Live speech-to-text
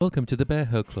Welcome to the Bear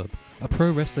Hug Club, a pro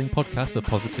wrestling podcast of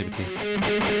positivity.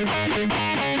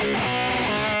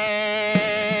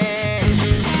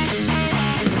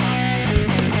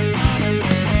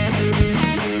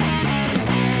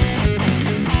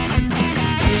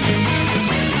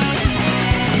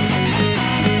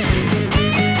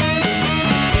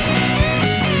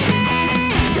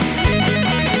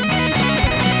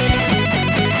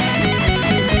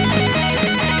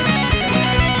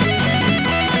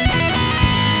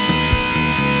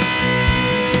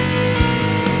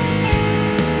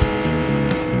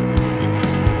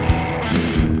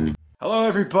 Hello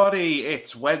everybody,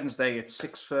 it's Wednesday, it's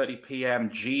 6:30 p.m.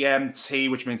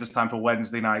 GMT, which means it's time for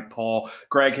Wednesday Night Paw.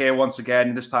 Greg here once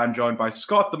again, this time joined by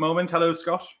Scott at the moment. Hello,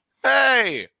 Scott.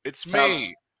 Hey, it's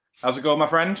me. How's it going, my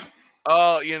friend?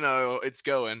 It's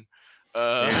going.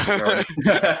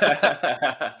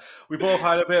 We both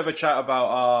had a bit of a chat about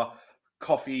our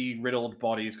coffee-riddled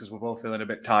bodies because we're both feeling a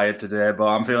bit tired today, but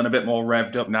I'm feeling a bit more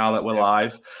revved up now that we're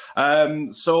live.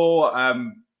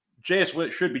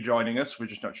 Jace should be joining us. We're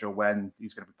just not sure when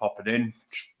he's going to be popping in.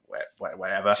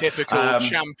 Whatever. Typical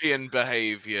champion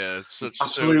behavior.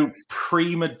 Absolute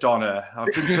prima donna.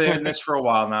 I've been saying this for a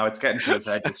while now. It's getting to his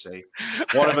head, you see.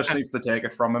 One of us needs to take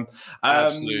it from him.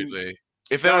 Absolutely.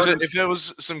 If there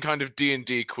was some kind of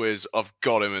D&D quiz, I've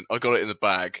got him. I got it in the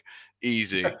bag.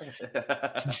 Easy.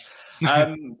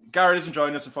 Garrett isn't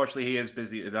joining us. Unfortunately, he is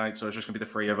busy tonight, so it's just going to be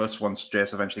the three of us once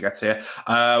Jace eventually gets here.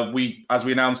 As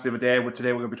we announced the other day,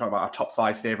 today we're going to be talking about our top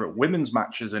 5 favorite women's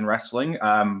matches in wrestling.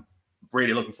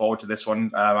 Really looking forward to this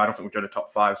one. I don't think we've done a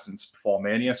top 5 since before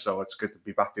Mania, so it's good to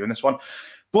be back doing this one.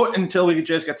 But until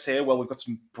Jace gets here, well, we've got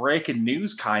some breaking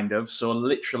news, kind of. So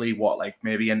literally,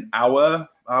 maybe an hour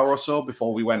or so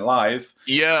before we went live.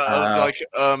 Yeah,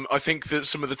 I think that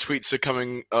some of the tweets are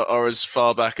coming are as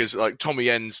far back as Tommy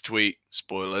End's tweet.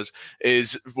 Spoilers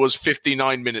was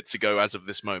 59 minutes ago as of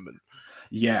this moment.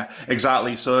 Yeah,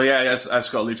 exactly. So yeah, as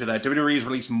Scott alluded to there, WWE's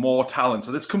released more talent.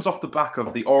 So this comes off the back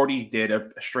of they already did a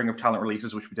string of talent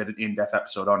releases, which we did an in-depth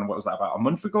episode on. What was that, about a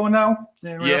month ago now?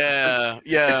 Yeah.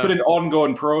 It's been an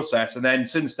ongoing process, and then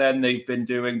since then they've been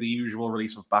doing the usual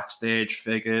release of backstage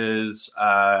figures.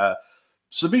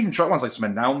 Some even short ones like some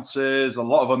announcers, a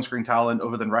lot of on-screen talent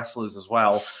other than wrestlers as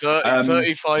well.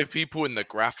 35 people in the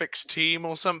graphics team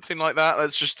or something like that.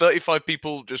 That's just 35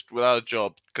 people just without a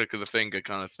job, click of the finger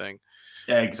kind of thing.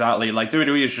 Yeah, exactly.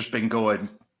 WWE has just been going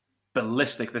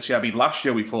ballistic this year. I mean, last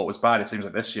year we thought it was bad. It seems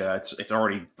like this year it's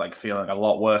already feeling a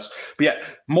lot worse. But yeah,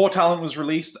 more talent was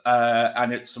released,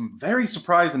 and it's some very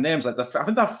surprising names. I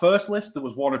think that first list there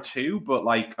was 1 or 2, but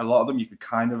a lot of them you could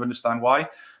kind of understand why.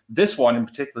 This one in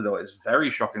particular, though, is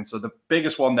very shocking. So the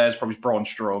biggest one there is probably Braun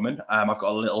Strowman. I've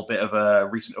got a little bit of a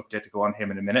recent update to go on him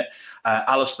in a minute.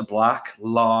 Aleister Black,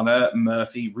 Lana,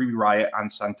 Murphy, Ruby Riott, and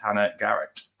Santana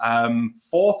Garrett.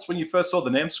 Thoughts when you first saw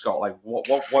the name, Scott?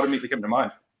 What immediately came to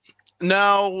mind?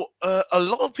 Now, a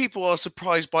lot of people are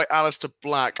surprised by Aleister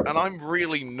Black, and I'm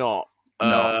really not.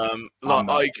 No,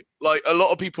 like a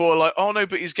lot of people are like, oh no,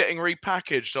 but he's getting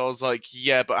repackaged. I was like,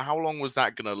 yeah, but how long was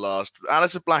that gonna last?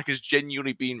 Aleister Black has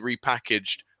genuinely been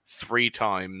repackaged 3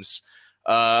 times.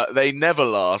 They never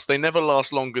last. They never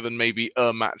last longer than maybe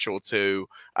a match or 2,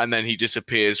 and then he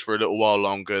disappears for a little while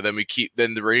longer. Then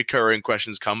the recurring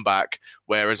questions come back.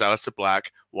 Where is Aleister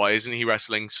Black? Why isn't he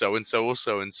wrestling so and so or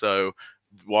so and so?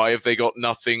 Why have they got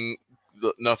nothing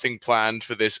planned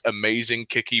for this amazing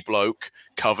kicky bloke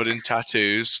covered in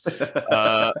tattoos?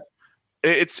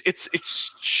 It's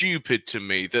stupid to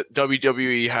me that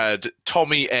WWE had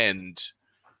Tommy End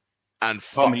and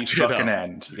Tommy fucking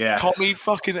End. Yeah, Tommy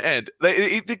fucking End.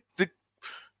 The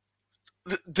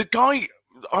guy.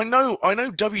 I know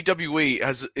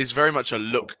WWE is very much a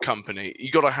look company.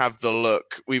 You got to have the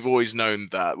look. We've always known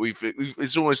that.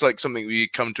 It's almost like something we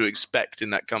come to expect in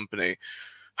that company.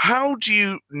 How do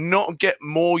you not get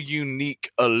more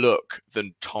unique a look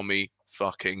than Tommy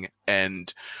fucking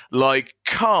End?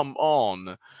 Come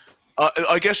on.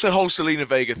 I guess the whole Selena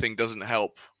Vega thing doesn't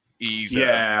help either.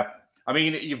 Yeah. I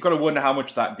mean, you've got to wonder how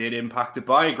much that did impact it,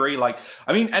 but I agree.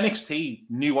 NXT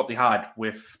knew what they had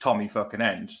with Tommy fucking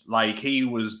End. He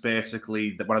was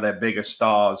basically one of their biggest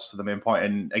stars for the main point.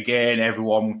 And again,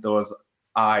 everyone with those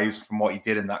eyes from what he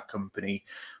did in that company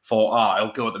thought,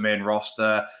 he'll go at the main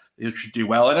roster. It should do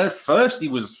well. And at first, he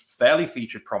was fairly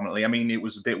featured prominently. I mean, it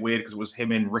was a bit weird because it was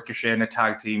him and Ricochet in a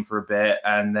tag team for a bit.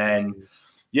 And then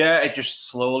Yeah, it just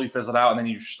slowly fizzled out, and then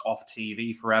he was just off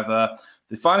TV forever.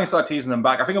 They finally started teasing him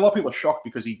back. I think a lot of people are shocked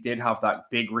because he did have that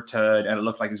big return, and it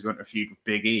looked like he was going to feud with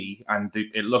Big E. And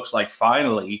it looks like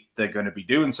finally they're going to be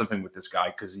doing something with this guy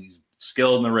because he's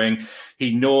skilled in the ring.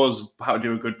 He knows how to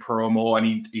do a good promo,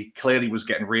 and he clearly was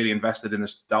getting really invested in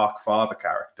this Dark Father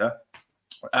character.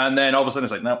 And then all of a sudden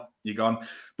it's like, no, you're gone.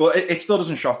 But it still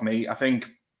doesn't shock me. I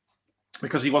think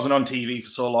because he wasn't on TV for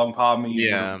so long, part of me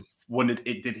wondered,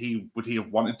 would he have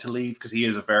wanted to leave? Because he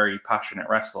is a very passionate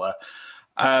wrestler.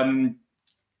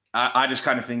 I just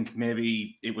kind of think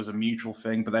maybe it was a mutual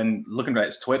thing. But then looking at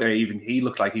his Twitter, even he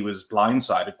looked like he was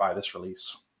blindsided by this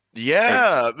release.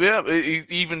 Yeah.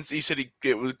 He said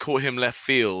it caught him left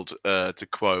field, to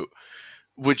quote,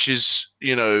 which is,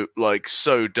 like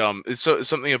so dumb. It's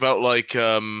something about like,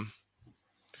 I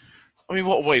mean,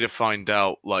 what way to find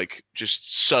out? Like,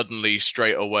 just suddenly,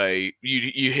 straight away,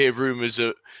 you hear rumors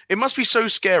of. It must be so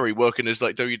scary working as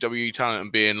like WWE talent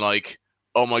and being like,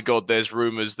 "Oh my god, there's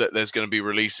rumors that there's going to be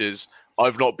releases.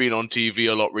 I've not been on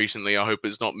TV a lot recently. I hope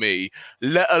it's not me."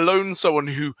 Let alone someone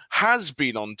who has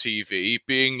been on TV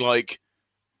being like,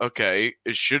 "Okay,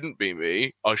 it shouldn't be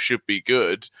me. I should be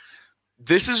good."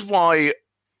 This is why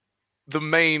the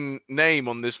main name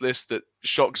on this list that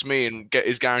shocks me and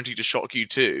is guaranteed to shock you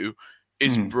too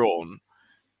is Braun,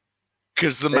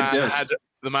 because the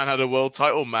man had a world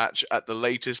title match at the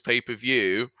latest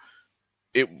pay-per-view.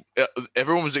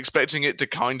 Everyone was expecting it to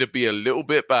kind of be a little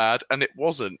bit bad, and it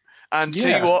wasn't. And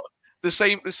tell you what, the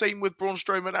same with Braun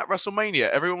Strowman at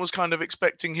WrestleMania. Everyone was kind of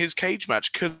expecting his cage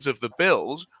match because of the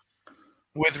build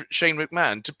with Shane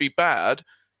McMahon to be bad,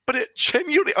 but it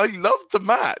genuinely, I loved the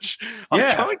match. Yeah,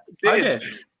 I kind of did.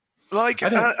 Like,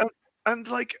 and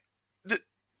like,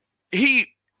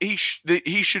 he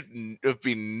should have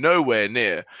been nowhere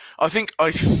near. I think I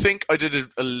did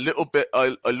a little bit.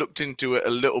 I looked into it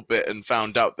a little bit and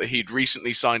found out that he'd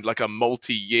recently signed like a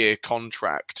multi-year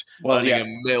contract, earning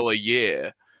 $1 million a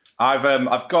year. I've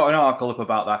got an article up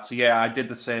about that. So yeah, I did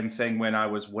the same thing when I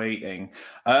was waiting.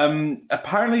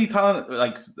 Apparently,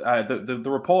 the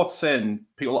reports saying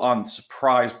people aren't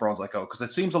surprised Braun's like, oh, because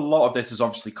it seems a lot of this is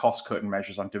obviously cost-cutting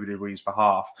measures on WWE's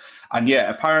behalf. And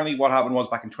yeah, apparently what happened was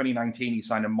back in 2019, he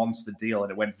signed a monster deal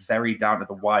and it went very down to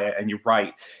the wire. And you're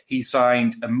right, he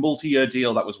signed a multi-year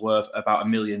deal that was worth about $1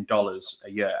 million a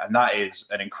year. And that is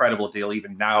an incredible deal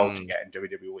even now to get in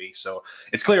WWE. So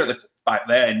it's clear that back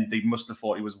then they must have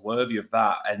thought he was worthy of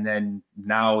that, and then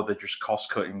now they're just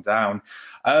cost cutting down.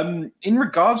 In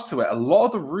regards to it, a lot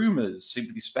of the rumors seem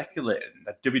to be speculating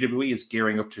that WWE is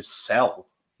gearing up to sell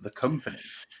the company.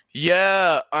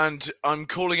 Yeah, and I'm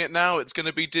calling it now. It's going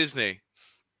to be Disney.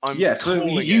 So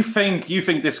you think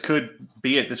this could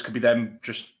be it? This could be them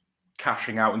just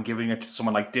cashing out and giving it to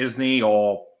someone like Disney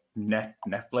or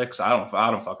Netflix.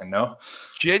 I don't fucking know.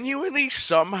 Genuinely,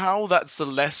 somehow that's the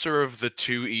lesser of the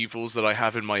two evils that I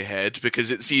have in my head, because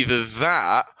it's either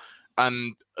that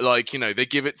and they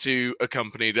give it to a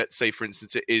company. Let's say, for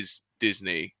instance, it is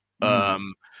Disney.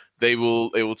 They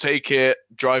will take it,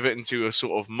 drive it into a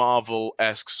sort of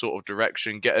Marvel-esque sort of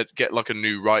direction, get like a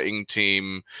new writing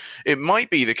team. It might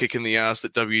be the kick in the ass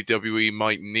that WWE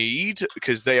might need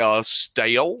because they are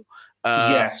stale.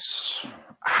 Yes.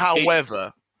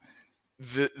 However,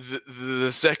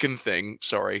 the second thing,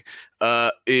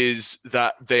 is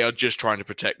that they are just trying to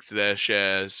protect their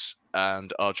shares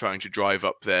and are trying to drive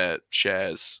up their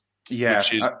shares. Yeah,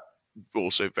 which is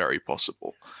also very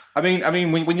possible. I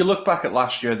mean, when you look back at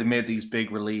last year, they made these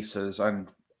big releases, and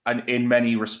in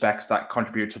many respects, that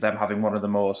contributed to them having one of the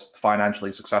most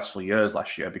financially successful years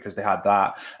last year because they had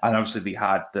that, and obviously they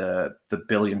had the $1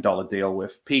 billion deal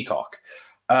with Peacock.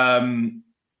 I'm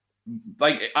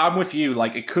with you.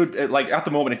 It could, at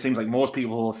the moment, it seems like most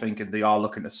people are thinking they are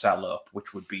looking to sell up,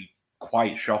 which would be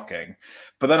quite shocking.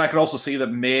 But then I could also see that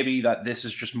maybe that this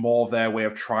is just more of their way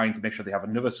of trying to make sure they have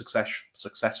another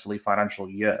successfully financial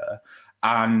year.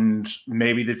 And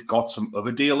maybe they've got some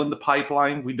other deal in the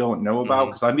pipeline we don't know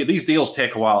about. Because these deals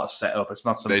take a while to set up. It's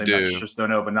not something that's just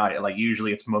done overnight.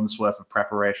 Usually it's months worth of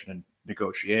preparation and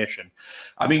negotiation.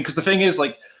 Because the thing is,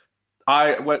 when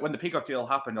the Peacock deal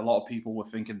happened, a lot of people were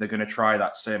thinking they're going to try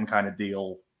that same kind of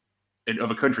deal in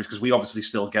other countries because we obviously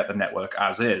still get the network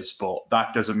as is, but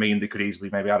that doesn't mean they could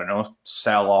easily maybe, I don't know,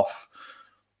 sell off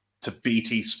to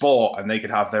BT Sport and they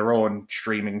could have their own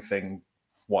streaming thing,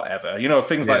 whatever,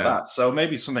 things like that. So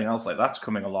maybe something else like that's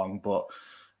coming along. But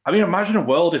imagine a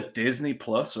world if Disney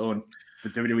Plus owned the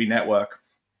WWE network.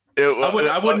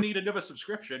 I wouldn't need another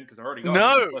subscription because I already got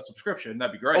a subscription.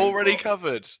 That'd be great. Already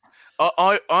covered.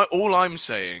 All I'm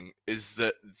saying is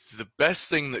that the best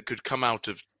thing that could come out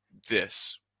of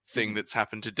this thing that's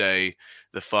happened today,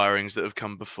 the firings that have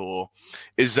come before,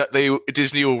 is that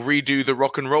Disney will redo the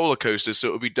Rock and Roller Coaster, so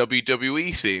it'll be WWE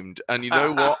themed. And you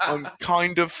know what? I'm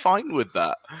kind of fine with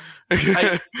that.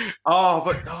 They've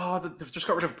just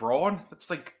got rid of Braun. That's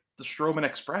like the Strowman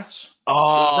Express.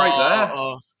 Oh,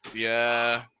 right there.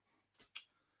 Yeah.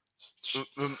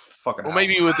 Fucking or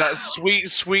maybe with that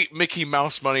sweet Mickey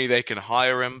Mouse money, they can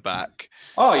hire him back.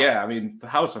 Oh yeah, I mean, the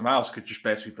House of Mouse could just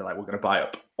basically be like, we're going to buy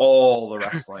up all the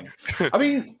wrestling. I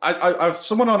mean, I've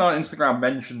someone on our Instagram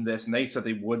mentioned this, and they said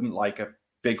they wouldn't like a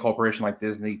big corporation like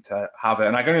Disney to have it.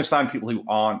 And I can understand people who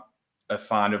aren't a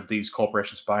fan of these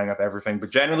corporations buying up everything,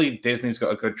 but generally Disney's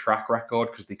got a good track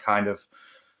record because they kind of,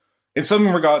 in some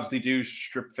regards, they do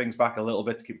strip things back a little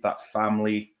bit to keep that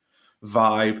family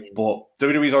vibe, but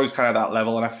WWE's always kind of that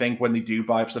level, and I think when they do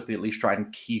buy up stuff, they at least try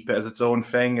and keep it as its own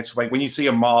thing. It's like when you see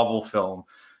a Marvel film,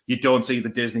 you don't see the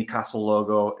Disney Castle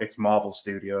logo, it's Marvel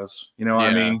Studios. You know what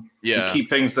I mean? Yeah. You keep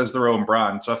things as their own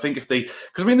brand. So I think if they,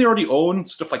 because I mean, they already own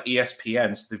stuff like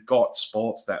ESPN, so they've got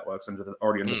sports networks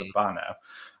already under the banner.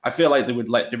 I feel like they would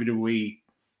let WWE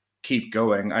keep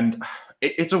going, and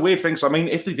it's a weird thing. So I mean,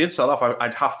 if they did sell off,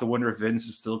 I'd have to wonder if Vince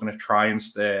is still going to try and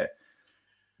stay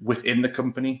within the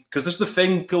company, because this is the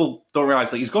thing people don't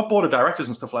realize, like, he's got board of directors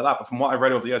and stuff like that, but from what I've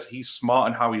read over the years, he's smart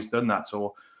in how he's done that.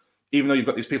 So even though you've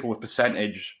got these people with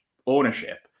percentage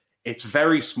ownership, it's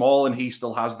very small and he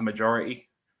still has the majority,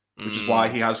 which is why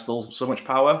he has still so much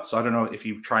power. So I don't know if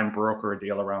you try and broker a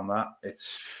deal around that.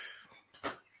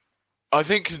 I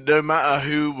think no matter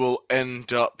who will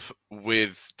end up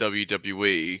with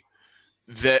WWE,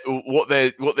 what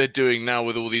they're doing now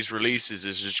with all these releases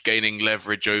is just gaining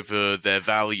leverage over their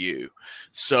value.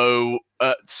 So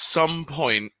at some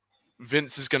point,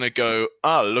 Vince is going to go,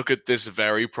 look at this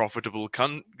very profitable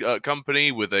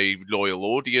company with a loyal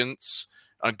audience.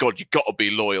 And God, you got to be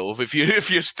loyal if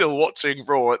you're still watching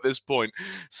Raw at this point.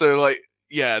 So like,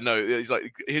 yeah, no, it's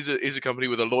like here's a company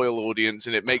with a loyal audience,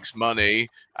 and it makes money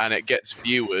and it gets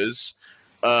viewers.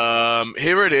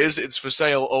 Here it is. It's for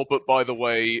sale. Oh, but by the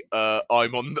way, I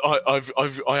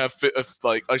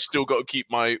still got to keep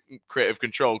my creative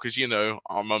control because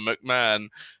I'm a McMahon.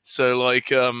 So like,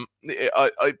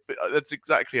 that's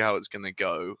exactly how it's gonna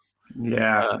go.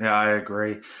 Yeah, I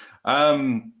agree.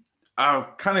 I'll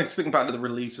kind of thinking back to the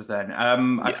releases then.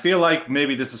 I feel like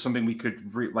maybe this is something we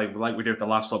could like we did with the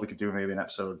last lot. We could do maybe an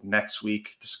episode next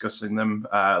week discussing them,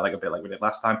 like a bit like we did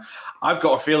last time. I've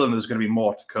got a feeling there's going to be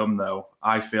more to come, though.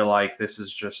 I feel like this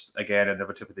is just again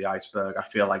another tip of the iceberg. I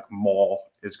feel like more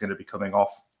is going to be coming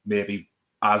off maybe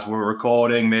as we're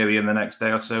recording, maybe in the next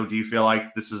day or so. Do you feel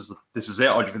like this is it,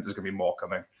 or do you think there's going to be more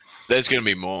coming? There's going to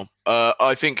be more.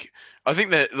 I think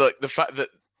that like the fact that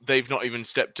they've not even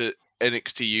stepped to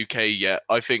NXT UK yet.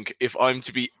 I think if I'm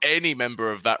to be any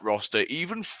member of that roster,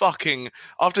 even fucking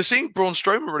after seeing Braun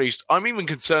Strowman released, I'm even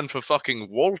concerned for fucking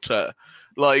Walter.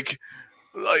 Like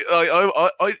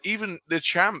I even the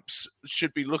champs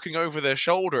should be looking over their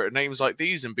shoulder at names like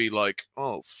these and be like,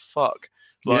 oh fuck,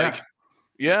 like.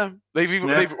 Yeah,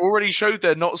 they've already showed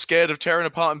they're not scared of tearing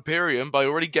apart Imperium by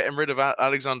already getting rid of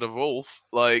Alexander Wolf.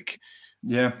 Like,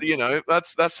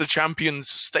 that's the champion's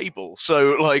stable.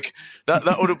 So like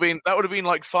that would have been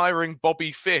like firing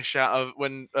Bobby Fish out of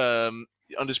when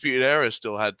Undisputed Era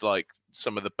still had like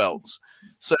some of the belts.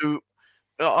 So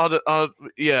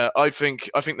I think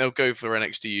they'll go for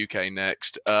NXT UK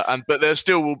next. But there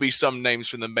still will be some names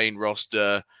from the main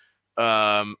roster.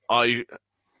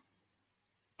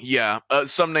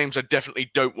 Some names I definitely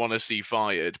don't want to see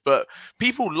fired, but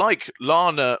people like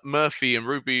Lana Murphy and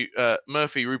Ruby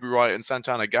Riott, and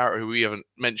Santana Garrett, who we haven't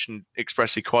mentioned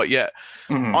expressly quite yet.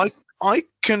 Mm-hmm. I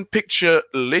can picture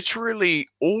literally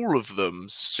all of them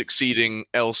succeeding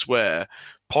elsewhere,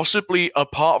 possibly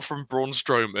apart from Braun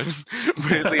Strowman,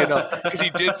 weirdly enough, because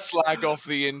he did slag off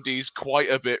the Indies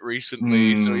quite a bit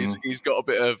recently, so he's got a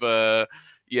bit of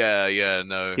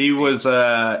no. He was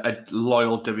a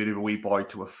loyal WWE boy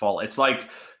to a fault. It's like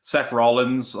Seth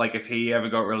Rollins. Like if he ever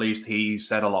got released, he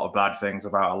said a lot of bad things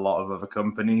about a lot of other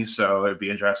companies. So it'd be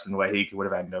interesting where he would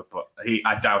have ended up. But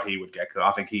I doubt he would get cut.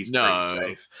 I think he's pretty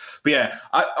safe. But yeah,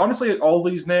 honestly, all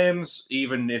these names,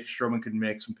 even if Strowman could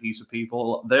make some peace with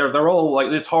people, they're all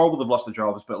like, it's horrible they've lost their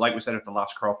jobs. But like we said at the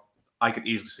last crop, I could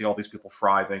easily see all these people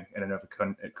thriving in another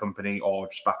company or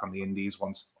just back on the indies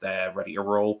once they're ready to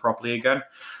roll properly again.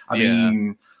 I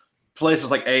mean,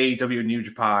 places like AEW and New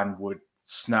Japan would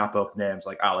snap up names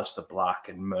like Aleister Black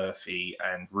and Murphy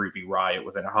and Ruby Riott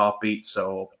within a heartbeat.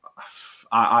 So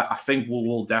I think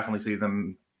we'll definitely see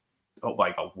them,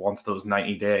 once those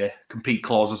 90-day compete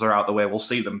clauses are out the way, we'll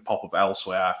see them pop up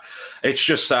elsewhere. It's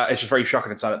just very shocking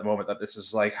and sad at the moment that this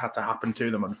has like had to happen to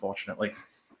them, unfortunately.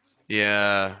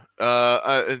 Yeah.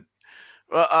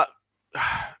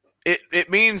 It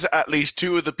means at least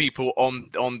two of the people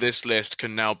on this list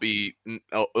can now be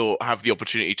or have the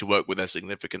opportunity to work with their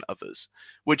significant others,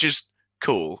 which is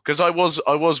cool. Because I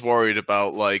was worried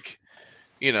about like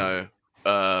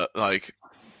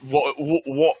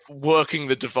what working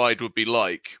the divide would be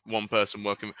like. One person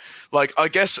working like I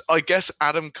guess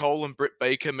Adam Cole and Britt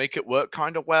Baker make it work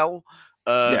kind of well.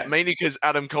 Mainly because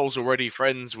Adam Cole's already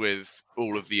friends with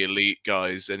all of the elite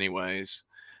guys, anyways.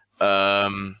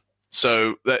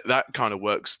 So that kind of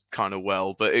works kind of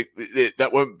well, but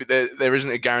that won't be, there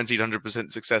isn't a guaranteed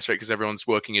 100% success rate because everyone's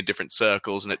working in different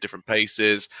circles and at different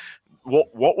paces. What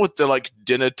would the like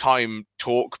dinner time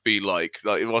talk be like?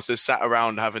 Like whilst they sat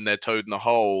around having their toad in the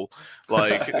hole,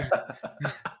 like.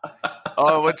 Oh,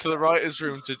 I went to the writer's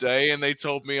room today and they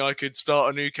told me I could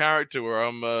start a new character where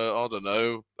I'm, I don't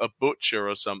know, a butcher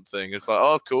or something. It's like,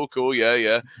 oh, cool.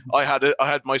 Yeah. I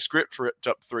had my script ripped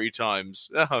up 3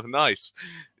 times. Oh, nice.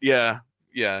 Yeah.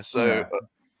 So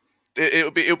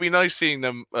it'll be nice seeing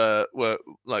them,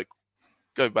 like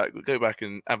go back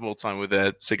and have more time with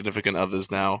their significant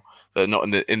others now. They're not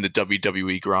in the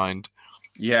WWE grind.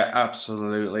 Yeah,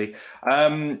 absolutely.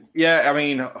 Yeah, I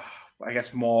mean, I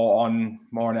guess more on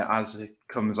it as it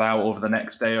comes out over the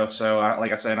next day or so.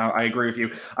 Like I said, I agree with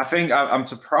you. I think I'm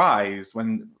surprised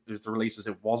when it was the releases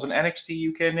it wasn't NXT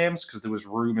UK names because there was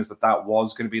rumors that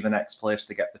was going to be the next place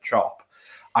to get the chop.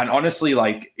 And honestly,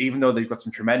 like even though they've got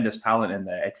some tremendous talent in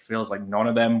there, it feels like none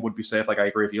of them would be safe. Like I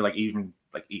agree with you. Like even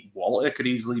like Walter could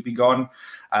easily be gone.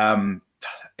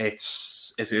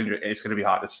 It's going to be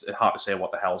hard to say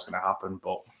what the hell's going to happen,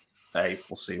 but hey,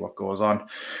 we'll see what goes on.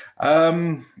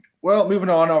 Well, moving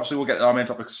on, obviously we'll get to our main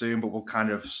topic soon, but we'll kind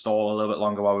of stall a little bit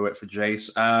longer while we wait for Jace.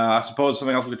 I suppose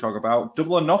something else we could talk about.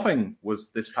 Double or Nothing was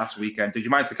this past weekend. Did you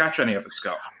manage to catch any of it,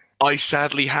 Scott? I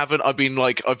sadly haven't. I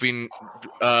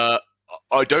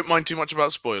don't mind too much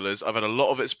about spoilers. I've had a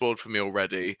lot of it spoiled for me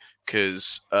already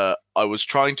because I was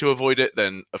trying to avoid it.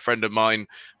 Then a friend of mine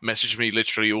messaged me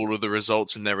literally all of the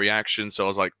results and their reactions. So I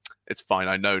was like, it's fine.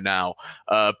 I know now.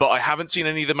 But I haven't seen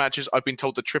any of the matches. I've been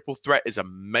told the triple threat is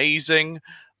amazing.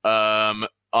 So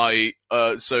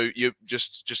you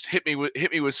just hit me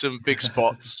with some big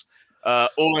spots.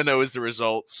 All I know is the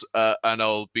results, and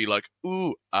I'll be like,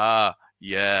 ooh,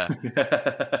 yeah.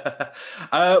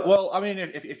 Well, I mean,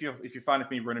 if you're fine with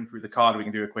me running through the card, we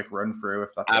can do a quick run through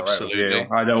if that's absolutely. All right with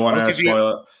you. I don't want to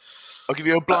spoil it. I'll give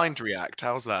you a blind react.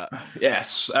 How's that?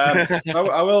 Yes.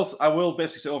 I will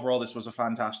basically say overall this was a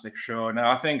fantastic show.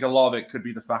 Now I think a lot of it could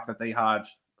be the fact that they had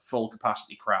full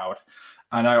capacity crowd.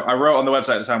 And I wrote on the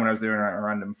website at the time when I was doing a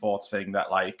random thoughts thing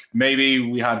that like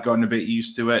maybe we had gotten a bit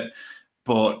used to it,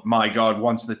 but my God,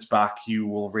 once it's back, you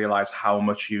will realize how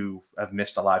much you have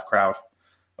missed a live crowd.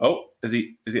 Oh, is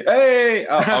he? Hey!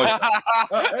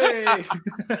 Hey!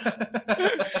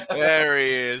 There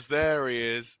he is.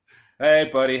 Hey,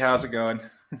 buddy, how's it going?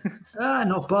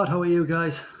 Not bad. How are you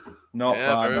guys? Not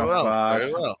bad. Very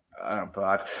well. Not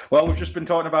bad. Well, we've just been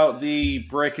talking about the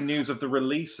breaking news of the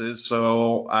releases,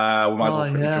 so we might as well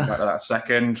quickly jump back to that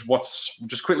second. What's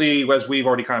just quickly, as we've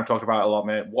already kind of talked about a lot,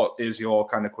 mate, what is your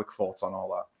kind of quick thoughts on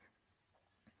all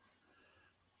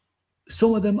that?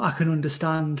 Some of them I can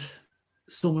understand.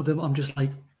 Some of them I'm just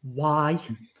like, why?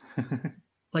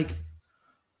 Like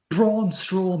Braun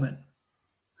Strowman.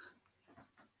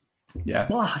 Yeah.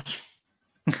 Why?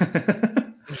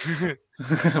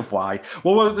 Why?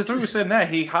 Well, that's what we were saying there.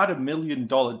 He had $1 million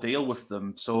deal with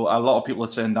them, so a lot of people are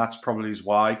saying that's probably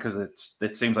why, because it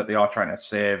seems like they are trying to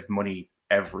save money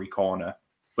every corner.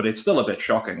 But it's still a bit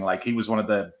shocking. Like he was one of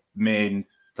the main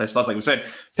players. Like we said,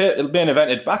 main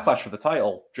evented Backlash for the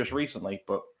title just recently,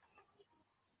 but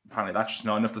apparently that's just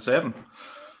not enough to save him.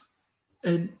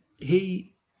 And they've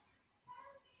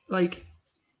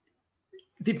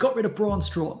got rid of Braun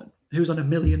Strowman, who's on $1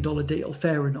 million deal,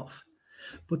 fair enough.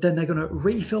 But then they're going to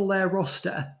refill their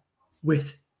roster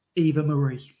with Eva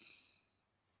Marie.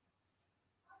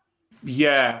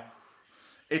 Yeah.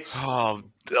 It's... yeah.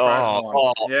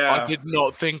 I did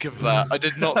not think of that.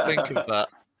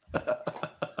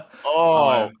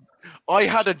 I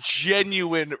had a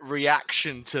genuine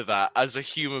reaction to that as a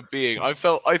human being. I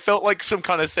felt like some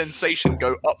kind of sensation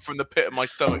go up from the pit of my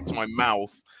stomach to my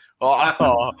mouth.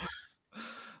 Oh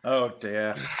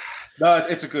dear. No,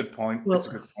 it's a good point. Well, it's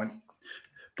a good point.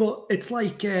 But it's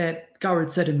like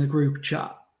Garrett said in the group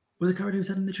chat. Was it Garrett who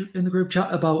said in the group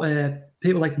chat about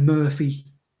people like Murphy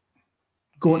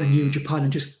going to New Japan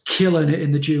and just killing it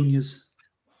in the juniors?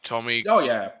 Tommy. Oh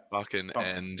yeah. Fucking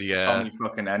end. Yeah. Tommy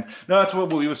fucking end. No, that's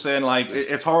what we were saying. Like,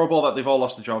 it's horrible that they've all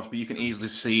lost their jobs, but you can easily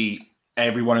see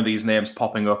every one of these names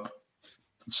popping up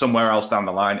somewhere else down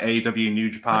the line. AEW, New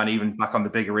Japan, even back on the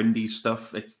bigger indie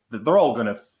stuff. They're all going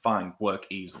to find work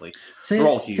easily. They're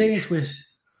all huge.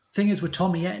 Thing is with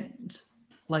Tommy End,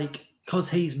 like, because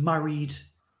he's married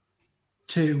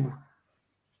to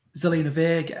Zelina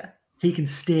Vega, he can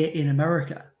stay in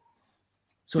America.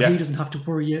 So he doesn't have to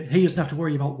worry. He doesn't have to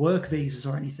worry about work visas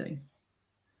or anything,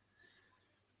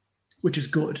 which is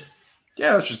good.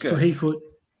 Yeah, that's just good.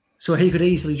 So he could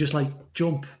easily just like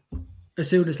jump as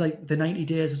soon as like the 90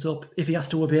 days is up. If he has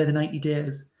to obey the 90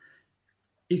 days,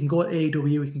 he can go to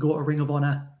AEW. He can go to Ring of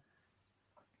Honor.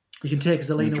 He can take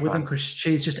Zelina with him because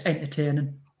she's just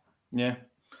entertaining. Yeah,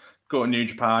 go to New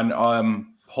Japan.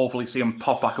 Hopefully see him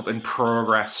pop back up in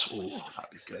Progress. Ooh,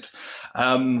 that'd be good.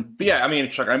 But yeah, I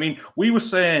mean, we were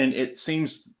saying it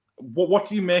seems. What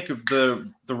do you make of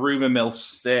the rumor mill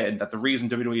stating that the reason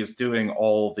WWE is doing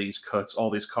all these cuts, all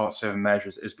these cost-saving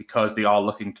measures, is because they are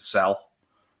looking to sell?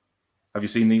 Have you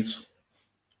seen these?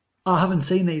 I haven't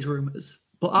seen these rumors,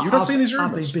 but you've not seen these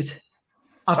rumors.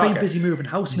 I've been busy moving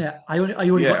house, mate. I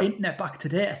only got internet back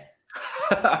today.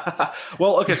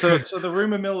 Well, okay, so the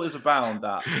rumor mill is abound.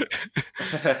 That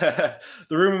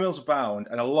the rumor mill's abound,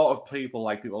 and a lot of people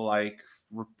like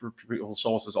reputable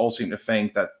sources all seem to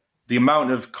think that the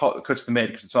amount of cuts they made,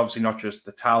 because it's obviously not just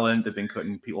the talent, they've been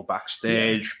cutting people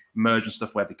backstage, merging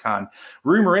stuff where they can.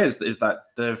 Rumor is that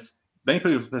many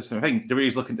people think WWE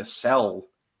is looking to sell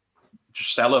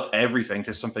up everything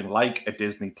to something like a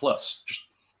Disney Plus. Just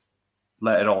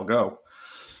let it all go.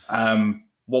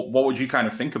 What would you kind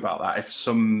of think about that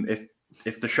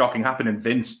if the shocking happened and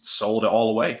Vince sold it all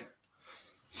away?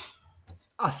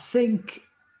 I think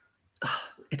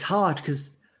it's hard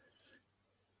because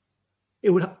it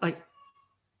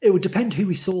would depend who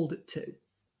he sold it to.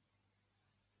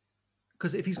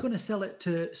 Because if he's going to sell it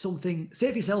to something, say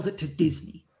if he sells it to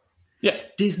Disney,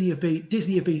 Disney have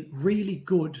been really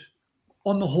good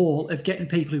on the whole of getting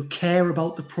people who care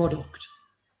about the product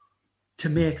to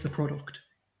make the product.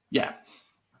 Yeah.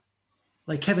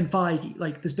 Like Kevin Feige,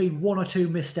 like there's been one or two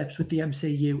missteps with the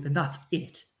MCU, and that's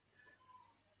it.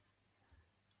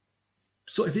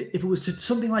 So if it was to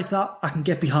something like that, I can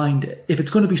get behind it. If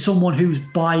it's going to be someone who's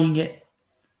buying it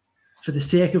for the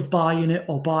sake of buying it,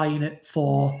 or buying it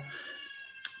for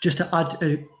just to add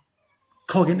a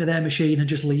cog into their machine and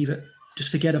just leave it, just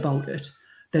forget about it,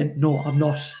 then no, I'm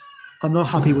not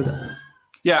happy with it.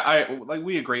 Yeah,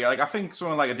 we agree. Like, I think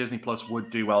someone like a Disney Plus would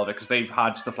do well with it because they've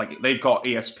had stuff like they've got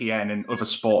ESPN and other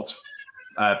sports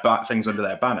things under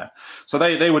their banner, so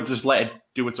they would just let it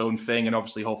do its own thing and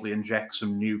obviously hopefully inject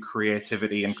some new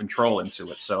creativity and control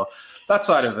into it. So that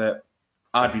side of it,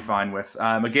 I'd be fine with.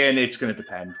 Again, it's going to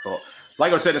depend, but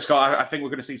like I said to Scott, I think we're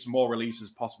going to see some more releases,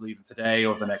 possibly even today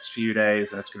over the next few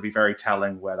days, and it's going to be very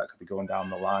telling where that could be going down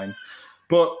the line.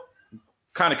 But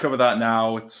kind of cover that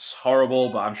now. It's horrible,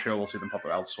 but I'm sure we'll see them pop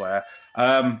up elsewhere.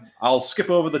 I'll skip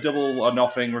over the Double or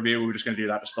Nothing review. We were just going to do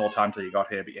that to stall time till you got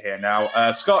here, but you're here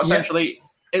now. Scott, essentially,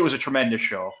 it was a tremendous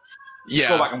show. Yeah.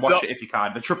 Go back and watch it if you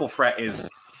can. The triple threat is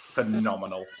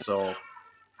phenomenal, so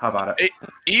have at it.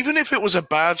 Even if it was a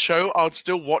bad show, I'd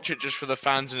still watch it just for the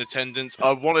fans in attendance.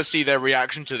 I want to see their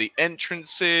reaction to the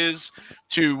entrances,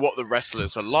 to what the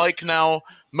wrestlers are like now.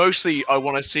 Mostly, I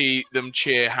want to see them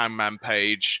cheer Hangman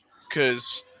Page,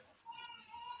 because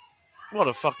what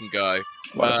a fucking guy.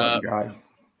 What a fucking guy.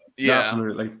 Yeah.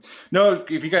 Absolutely. No,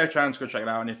 if you get a chance, go check it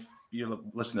out. And if you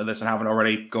listen to this and haven't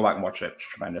already, go back and watch it. It's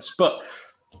tremendous. But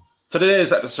for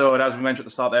today's episode, as we mentioned at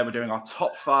the start there, we're doing our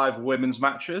top 5 women's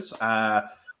matches.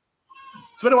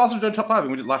 It's been a while since we've done top 5.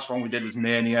 And the last one we did was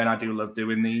Mania, and I do love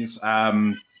doing these.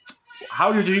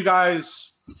 How did you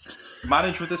guys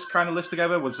manage with this kind of list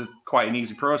together? Was it quite an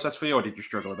easy process for you, or did you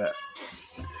struggle a bit?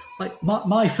 Like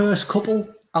my first couple,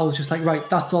 I was just like, right,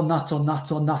 that's on.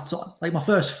 Like my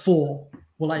first 4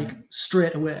 were like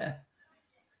straight away.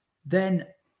 Then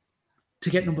to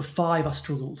get number 5, I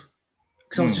struggled.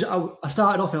 Because I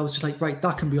started off and I was just like, right,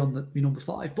 that can be on my number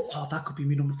 5, but that could be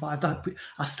my number 5.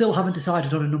 I still haven't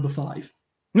decided on a number 5.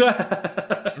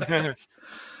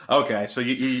 Okay, so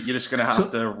you're just going to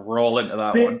have to roll into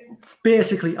that one.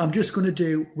 Basically, I'm just going to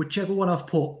do whichever one I've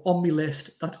put on my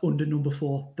list that's under number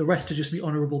 4. The rest are just me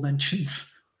honourable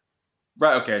mentions.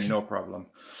 Right, okay, no problem.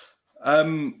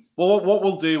 Well, what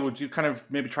we'll do, would you kind of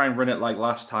maybe try and run it like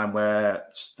last time, where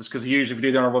just because usually if we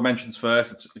do the honourable mentions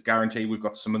first, it's a guarantee we've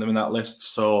got some of them in that list.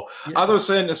 So as I was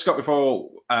saying to Scott before,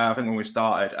 I think when we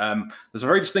started, there's a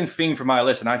very distinct theme from my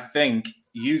list, and I think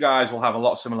you guys will have a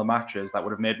lot of similar matches that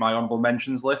would have made my honourable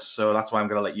mentions list. So that's why I'm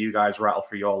going to let you guys rattle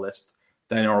through your list,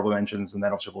 then honourable mentions, and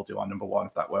then obviously we'll do our number 1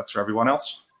 if that works for everyone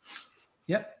else.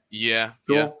 Yep. Yeah.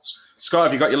 Cool. Yeah. Scott,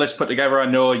 have you got your list put together? I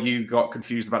know you got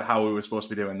confused about how we were supposed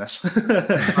to be doing this.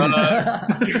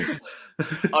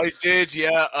 I did,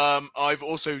 yeah. I've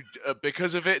also,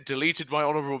 because of it, deleted my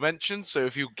honorable mentions. So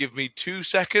if you give me 2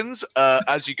 seconds,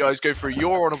 as you guys go through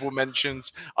your honorable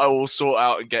mentions, I will sort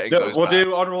out and getting those. We'll back.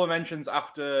 do honorable mentions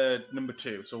after number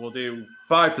 2. So we'll do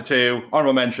 5 to 2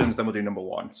 honorable mentions, then we'll do number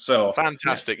 1. So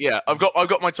fantastic, yeah. I've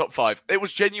got my top 5. It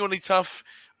was genuinely tough.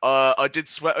 I did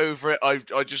sweat over it.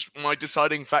 I just, my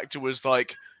deciding factor was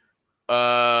like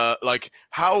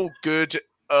how good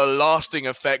a lasting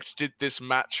effect did this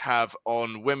match have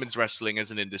on women's wrestling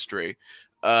as an industry?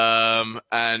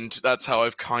 And that's how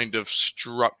I've kind of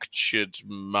structured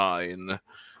mine.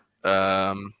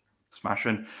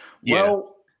 Smashing. Yeah.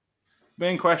 Well,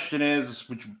 main question is,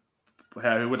 who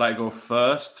would like to go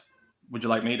first? Would you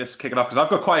like me to kick it off? Because I've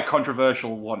got quite a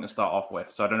controversial one to start off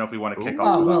with, so I don't know if we want to kick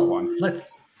off with that one. Let's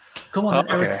come on,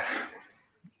 okay.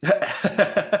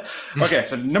 Okay,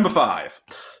 so number 5.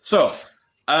 So,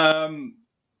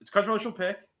 it's a controversial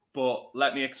pick, but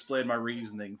let me explain my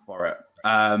reasoning for it.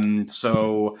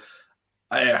 So,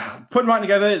 putting mine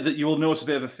together, that you will notice a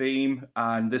bit of a theme,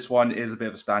 and this one is a bit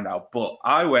of a standout. But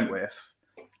I went with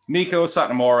Meiko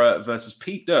Satomura versus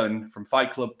Pete Dunne from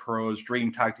Fight Club Pro's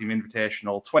Dream Tag Team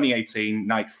Invitational 2018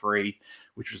 Night 3,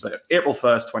 which was April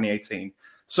 1st, 2018.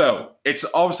 So it's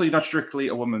obviously not strictly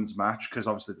a women's match because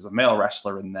obviously there's a male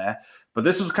wrestler in there. But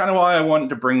this is kind of why I wanted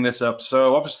to bring this up.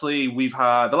 So obviously we've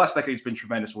had, the last decade's been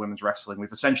tremendous for women's wrestling. We've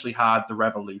essentially had the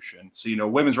revolution. So,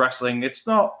 women's wrestling, it's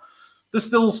not, there's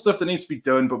still stuff that needs to be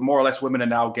done, but more or less women are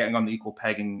now getting on the equal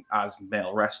pegging as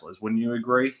male wrestlers. Wouldn't you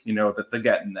agree? That they're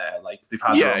getting there. Like they've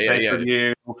had their own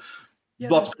pay-per-view.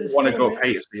 Lots of people want to go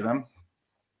pay to see them.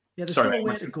 Yeah, there's still a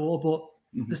way to go, but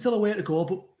there's still a way to go,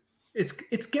 but it's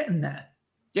getting there.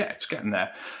 Yeah, it's getting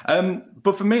there.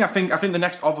 But for me, I think the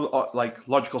next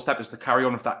logical step is to carry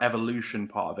on with that evolution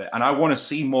part of it. And I want to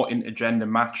see more intergender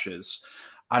matches.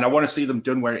 And I want to see them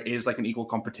done where it is like an equal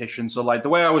competition. So like the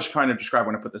way I was trying to describe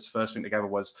when I put this first thing together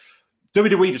was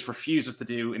WWE just refuses to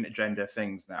do intergender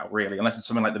things now, really, unless it's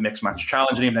something like the mixed match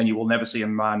challenge. And even then you will never see a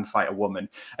man fight a woman.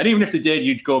 And even if they did,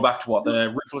 you'd go back to the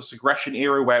ruthless aggression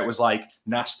era where it was like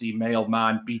nasty male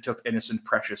man beat up innocent,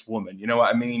 precious woman. You know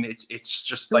what I mean? It's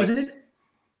just like...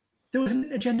 There was an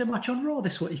intergender match on Raw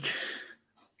this week.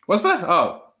 Was there?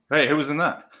 Oh, hey, who was in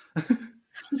that?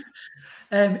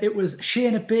 It was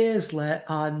Shayna Baszler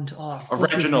and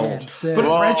Reginald. But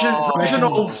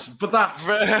that's,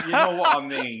 you know what I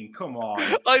mean. Come on.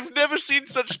 I've never seen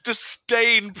such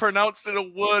disdain pronounced in a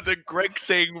word and Greg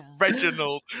saying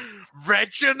Reginald.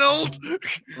 Reginald?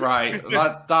 Right.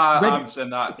 I'm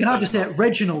saying that. Can I just say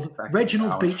Reginald?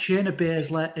 Reginald beat Shayna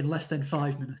Baszler in less than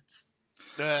 5 minutes.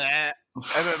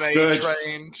 MMA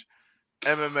trained.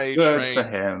 Good for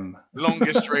him.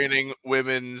 Longest reigning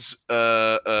women's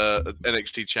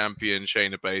NXT champion,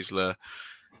 Shayna Baszler.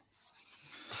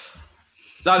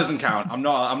 That doesn't count. I'm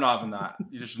not having that.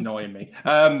 You're just annoying me.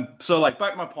 So like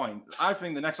back to my point. I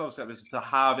think the next step is to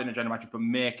have intergender matches, but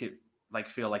make it like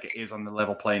feel like it is on the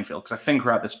level playing field. Because I think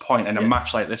we're at this point, and a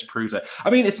match like this proves it. I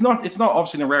mean, it's not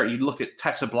obviously a rarity. You look at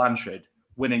Tessa Blanchard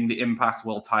winning the Impact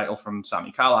World title from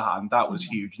Sami Callihan. That was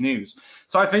huge news.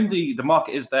 So I think the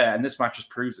market is there, and this match just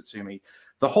proves it to me.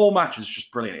 The whole match is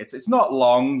just brilliant. It's not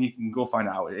long. You can go find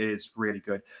out. It is really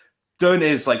good. Dunne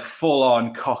is like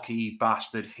full-on cocky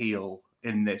bastard heel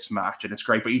in this match, and it's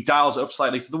great, but he dials it up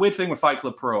slightly. So the weird thing with Fight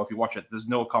Club Pro, if you watch it, there's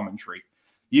no commentary.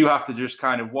 You have to just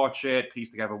kind of watch it, piece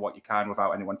together what you can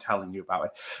without anyone telling you about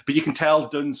it. But you can tell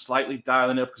Dunne's slightly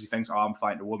dialing up because he thinks, I'm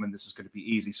fighting a woman, this is going to be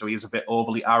easy. So he is a bit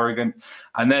overly arrogant.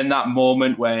 And then that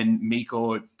moment when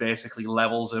Meiko basically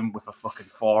levels him with a fucking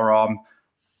forearm,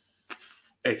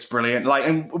 it's brilliant. Like,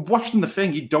 and watching the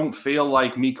thing, you don't feel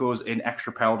like Meiko's in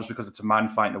extra power just because it's a man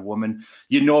fighting a woman.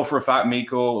 You know for a fact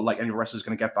Meiko, like any wrestler, is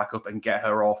going to get back up and get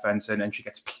her offense in, and she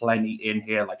gets plenty in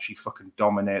here. Like, she fucking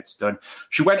dominates Dunne.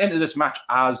 She went into this match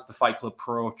as the Fight Club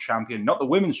Pro champion, not the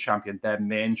women's champion, their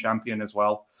main champion as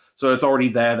well. So it's already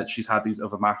there that she's had these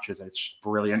other matches. It's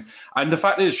brilliant. And the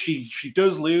fact is, she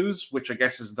does lose, which I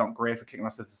guess is not great for kicking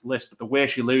us to this list, but the way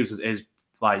she loses is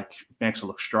like makes her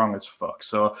look strong as fuck.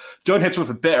 So Dunne hits her with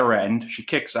a bitter end. She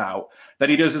kicks out. Then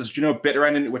he does his, bitter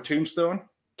end into a tombstone.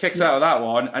 Kicks out of that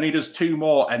one, and he does 2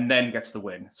 more and then gets the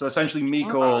win. So essentially,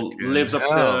 Meiko lives up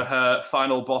to her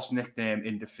final boss nickname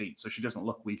in defeat. So she doesn't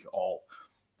look weak at all.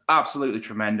 Absolutely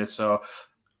tremendous. So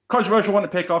controversial one to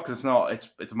pick off because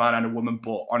it's a man and a woman,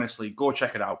 but honestly, go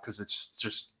check it out because it's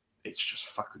just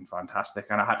fucking fantastic.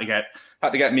 And I had to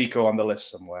get Meiko on the list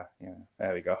somewhere. Yeah,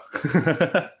 there we go.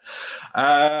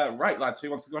 Right, lads, who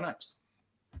wants to go next?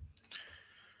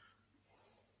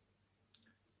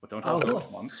 don't I'll hold go.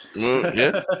 it once.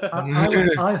 Yeah.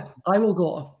 I will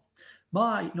go.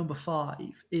 My number 5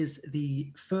 is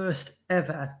the first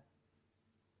ever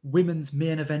women's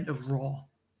main event of Raw.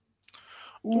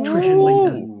 Trish and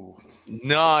Lita. Ooh.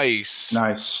 Nice.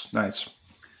 Nice.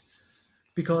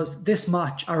 Because this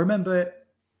match, I remember,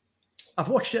 I've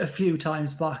watched it a few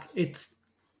times back. It's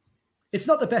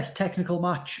not the best technical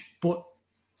match, but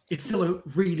it's still a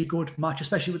really good match,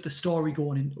 especially with the story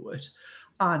going into it.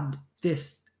 And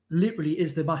this literally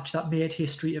is the match that made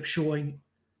history of showing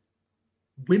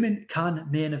women can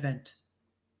main event.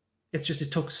 It's just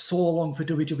it took so long for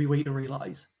WWE to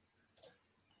realize.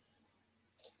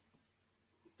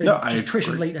 No, I Trish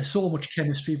and agree. Lita, so much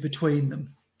chemistry between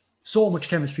them.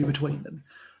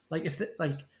 Like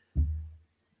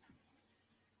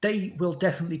they will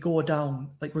definitely go down.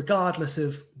 Like regardless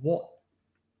of what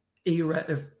era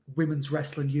of women's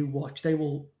wrestling you watch, they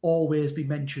will always be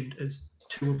mentioned as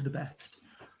two of the best.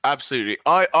 Absolutely.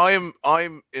 I'm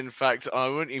in fact, I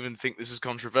wouldn't even think this is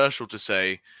controversial to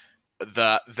say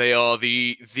that they are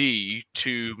the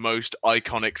two most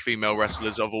iconic female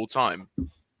wrestlers of all time.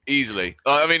 Easily.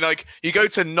 I mean, like, you go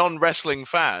to non-wrestling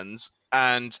fans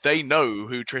and they know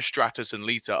who Trish Stratus and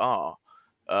Lita are.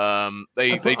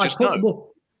 They just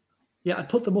know. I'd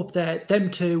put them up there,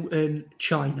 them two and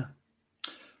China.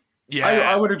 Yeah,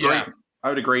 I would agree. yeah. I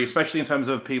would agree, especially in terms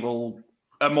of people,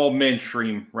 a more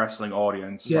mainstream wrestling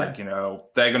audience. Yeah. Like,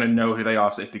 they're going to know who they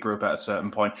are if they grew up at a certain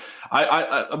point. What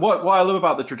I love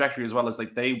about the trajectory as well is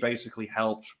like they basically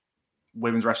helped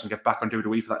women's wrestling get back on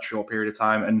WWE for that short period of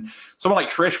time. And someone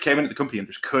like Trish came into the company and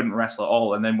just couldn't wrestle at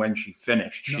all. And then when she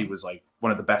finished, she was like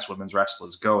one of the best women's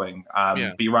wrestlers going.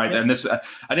 Be right there.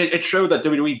 And it showed that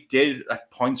WWE did at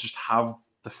points just have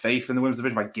the faith in the women's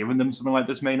division by giving them something like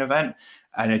this main event.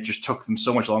 And it just took them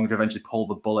so much longer to eventually pull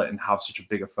the bullet and have such a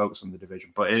bigger focus on the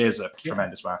division. But it is a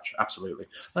tremendous match. Absolutely.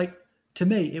 Like, to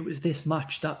me, it was this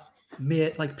match that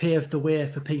paved the way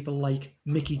for people like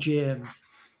Mickie James,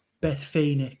 Beth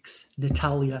Phoenix,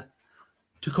 Natalya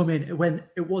to come in when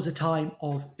it was a time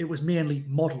of, it was mainly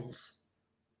models.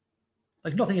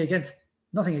 Like nothing against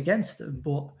them,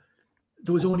 but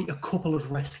there was only a couple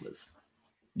of wrestlers.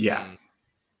 Yeah.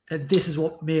 And this is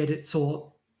what made it so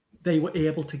they were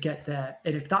able to get there.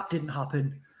 And if that didn't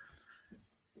happen,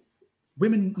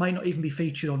 women might not even be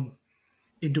featured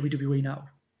in WWE now.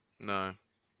 No.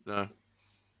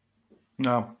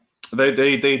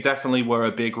 They definitely were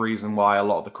a big reason why a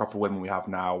lot of the crop of women we have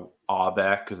now are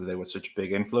there, because they were such a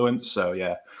big influence. So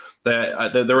yeah,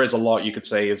 there is a lot you could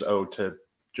say is owed to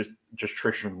just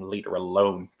Trish and Lita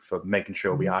alone for making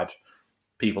sure we had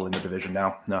people in the division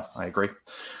now. No, I agree.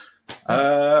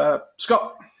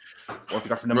 Scott, what have you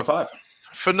got for number 5?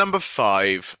 For number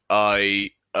 5,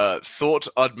 I thought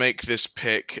I'd make this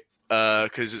pick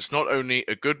because it's not only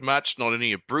a good match, not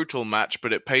only a brutal match,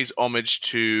 but it pays homage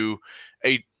to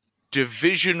a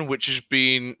division which has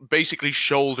been basically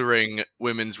shouldering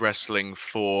women's wrestling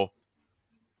for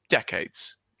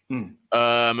decades.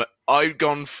 I've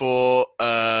gone for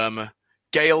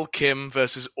Gail Kim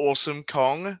versus Awesome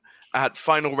Kong at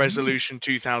Final Resolution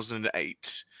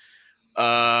 2008.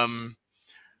 I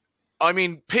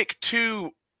mean, pick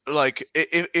two. Like,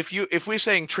 if we're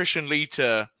saying Trish and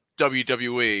Lita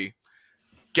WWE,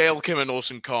 Gail Kim and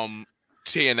Awesome Kong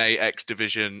TNA X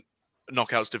division,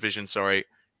 Knockouts division. Sorry.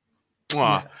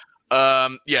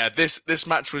 This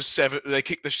match was 7. They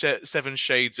kicked the 7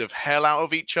 shades of hell out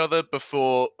of each other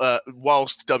before,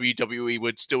 whilst WWE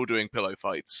were still doing pillow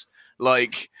fights.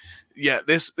 Like, yeah,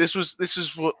 this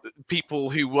was what people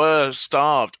who were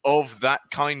starved of that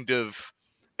kind of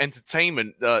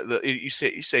entertainment. You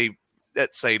say,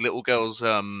 let's say, little girls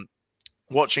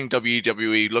watching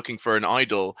WWE looking for an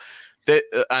idol.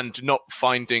 And not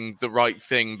finding the right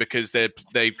thing because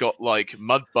they've got like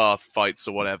mud bath fights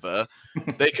or whatever,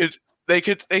 they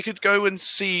could go and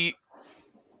see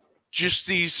just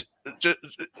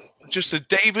a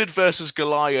David versus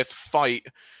Goliath fight,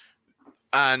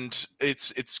 and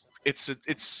it's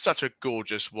such a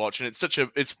gorgeous watch, and it's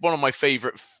one of my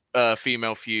favorite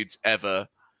female feuds ever.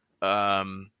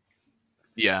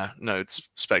 It's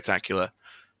spectacular.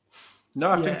 No,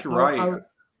 I think you're right.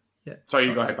 Yeah. Sorry,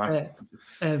 you go ahead,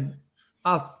 man.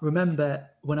 I remember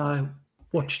when I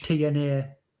watched TNA,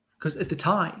 because at the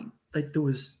time, like there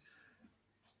was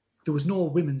no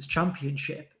women's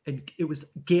championship, and it was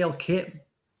Gail Kim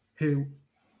who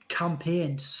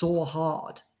campaigned so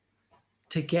hard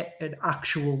to get an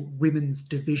actual women's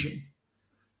division,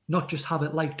 not just have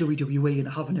it like WWE and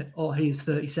having it, here's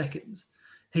 30 seconds,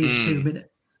 here's 2 minutes.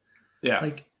 Yeah.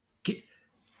 Like,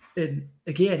 and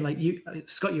again, like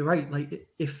Scott, you're right. Like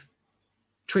if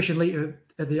Trish and Lita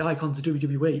the icons of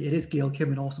WWE, it is Gail Kim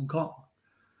and Awesome Kong.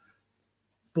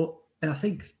 And I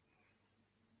think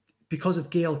because of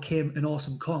Gail Kim and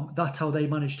Awesome Kong, that's how they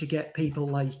managed to get people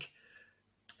like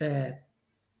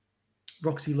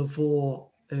Roxy Laveau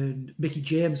and Mickie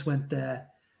James went there.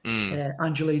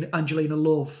 Angelina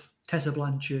Love, Tessa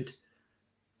Blanchard,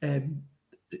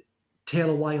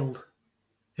 Taylor Wilde,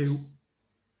 who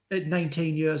at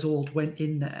 19 years old went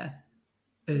in there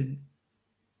and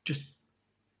just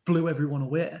blew everyone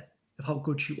away of how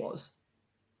good she was.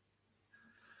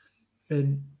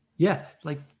 And yeah,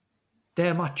 like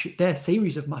their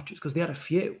series of matches, because they had a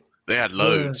few. They had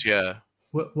loads, were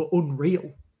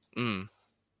unreal. Mm.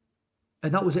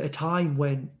 And that was at a time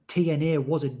when TNA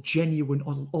was a genuine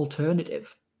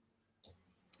alternative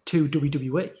to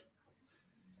WWE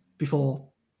before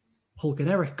Hulk and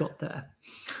Eric got there.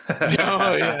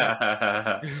 Oh,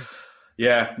 yeah.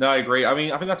 Yeah, no, I agree. I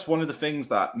mean, I think that's one of the things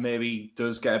that maybe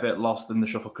does get a bit lost in the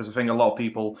shuffle, because I think a lot of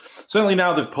people, certainly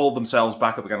now they've pulled themselves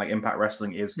back up again, like Impact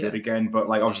Wrestling is good again, but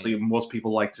like obviously most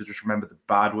people like to just remember the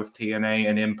bad with TNA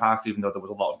and Impact, even though there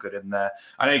was a lot of good in there.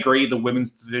 And I agree, the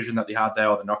women's division that they had there,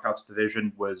 or the Knockouts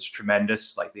division, was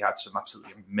tremendous. Like they had some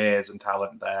absolutely amazing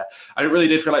talent there. I really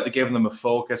did feel like they gave them a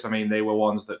focus. I mean, they were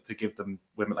ones that to give them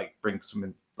women, like bring some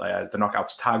in, the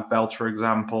Knockouts tag belts, for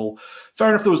example. Fair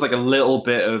enough, there was like a little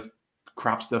bit of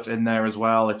crap stuff in there as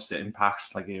well. It's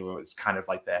Impact, like it's kind of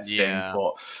like their thing.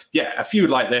 But yeah, a feud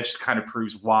like this kind of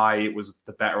proves why it was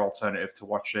the better alternative to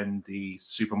watching the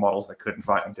supermodels that couldn't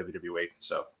fight on WWE.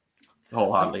 So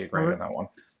wholeheartedly agree on that one.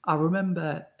 I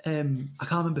remember, I can't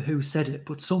remember who said it,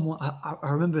 but someone, I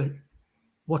remember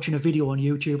watching a video on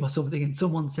YouTube or something, and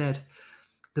someone said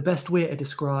the best way to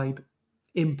describe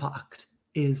Impact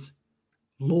is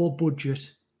low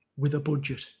budget with a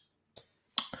budget.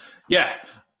 Yeah.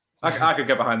 I could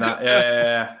get behind that.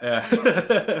 Yeah.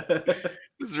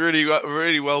 It's really,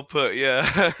 really well put. Yeah.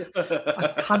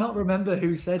 I cannot remember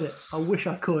who said it. I wish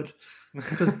I could.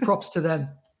 Because props to them.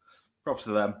 Props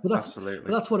to them. Absolutely.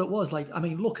 But that's what it was. Like, I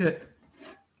mean, look at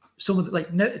some of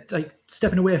the, like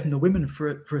stepping away from the women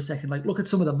for a second. Like, look at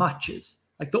some of the matches.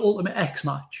 Like the Ultimate X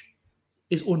match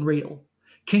is unreal.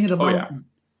 King of the Mountain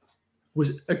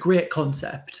was a great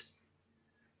concept.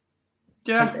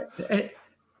 Yeah.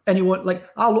 Anyone like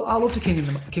I love the King of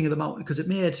the Mountain because it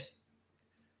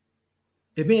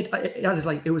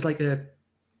was like a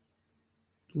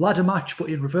ladder match but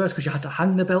in reverse, because you had to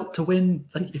hang the belt to win.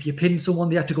 Like if you pinned someone,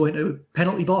 they had to go into a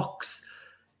penalty box.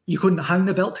 You couldn't hang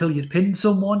the belt till you'd pinned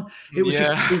someone. It was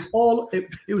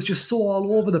it was just so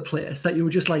all over the place that you were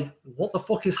just like, what the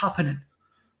fuck is happening?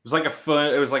 It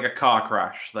was like a car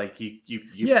crash. Like you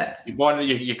don't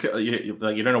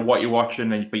know what you're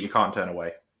watching, but you can't turn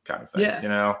away. Kind of thing, you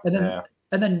know.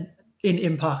 And then in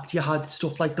Impact, you had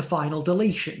stuff like the Final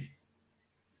Deletion,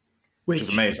 which is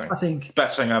amazing. I think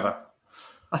best thing ever.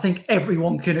 I think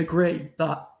everyone can agree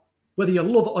that whether you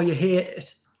love it or you hate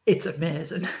it, it's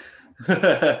amazing. No,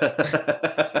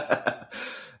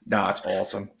 it's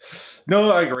awesome.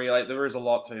 No, I agree. Like there is a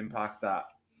lot to Impact that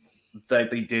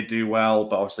they did do well,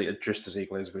 but obviously, just as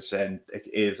equally as we're saying, it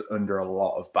is under a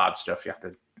lot of bad stuff. You have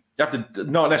to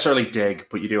not necessarily dig,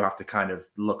 but you do have to kind of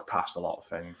look past a lot of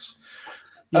things.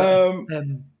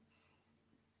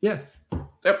 Yep,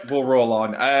 we'll roll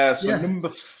on. Number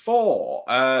 4.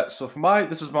 So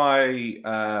this is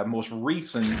my most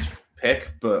recent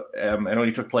pick, but it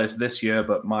only took place this year.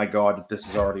 But my God, this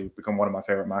has already become one of my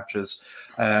favorite matches.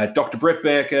 Dr. Britt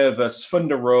Baker versus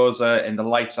Thunder Rosa in the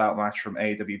Lights Out match from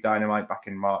AEW Dynamite back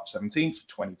in March 17th,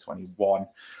 2021.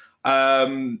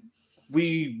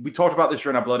 We talked about this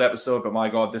during our Blood episode, but my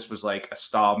God, this was like a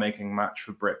star-making match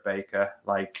for Britt Baker.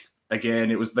 Like,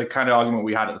 again, it was the kind of argument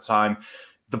we had at the time.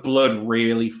 The Blood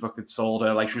really fucking sold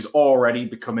her. Like, she was already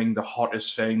becoming the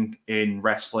hottest thing in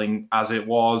wrestling as it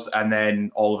was, and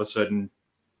then all of a sudden,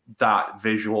 that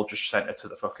visual just sent her to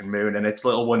the fucking moon. And it's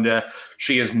little wonder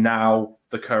she is now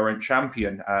the current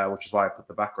champion, which is why I put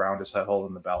the background as her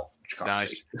holding the belt.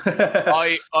 Nice.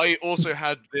 I also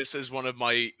had this as one of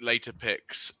my later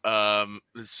picks,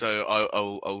 so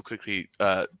I'll quickly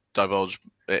divulge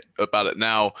about it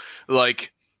now.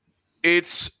 Like,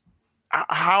 it's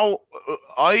how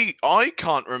I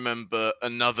can't remember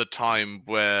another time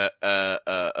where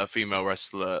a female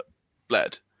wrestler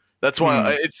bled. That's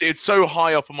why it's so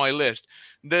high up on my list.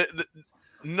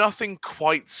 Nothing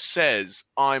quite says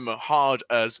I'm hard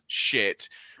as shit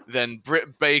than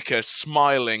Britt Baker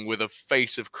smiling with a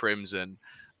face of crimson.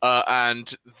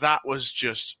 And that was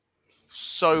just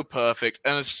so perfect.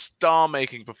 And a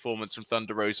star-making performance from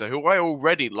Thunder Rosa, who I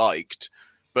already liked.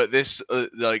 But this,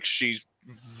 she's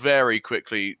very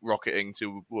quickly rocketing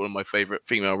to one of my favorite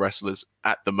female wrestlers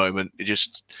at the moment. It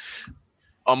just,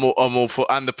 I'm all for,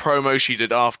 and the promo she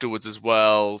did afterwards as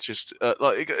well. Just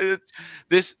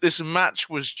this match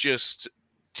was just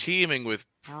teeming with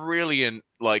brilliant,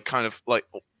 like kind of like,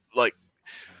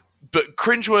 but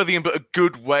cringeworthy in but a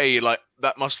good way. Like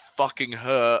that must fucking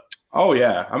hurt. Oh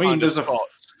yeah, I mean, It's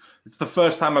it's the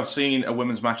first time I've seen a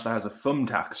women's match that has a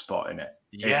thumbtack spot in it.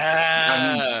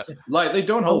 Yeah, like they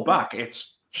don't hold back.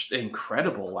 It's just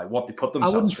incredible, like what they put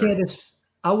themselves through.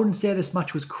 I wouldn't say this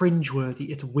match was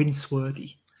cringeworthy. It's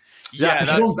wince-worthy. Yeah,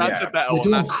 that's a better one.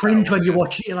 You don't cringe when you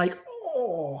watch it. You're like,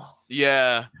 oh.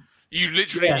 Yeah, you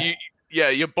literally,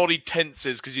 your body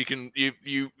tenses because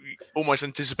you almost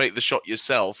anticipate the shot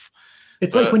yourself.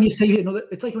 It's like when you see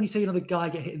another guy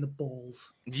get hit in the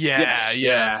balls.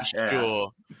 Yeah, for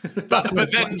sure.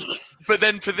 But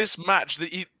then for this match,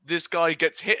 this guy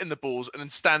gets hit in the balls and then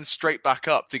stands straight back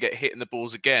up to get hit in the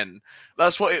balls again.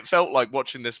 That's what it felt like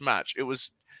watching this match. It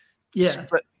was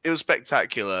it was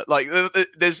spectacular. Like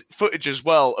there's footage as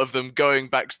well of them going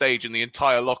backstage and the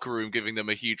entire locker room giving them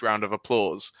a huge round of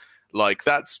applause. Like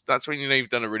that's when you know you've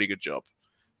done a really good job.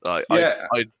 I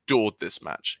adored this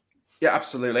match. Yeah,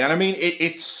 absolutely. And I mean,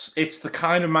 it's the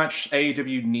kind of match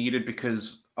AEW needed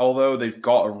because although they've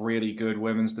got a really good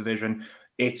women's division,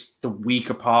 it's the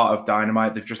weaker part of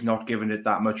Dynamite. They've just not given it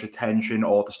that much attention,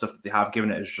 or the stuff that they have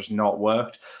given it has just not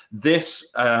worked.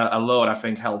 This alone, I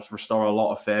think, helps restore a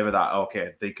lot of favor that,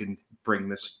 okay, they can turn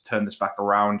this back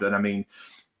around. And I mean,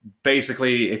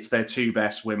 basically, it's their two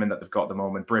best women that they've got at the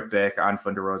moment, Britt Baker and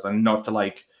Thunder Rosa. And not to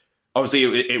like,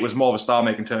 obviously, it was more of a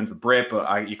star-making turn for Britt,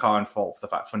 but you can't fault for the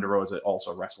fact Thunder Rosa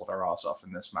also wrestled her ass off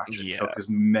in this match. It took as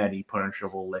many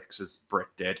punishable licks as Britt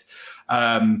did.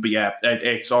 But yeah,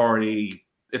 it's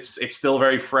still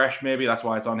very fresh, maybe. That's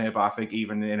why it's on here. But I think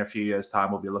even in a few years' time,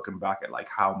 we'll be looking back at like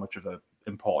how much of an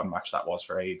important match that was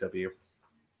for AEW.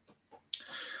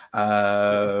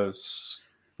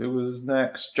 Who was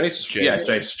next? Jace. Yeah,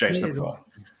 Jace number 4.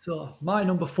 So my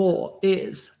number 4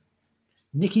 is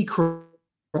Nikki Cross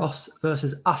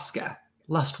versus Asuka,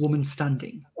 last woman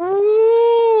standing.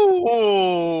 Ooh,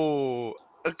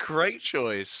 a great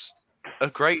choice. A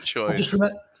great choice.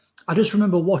 I just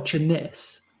remember watching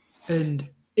this, and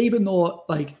even though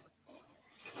like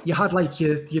you had like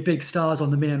your big stars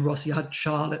on the main roster, you had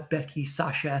Charlotte, Becky,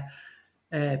 Sasha,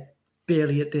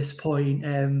 Bayley at this point.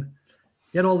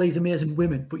 You had all these amazing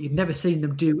women, but you'd never seen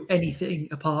them do anything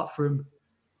apart from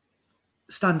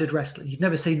standard wrestling. You'd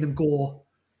never seen them go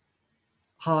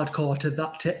hardcore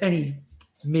to any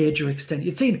major extent.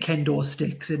 You'd seen kendo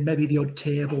sticks and maybe the odd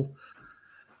table,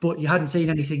 but you hadn't seen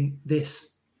anything of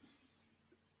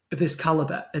this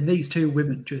caliber. And these two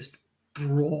women just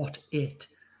brought it.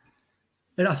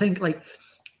 And I think like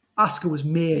Asuka was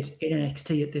made in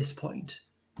NXT at this point.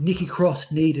 Nikki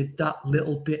Cross needed that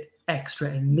little bit extra,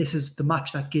 and this is the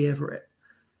match that gave her it.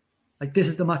 Like this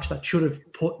is the match that should have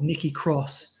put Nikki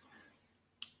Cross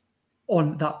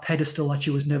on that pedestal that she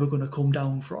was never going to come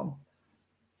down from.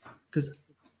 Because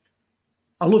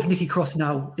I love Nikki Cross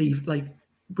now, like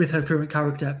with her current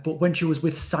character, but when she was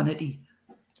with Sanity,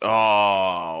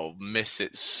 miss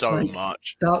it so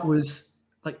much. That was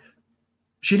like,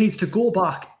 she needs to go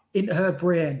back into her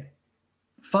brain,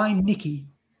 find Nikki,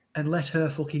 and let her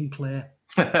fucking play.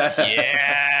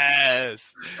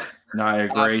 Yes. No, I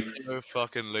agree.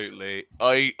 Absolutely.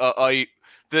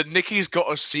 The Nikki's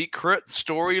Got a Secret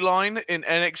storyline in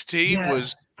NXT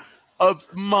was a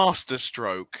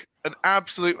masterstroke. An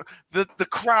absolute... The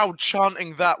crowd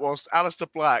chanting that whilst Aleister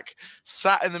Black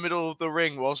sat in the middle of the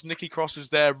ring whilst Nikki Cross is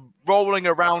there rolling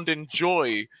around in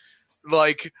joy.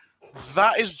 Like,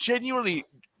 that is genuinely,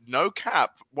 no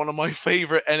cap, one of my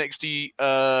favorite NXT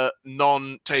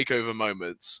non-takeover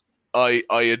moments. I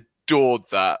adored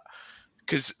that.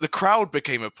 Because the crowd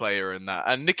became a player in that.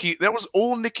 And Nikki, that was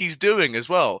all Nikki's doing as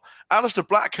well. Aleister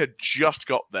Black had just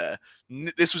got there.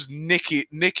 This was Nikki.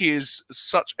 Nikki is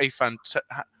such a fantastic...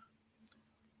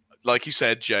 Like you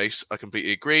said, Jace, I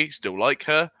completely agree. Still like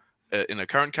her in her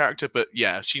current character. But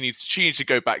yeah, she needs to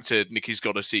go back to Nikki's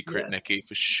Got a Secret, Nikki,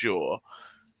 for sure.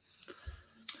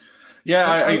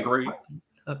 Yeah, I agree.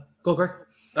 Go, Greg.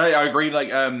 I agree.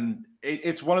 Like,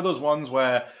 it's one of those ones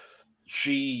where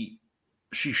she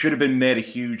should have been made a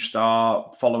huge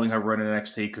star following her run in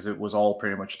NXT because it was all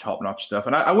pretty much top-notch stuff.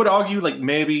 And I would argue, like,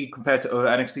 maybe compared to other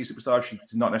NXT superstars,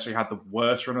 she's not necessarily had the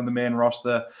worst run on the main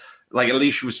roster. Like, at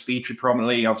least she was featured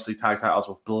prominently, obviously tag titles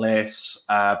with Bliss,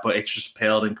 but it's just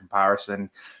paled in comparison.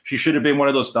 She should have been one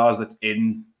of those stars that's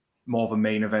in more of a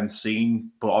main event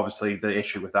scene, but obviously the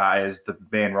issue with that is the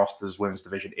main roster's women's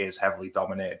division is heavily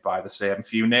dominated by the same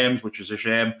few names, which is a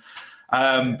shame.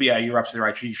 But yeah, you're absolutely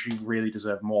right. She really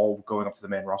deserved more going up to the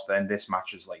main roster, and this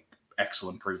match is like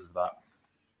excellent proof of that.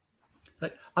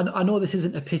 Like, I know this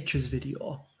isn't a pictures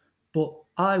video, but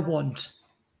I want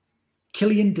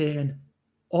Killian Dane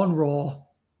on Raw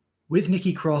with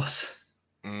Nikki Cross.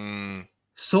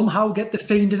 Somehow get the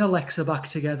Fiend and Alexa back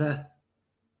together.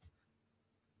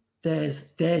 There's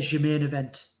your main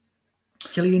event.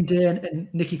 Killian Dane and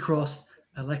Nikki Cross,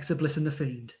 Alexa Bliss and the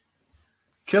Fiend.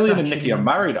 Killian and Nikki are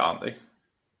married, aren't they?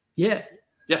 Yeah.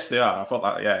 Yes, they are. I thought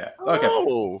that. Yeah. Okay.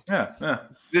 Oh, Yeah.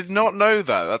 did not know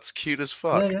that. That's cute as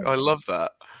fuck. Yeah. I love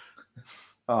that.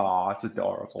 Oh, it's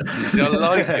adorable. I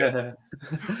like it.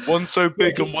 One so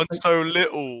big and one so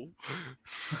little.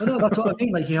 I know, that's what I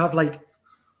mean. Like, you have, like,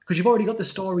 because you've already got the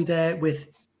story there with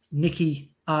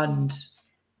Nikki and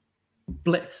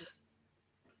Bliss.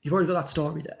 You've already got that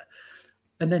story there.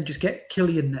 And then just get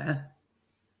Killian there,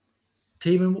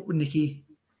 teaming up with Nikki,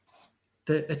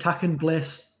 the attacking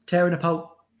Bliss, tearing apart,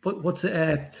 what's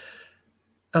it,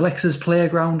 Alexa's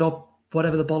playground or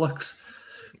whatever the bollocks.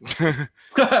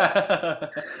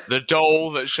 The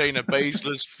doll that Shayna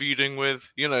Baszler's feeding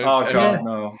with, you know. Oh, God,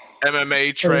 no.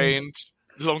 MMA trained,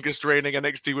 longest reigning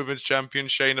NXT Women's Champion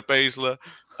Shayna Baszler.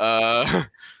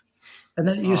 And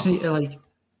then you just need to, like,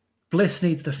 Bliss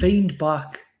needs the Fiend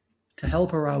back to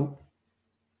help her out.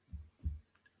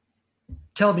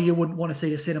 Tell me you wouldn't want to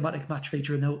see a cinematic match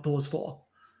featuring those four.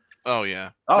 Oh yeah.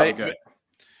 Oh, good.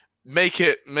 Make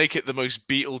it the most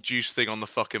Beetlejuice thing on the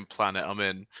fucking planet. I'm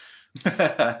in.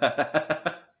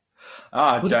 Definitely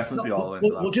be all in.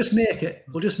 We'll just make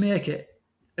it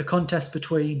a contest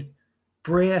between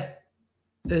Bray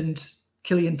and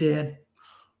Killian Dane.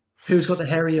 Who's got the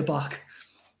hairier back?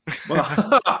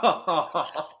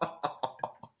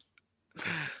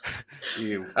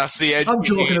 That's the edge. I'm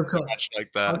joking, of course.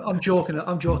 Like that. I'm joking,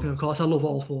 of course. I love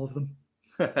all four of them.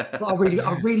 But I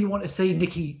really want to see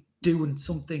Nikki doing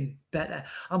something better.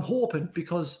 I'm hoping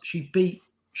because she beat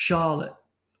Charlotte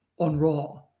on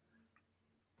Raw,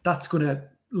 that's going to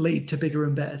lead to bigger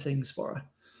and better things for her.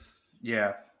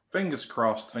 Yeah, fingers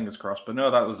crossed. But no,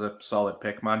 that was a solid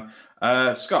pick, man.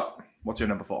 Scott, what's your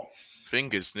number 4?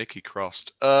 Fingers Nikki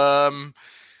crossed.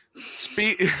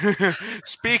 Speaking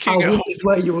I of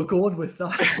where you were going with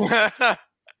that.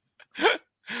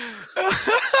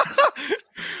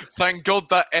 Thank God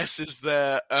that S is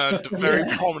there and very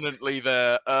prominently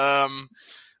there.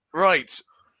 Right.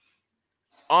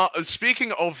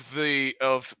 Speaking of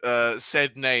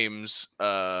said names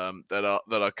that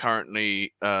are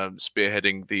currently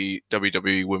spearheading the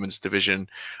WWE Women's Division,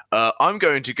 I'm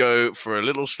going to go for a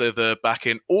little slither back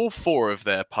in all 4 of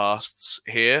their pasts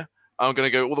here. I'm going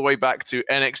to go all the way back to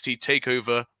NXT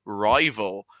TakeOver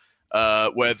Rival,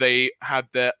 where they had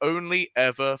their only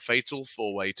ever Fatal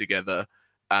 4-Way together.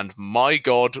 And my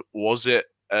God, was it...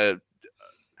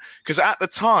 Because at the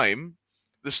time,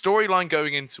 the storyline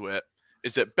going into it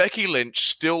is that Becky Lynch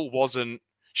still wasn't...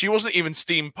 She wasn't even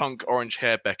steampunk orange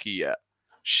hair Becky yet.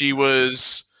 She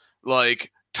was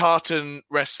like tartan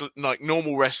wrestling, like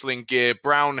normal wrestling gear,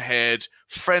 brown haired,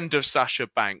 friend of Sasha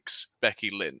Banks,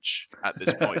 Becky Lynch at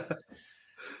this point.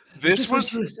 This was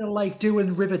still like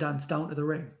doing Riverdance down to the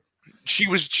ring. She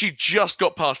just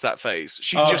got past that phase.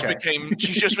 She just became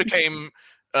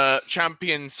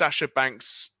champion Sasha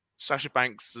Banks's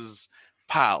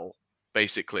pal,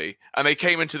 basically. And they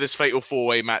came into this fatal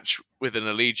 4-way match with an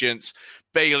allegiance.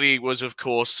 Bayley was, of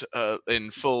course,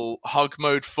 in full hug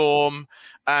mode form,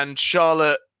 and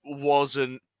Charlotte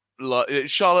wasn't.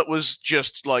 Charlotte was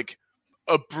just like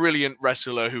a brilliant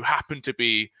wrestler who happened to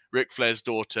be Ric Flair's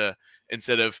daughter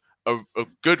instead of a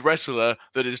good wrestler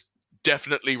that is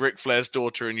definitely Ric Flair's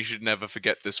daughter, and you should never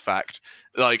forget this fact.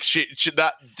 Like she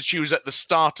was at the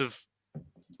start of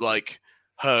like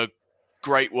her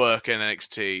great work in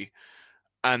NXT,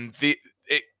 and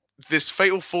this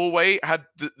fatal 4-way had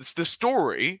the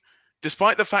story,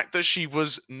 despite the fact that she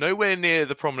was nowhere near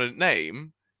the prominent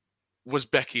name, was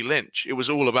Becky Lynch. It was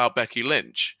all about Becky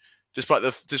Lynch, despite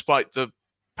the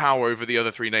power over the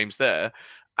other 3 names there,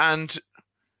 and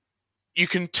you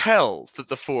can tell that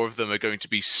the 4 of them are going to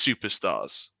be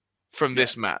superstars from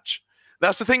this match.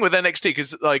 That's the thing with NXT,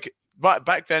 because like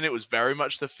back then it was very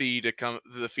much the feeder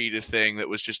thing that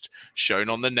was just shown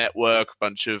on the network. A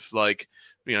bunch of like,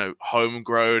 you know,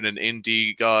 homegrown and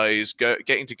indie guys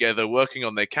getting together, working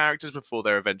on their characters before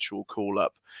their eventual call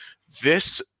up.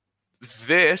 This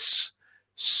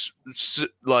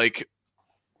like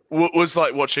was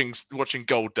like watching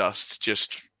Goldust.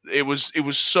 Just it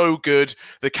was so good.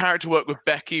 The character work with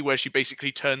Becky, where she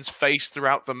basically turns face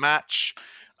throughout the match.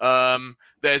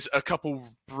 There's a couple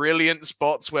brilliant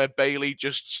spots where Bayley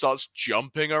just starts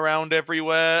jumping around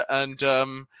everywhere, and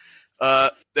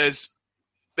There's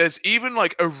even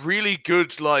like a really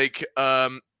good like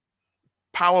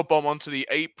power bomb onto the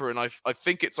apron. I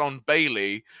think it's on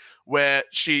Bailey, where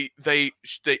she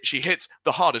hits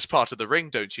the hardest part of the ring,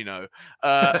 don't you know?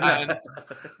 And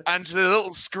the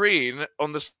little screen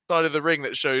on the side of the ring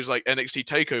that shows like NXT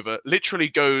Takeover literally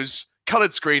goes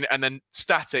colored screen and then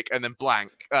static and then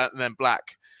blank and then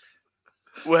black.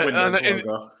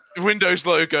 Windows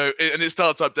logo, and it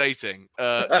starts updating.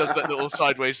 Does that little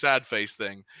sideways sad face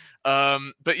thing.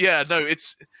 But yeah, no,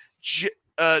 it's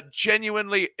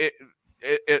genuinely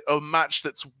a match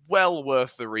that's well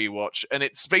worth the rewatch, and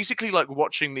it's basically like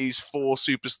watching these 4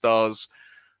 superstars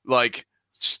like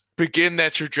begin their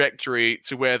trajectory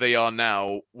to where they are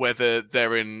now, whether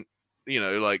they're in,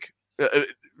 like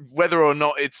whether or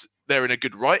not they're in a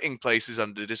good writing place is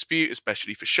under dispute,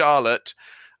 especially for Charlotte.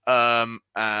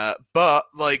 But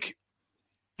like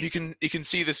you can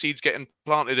see the seeds getting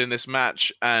planted in this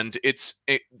match, and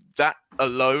that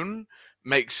alone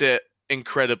makes it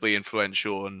incredibly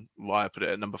influential, and why I put it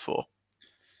at number 4.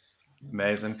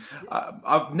 Amazing.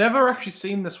 I've never actually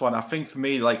seen this one. I think for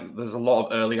me, like, there's a lot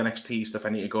of early NXT stuff I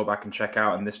need to go back and check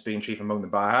out, and this being chief among them.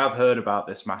 But I have heard about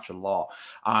this match a lot,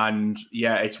 and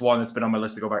yeah, it's one that's been on my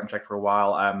list to go back and check for a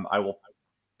while. I will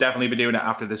definitely be doing it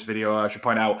after this video. I should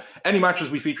point out, any matches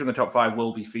we feature in the top 5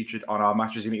 will be featured on our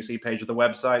Matches You Need to See page of the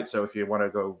website. So if you want to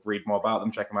go read more about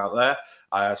them, check them out there.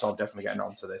 So I'm definitely getting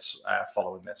onto this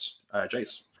following this.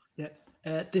 Jace. Yeah,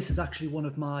 this is actually one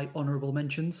of my honourable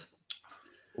mentions.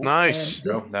 Nice.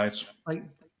 Nice. Like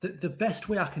the best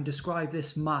way I can describe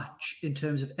this match in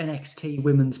terms of NXT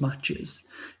women's matches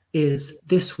is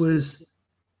this was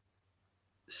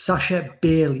Sasha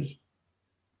Bailey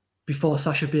before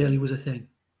Sasha Bailey was a thing.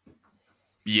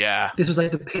 Yeah. This was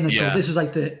like the pinnacle. Yeah. This was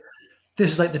like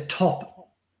the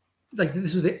top. Like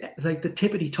this was the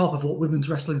tippity top of what women's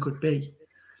wrestling could be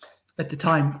at the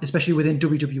time, especially within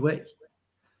WWE.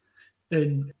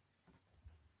 And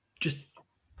just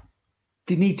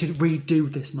they need to redo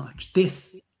this match.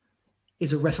 This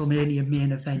is a WrestleMania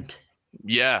main event.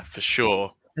 Yeah, for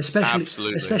sure.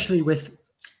 Especially with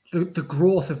the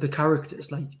growth of the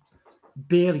characters. Like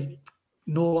Bailey,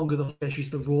 no longer she's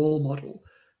the role model.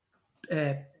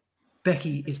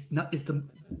 Becky is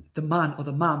the man or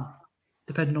the man,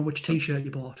 depending on which T-shirt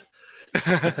you bought.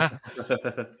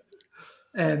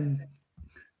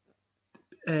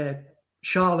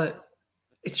 Charlotte,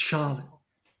 it's Charlotte.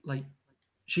 Like,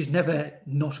 she's never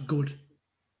not good.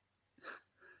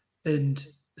 And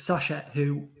Sasha,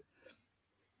 who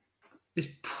is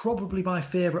probably my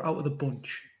favourite out of the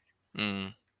bunch.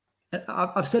 Mm.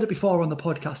 I've said it before on the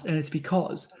podcast, and it's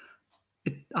because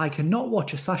I cannot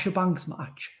watch a Sasha Banks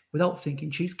match without thinking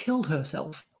she's killed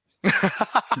herself.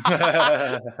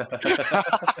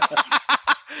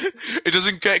 It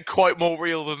doesn't get quite more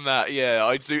real than that. Yeah,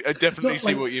 I definitely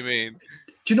see what you mean.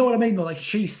 Do you know what I mean? Though, like,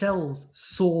 she sells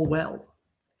so well.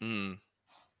 Mm.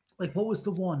 Like, what was the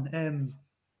one?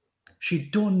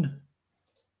 She'd done.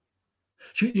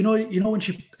 You know when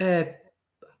she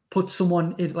puts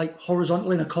someone in like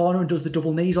horizontal in a corner and does the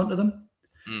double knees onto them.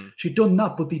 Mm. She'd done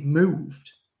that, but they'd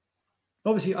moved.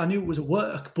 Obviously, I knew it was a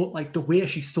work, but like the way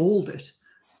she sold it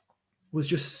was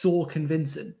just so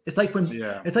convincing. It's like when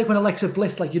Alexa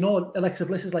Bliss, like, Alexa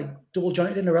Bliss is like double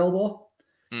jointed in her elbow.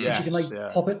 And she can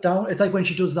pop it down. It's like when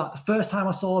she does that. The first time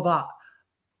I saw that,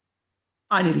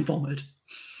 I nearly vomited.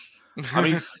 I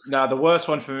mean, no, the worst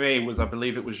one for me was, I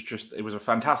believe it was a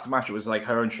fantastic match. It was like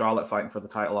her and Charlotte fighting for the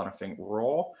title on, I think,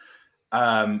 Raw.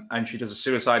 And she does a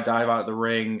suicide dive out of the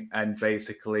ring, and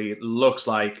basically it looks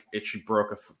like she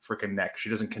broke a freaking neck. She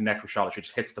doesn't connect with Charlotte. She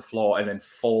just hits the floor and then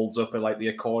folds up in like the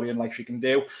accordion like she can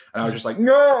do. And I was just like,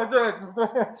 no.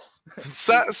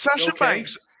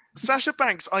 Sasha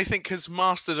Banks, I think, has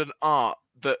mastered an art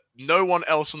that no one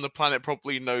else on the planet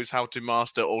probably knows how to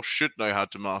master or should know how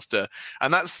to master.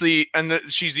 And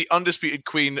she's the undisputed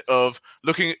queen of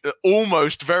looking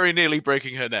almost very nearly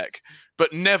breaking her neck,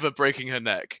 but never breaking her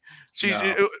neck.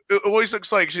 It always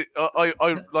looks like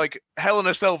I like Hell in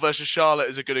a Cell versus Charlotte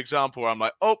is a good example where I'm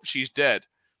like, oh, she's dead.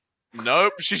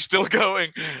 Nope, she's still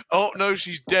going. Oh no,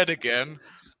 she's dead again.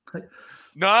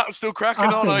 Nah, still cracking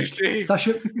on. I see.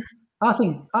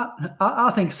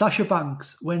 I think Sasha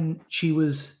Banks, when she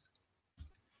was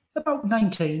about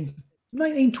 19,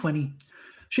 20,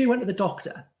 she went to the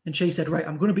doctor and she said, right,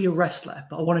 I'm going to be a wrestler,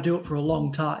 but I want to do it for a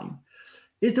long time.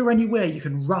 Is there any way you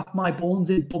can wrap my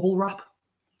bones in bubble wrap?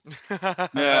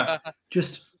 Yeah.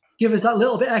 Just give us that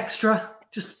little bit extra.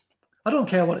 I don't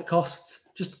care what it costs.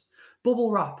 Just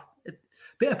bubble wrap, a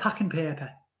bit of packing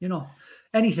paper,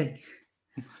 anything.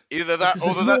 Either that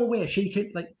or there's no way she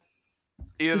could, like.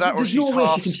 Either that or There's she's no way she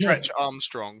half can Stretch take-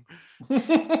 Armstrong.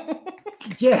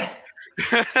 Yeah.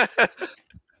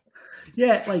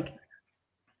 Yeah, like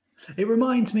it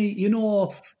reminds me, you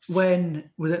know, when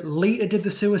was it Lita did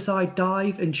the suicide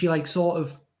dive and she like sort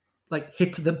of like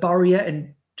hit the barrier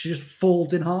and she just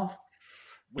folds in half.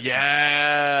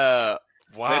 Yeah.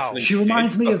 Wow. Basically, She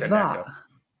reminds me of fucking neck that. up.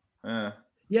 Yeah.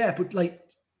 Yeah, but like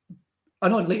I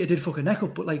know Lita did fuck her neck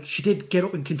up, but like she did get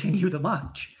up and continue the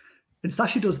match. And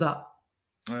Sasha does that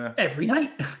Yeah. every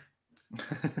night.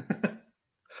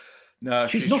 No,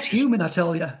 She's not human, I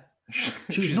tell you.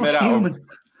 She's not made human.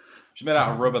 She's made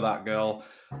out of rubber, that girl.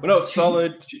 But no, it's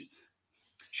solid.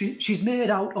 She's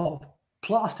made out of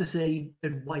plasticine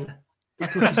and wire.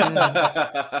 That's what she's made out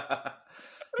of.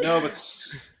 No, but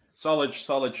solid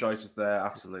choices there.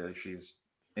 Absolutely, she's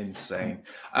insane.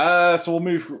 So we'll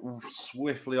move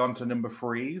swiftly on to number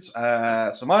threes.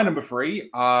 So my number three,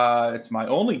 it's my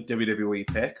only WWE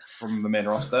pick from the main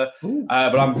roster,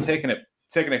 but I'm taking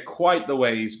it quite the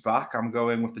ways back. I'm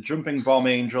going with the Jumping Bomb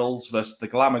Angels versus the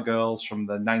Glamour Girls from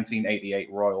the 1988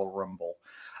 Royal Rumble.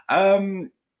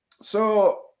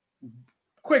 So,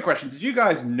 quick question. Did you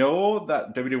guys know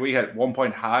that WWE at one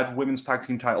point had women's tag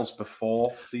team titles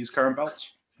before these current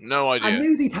belts? No idea. I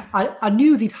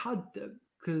knew they'd had them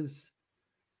because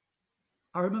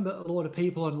I remember a lot of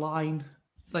people online,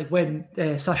 like when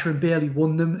Sasha and Bayley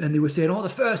won them, and they were saying, "Oh, the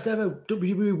first ever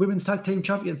WWE Women's Tag Team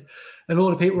Champions," and a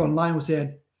lot of people online were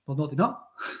saying, "Well, no, they're not.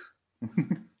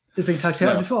 They've been tag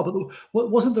teams before." But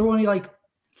wasn't there only like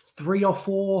 3 or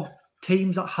 4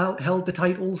 teams that held the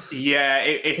titles? Yeah,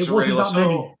 it wasn't really that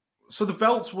many. So the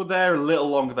belts were there a little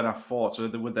longer than I thought. So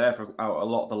they were there for a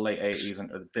lot of the late 80s and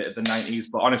the 90s.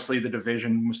 But honestly, the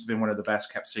division must have been one of the best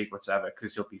kept secrets ever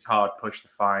because you'll be hard pushed to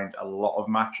find a lot of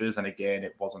matches. And again,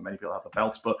 it wasn't many people have the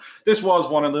belts, but this was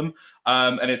one of them.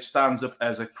 And it stands up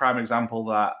as a prime example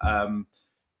that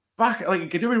back, like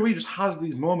WWE just has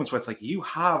these moments where it's like, you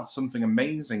have something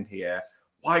amazing here.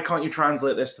 Why can't you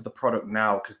translate this to the product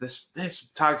now? Because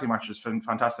this tag team match is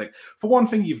fantastic. For one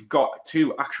thing, you've got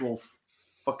 2 actual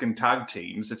fucking tag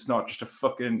teams. It's not just a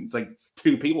fucking like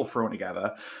 2 people thrown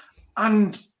together,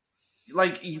 and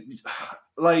like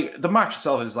the match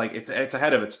itself is like it's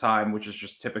ahead of its time, which is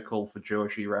just typical for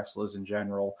Joshi wrestlers in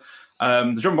general.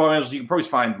 The Jumping Bomb Angels, you can probably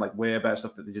find like way better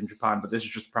stuff that they did in Japan, but this is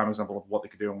just a prime example of what they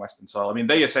could do in Western style. I mean,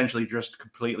 they essentially just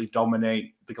completely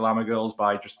dominate the Glamour Girls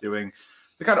by just doing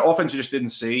the kind of offense you just didn't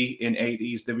see in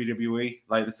 80s WWE.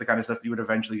 Like it's the kind of stuff you would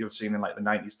eventually have seen in like the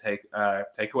 90s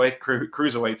takeaway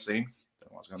cruiserweight scene.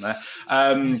 Going there.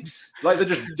 Like they're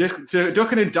just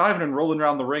ducking and diving and rolling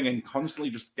around the ring and constantly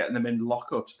just getting them in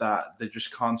lockups that they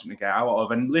just can't seem to get out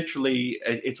of. And literally,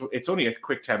 it's only a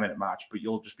quick 10-minute match, but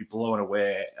you'll just be blown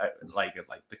away at like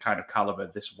the kind of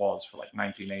caliber this was for like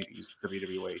 1980s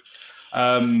WWE.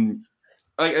 And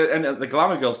the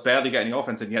Glamour Girls barely get any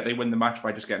offense, and yet they win the match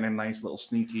by just getting a nice little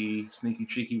sneaky,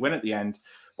 cheeky win at the end.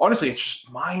 But honestly, it's just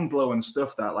mind-blowing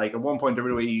stuff that like at one point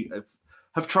WWE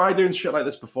have tried doing shit like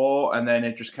this before, and then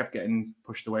it just kept getting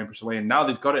pushed away, and now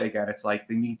they've got it again. It's like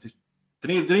they need to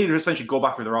essentially go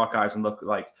back through their archives and look,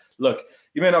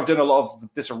 you may not have done a lot of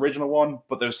this original one,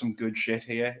 but there's some good shit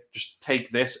here. Just take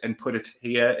this and put it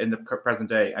here in the present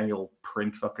day, and you'll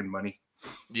print fucking money.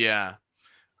 Yeah.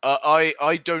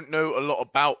 I don't know a lot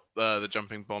about the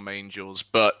Jumping Bomb Angels,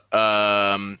 but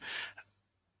A,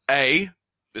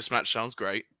 this match sounds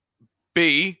great.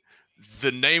 B,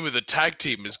 the name of the tag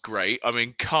team is great. I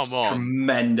mean, come on.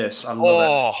 Tremendous. I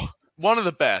love it. One of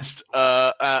the best.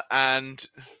 And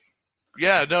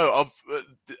yeah, no,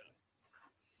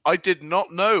 I did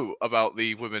not know about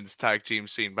the women's tag team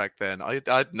scene back then. I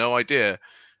had no idea.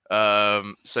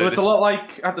 So it's a lot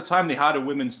like at the time they had a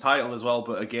women's title as well,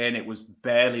 but again, it was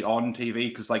barely on TV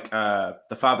because like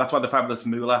that's why the Fabulous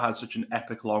Moolah has such an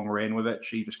epic long reign with it.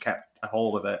 She just kept a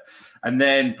hold of it, and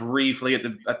then briefly at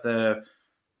the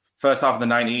first half of the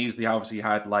 90s, they obviously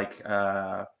had like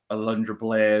Alundra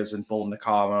Blaze and Bull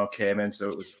Nakano came in, so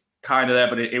it was kind of there,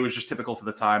 but it was just typical for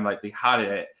the time. Like they had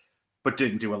it, but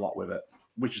didn't do a lot with it,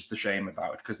 which is the shame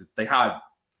about it because they had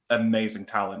amazing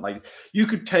talent. Like you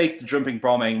could take the Jumping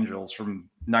Bomb Angels from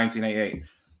 1988,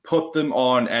 put them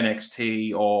on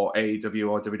NXT or AEW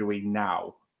or WWE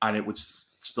now, and it would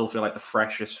still feel like the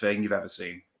freshest thing you've ever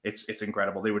seen. It's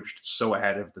incredible. They were just so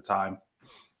ahead of the time.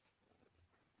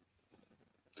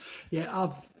 Yeah,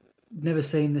 I've never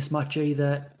seen this match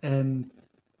either. I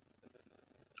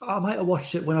might have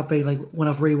watched it when I've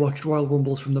rewatched Royal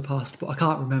Rumbles from the past, but I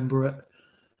can't remember it.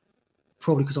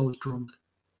 Probably because I was drunk.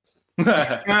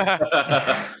 But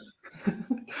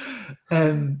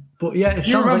yeah, it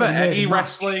you remember like Eddie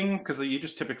wrestling because you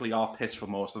just typically are pissed for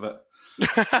most of it.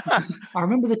 I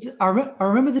remember I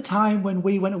remember the time when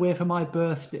we went away for my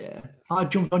birthday. I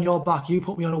jumped on your back. You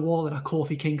put me on a wall and I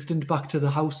Kofi Kingston back to the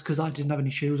house because I didn't have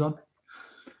any shoes on.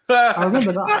 I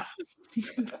remember that.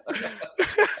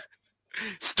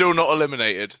 Still not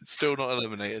eliminated.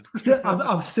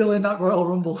 I'm still in that Royal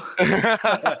Rumble.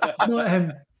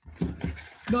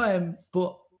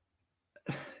 But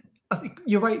I think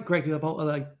you're right, Greg, about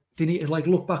like they need to like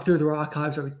look back through their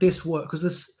archives or this work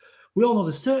because we all know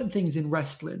there's certain things in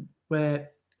wrestling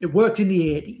where it worked in the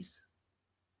 80s,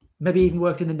 maybe even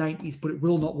worked in the 90s, but it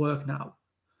will not work now.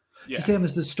 Yeah. The same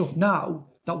as there's stuff now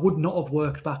that would not have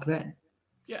worked back then.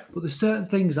 Yeah. But there's certain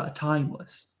things that are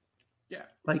timeless. Yeah.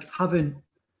 Like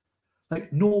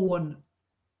no one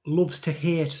loves to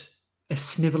hate a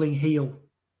sniveling heel.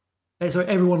 Sorry,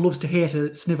 everyone loves to hate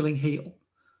a sniveling heel.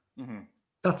 Mm-hmm.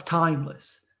 That's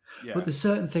timeless. Yeah. But there's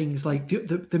certain things like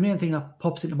the main thing that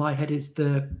pops into my head is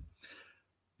the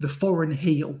foreign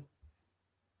heel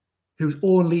whose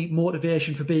only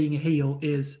motivation for being a heel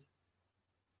is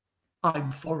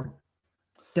I'm foreign.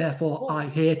 Therefore, I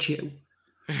hate you.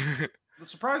 The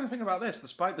surprising thing about this,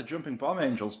 despite the Jumping Bomb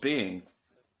Angels being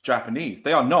Japanese,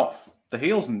 they are not the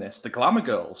heels in this. The Glamour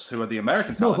Girls, who are the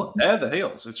American talent, they're the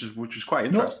heels, which is quite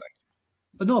interesting.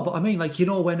 No, but I mean, like, you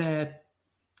know, when,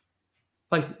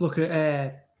 look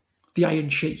at the Iron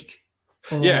Sheik,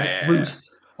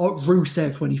 or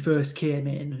Rusev when he first came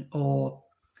in, or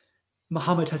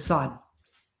Muhammad Hassan.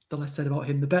 The less said about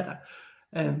him, the better.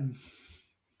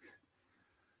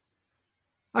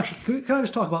 Actually, can I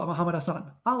just talk about Muhammad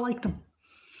Hassan? I liked him.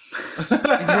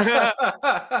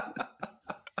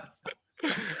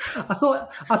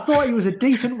 I thought he was a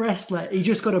decent wrestler. He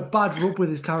just got a bad rub with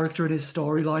his character and his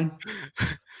storyline.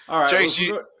 All right,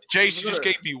 Jace just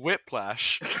gave me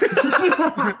whiplash.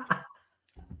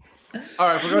 All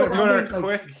right, we're going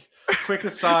to quick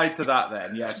aside to that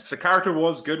then. Yes, the character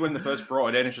was good when they first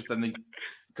brought it in. It's just then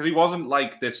because he wasn't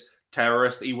like this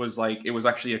terrorist. He was like, it was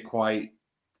actually a quite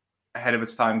ahead of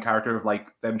its time character of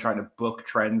like them trying to buck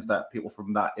trends that people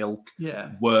from that ilk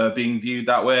were being viewed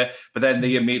that way. But then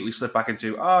they immediately slip back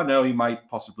into, oh no, he might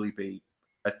possibly be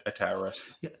a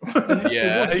terrorist.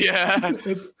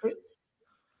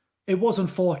 It was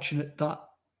unfortunate that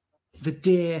the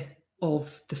day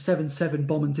of the 7/7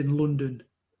 bombings in London,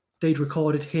 they'd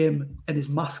recorded him and his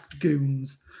masked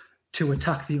goons to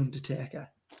attack The Undertaker.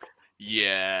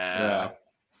 Yeah.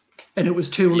 And it was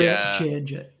too late to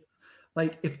change it.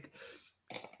 Like, if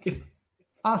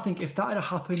I think if that had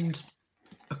happened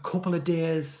a couple of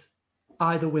days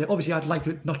either way, obviously I'd like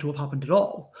it not to have happened at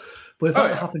all, but if that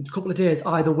had happened a couple of days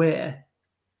either way,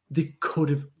 they could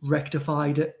have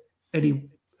rectified it, and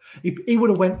he would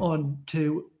have went on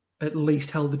to at least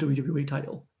held the WWE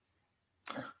title.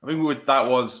 I think that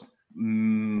was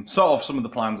sort of some of the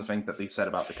plans I think that they said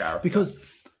about the character.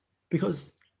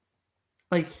 Because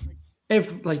like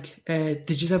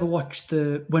did you ever watch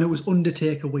when it was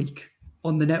Undertaker week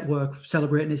on the network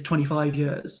celebrating his 25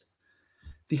 years?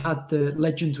 They had the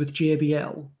Legends with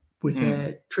JBL with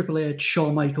Triple H,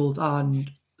 Shawn Michaels, and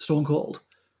Stone Cold.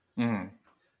 And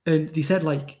they said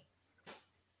like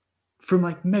from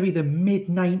like maybe the mid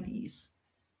 90s,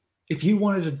 if you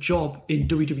wanted a job in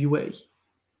WWE,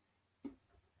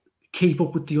 keep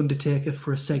up with The Undertaker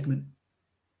for a segment.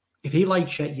 If he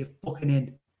likes you, you're fucking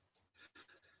in.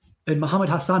 And Muhammad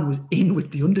Hassan was in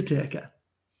with The Undertaker,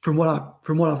 from what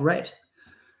I've read.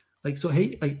 Like, so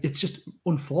it's just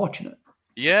unfortunate.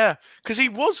 Yeah, because he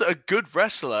was a good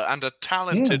wrestler and a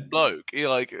talented bloke. He,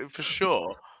 like, for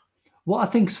sure. What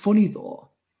I think's funny though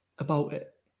about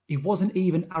it, he wasn't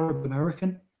even Arab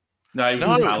American. No, he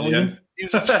was Italian. He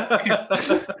was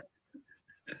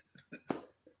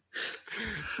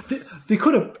They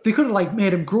could have like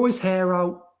made him grow his hair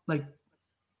out, like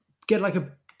get like a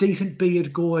decent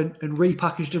beard going, and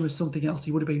repackaged him as something else.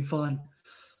 He would have been fine.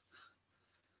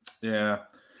 Yeah,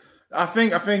 I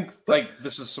think like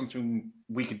this is something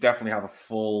we could definitely have a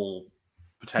full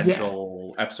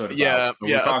potential episode about.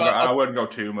 I wouldn't go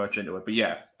too much into it, but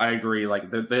yeah, I agree. Like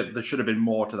there should have been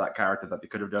more to that character that they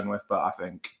could have done with, but I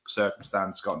think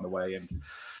circumstance got in the way, and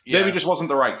maybe just wasn't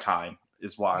the right time.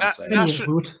 Is what I'm saying.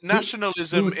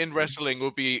 Nationalism in wrestling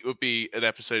would be an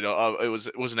episode. It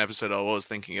was an episode I was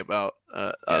thinking about.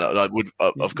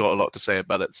 I've got a lot to say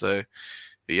about it. So,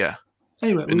 yeah.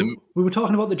 Anyway, we were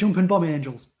talking about the Jumping Bomb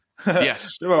Angels.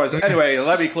 Yes. Anyway,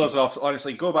 let me close it off.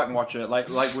 Honestly, go back and watch it. Like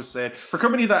was said, for a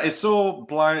company that is so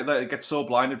blind, that it gets so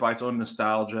blinded by its own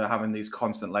nostalgia, having these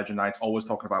constant legend nights, always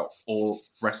talking about all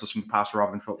wrestlers from the past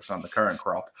rather than focusing on the current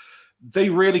crop. They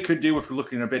really could do with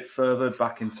looking a bit further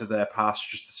back into their past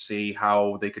just to see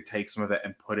how they could take some of it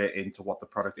and put it into what the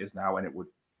product is now, and it would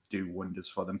do wonders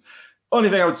for them. Only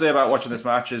thing I would say about watching this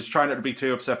match is trying not to be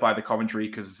too upset by the commentary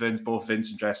because both Vince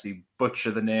and Jesse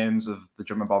butcher the names of the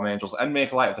Jumping Bomb Angels and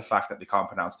make light of the fact that they can't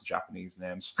pronounce the Japanese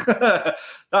names. That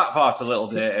part's a little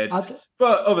dated.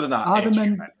 But other than that, it's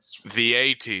tremendous. The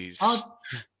 80s.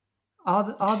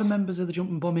 Are the members of the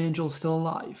Jumping Bomb Angels still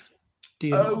alive? Do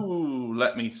you know?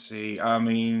 Let me see. I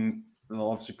mean,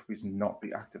 they'll obviously probably not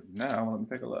be active now. Let me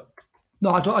take a look. No,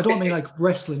 I don't mean like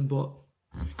wrestling, but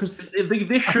because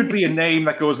this should be a name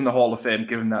that goes in the Hall of Fame,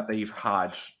 given that they've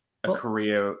had a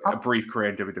brief career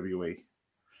in WWE.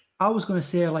 I was going to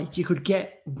say, like, you could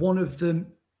get one of them,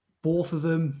 both of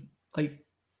them, like,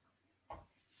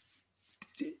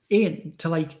 in to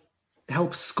like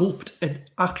help sculpt an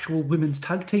actual women's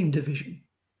tag team division.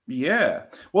 Yeah.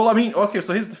 Well, I mean, okay,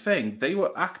 so here's the thing. They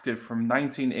were active from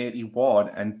 1981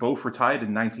 and both retired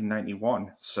in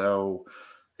 1991. So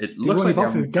it looks like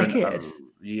they've been decades.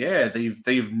 Yeah,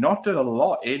 they've not done a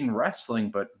lot in wrestling,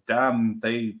 but damn,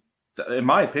 in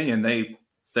my opinion,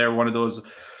 they're one of those.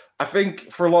 I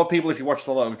think for a lot of people, if you watched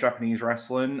a lot of Japanese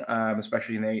wrestling,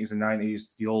 especially in the 80s and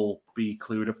 90s, you'll be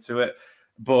clued up to it.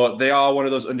 But they are one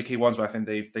of those underkey ones where I think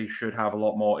they should have a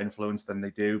lot more influence than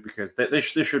they do, because this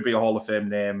should be a Hall of Fame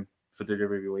name for the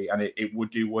WWE, and it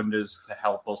would do wonders to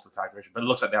help bolster the tag division. But it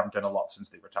looks like they haven't done a lot since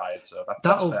they retired, so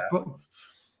that's fair.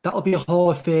 That'll be a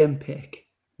Hall of Fame pick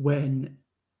when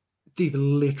they've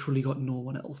literally got no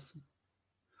one else.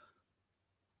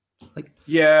 Like,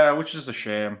 yeah, which is a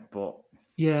shame, but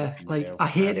yeah, like I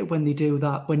hate it when they do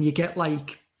that. When you get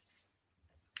like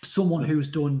someone who's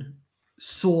done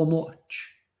so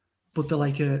much, but they're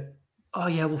like, oh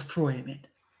yeah, we'll throw him in.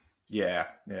 Yeah.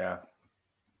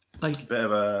 Like a bit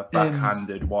of a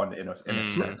backhanded one in a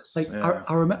sense. Like yeah.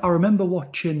 I remember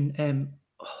watching.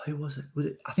 Who was it?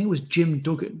 I think it was Jim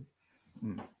Duggan.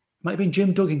 Might have been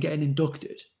Jim Duggan getting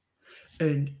inducted,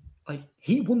 and like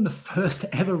he won the first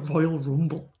ever Royal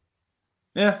Rumble.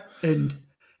 Yeah, and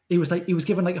he was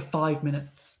given like 5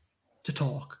 minutes to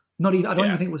talk. Not even. I don't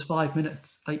even think it was 5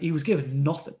 minutes. Like he was given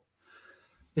nothing.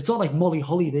 It's not like Molly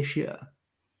Holly this year.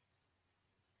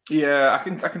 Yeah, I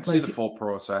can see the thought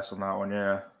process on that one.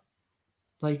 Yeah,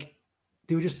 like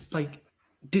they were just like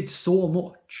did so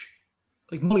much.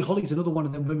 Like Molly Holly's another one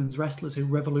of them women's wrestlers who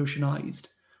revolutionized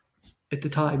at the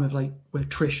time of like where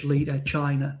Trish Lita,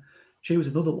 Chyna. She was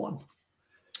another one.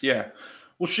 Yeah.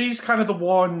 Well, she's kind of the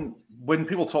one, when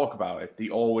people talk about it, they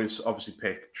always obviously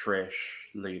pick Trish,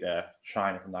 Lita,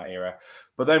 Chyna from that era.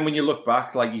 But then when you look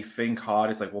back, like you think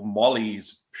hard, it's like, well,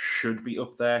 Molly's should be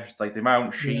up there. Like the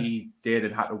amount she did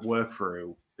and had to work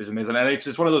through is amazing. And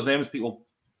it's one of those names people,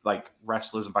 like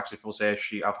wrestlers and backstage people say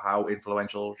of how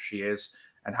influential she is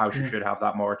and how she should have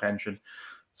that more attention.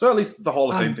 So at least the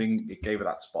Hall of Fame thing, it gave her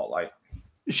that spotlight.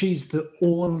 She's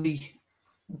probably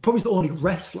the only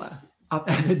wrestler I've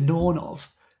ever known of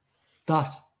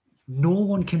that no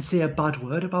one can say a bad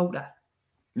word about her.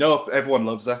 No, everyone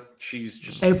loves her. She's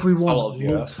just everyone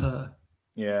loves her.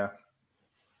 Yeah.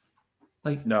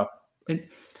 Like no, and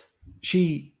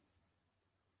she,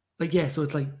 like so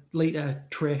it's like Lita,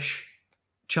 Trish,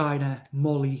 Chyna,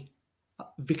 Molly,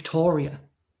 Victoria.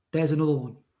 There's another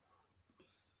one.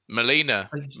 Melina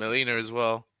as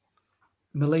well.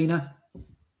 Melina.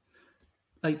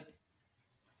 Like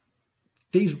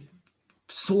these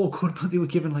so good, but they were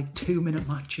given like 2-minute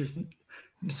matches.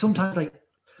 Sometimes like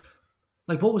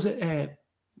what was it?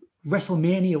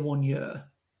 WrestleMania one year.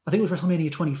 I think it was WrestleMania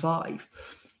 25.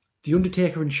 The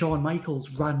Undertaker and Shawn Michaels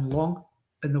ran long,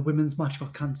 and the women's match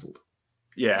got cancelled.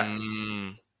 Yeah.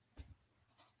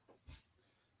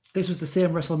 This was the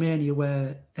same WrestleMania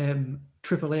where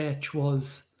Triple H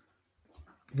was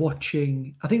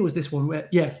watching. I think it was this one where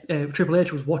Triple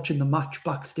H was watching the match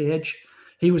backstage.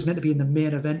 He was meant to be in the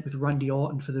main event with Randy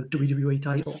Orton for the WWE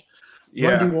title. Yeah.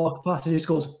 Randy walked past and he just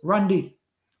goes, "Randy,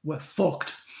 we're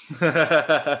fucked." Because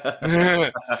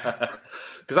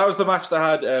that was the match that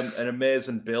had an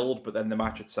amazing build, but then the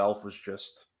match itself was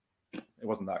it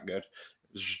wasn't that good.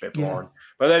 It was just a bit boring.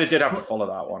 But then it did have to follow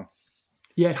that one.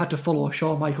 Yeah, it had to follow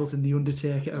Shawn Michaels and The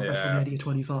Undertaker at WrestleMania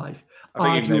 25.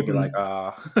 I think arguably, like,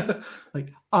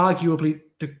 like arguably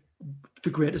the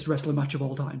greatest wrestling match of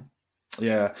all time.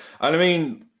 Yeah, and I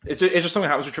mean, it's just something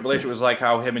happens with Triple H. It was like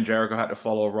how him and Jericho had to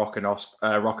follow Rock and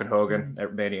Hogan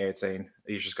at Mania 18.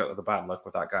 He's just got the bad luck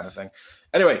with that kind of thing.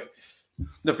 Anyway,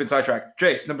 enough been sidetracked.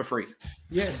 Jace, number 3.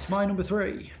 Yes, my number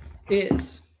 3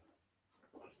 is.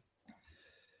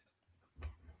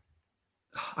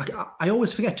 I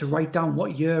always forget to write down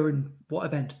what year and what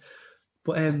event,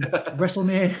 but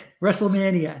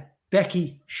WrestleMania,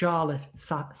 Becky, Charlotte,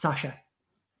 Sasha.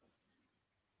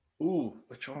 Ooh,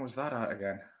 which one was that at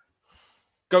again?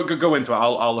 Go into it.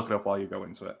 I'll look it up while you go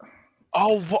into it.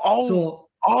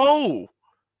 Oh,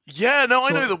 yeah. No, I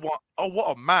So- know the one. Oh,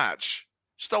 what a match!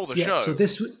 Stole the show. So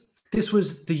this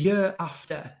was the year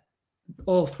after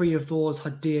all three of those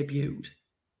had debuted.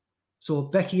 So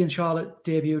Becky and Charlotte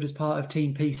debuted as part of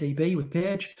Team PCB with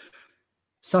Paige.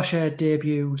 Sasha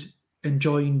debuted and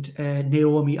joined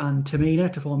Naomi and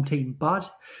Tamina to form Team Bad.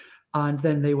 And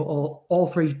then they were all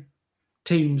three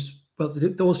teams, well,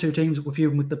 those two teams were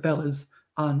feuding with the Bellas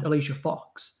and Alicia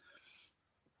Fox.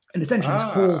 And essentially this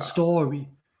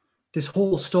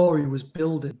whole story was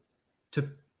building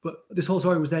this whole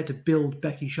story was there to build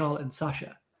Becky, Charlotte, and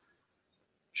Sasha.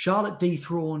 Charlotte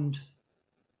dethroned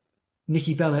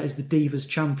Nikki Bella as the Divas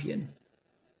champion,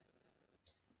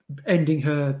 ending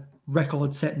her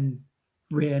record-setting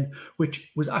reign, which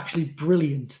was actually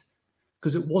brilliant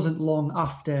because it wasn't long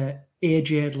after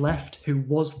AJ had left, who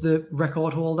was the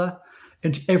record holder,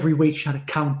 and every week she had a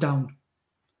countdown.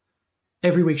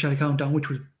 Which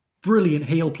was brilliant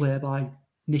heel play by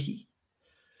Nikki.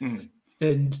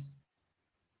 And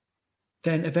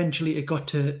then eventually it got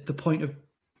to the point of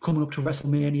coming up to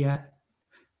WrestleMania.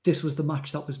 This was the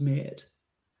match that was made.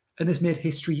 And this made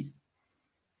history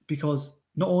because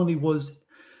not only was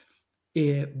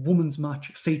a women's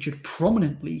match featured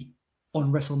prominently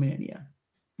on WrestleMania,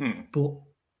 but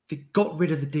they got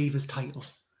rid of the Divas title.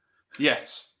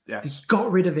 Yes. They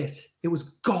got rid of it. It was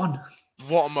gone.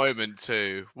 What a moment,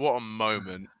 too. What a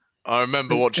moment. I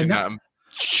remember watching that and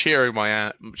cheering my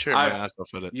ass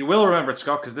off at it. You will remember it,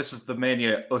 Scott, because this is the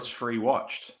Mania us three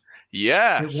watched.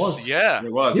 Yeah, It was. Yeah,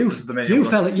 It was. You, It was the Mania.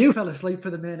 you fell asleep for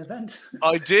the main event.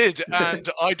 I did, and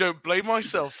I don't blame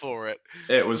myself for it.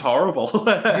 It was horrible.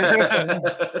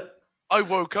 I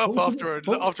woke up What was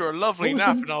after a lovely what was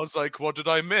nap, the- and I was like, "What did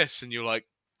I miss?" And you're like,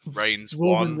 "Reigns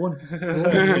Roman won."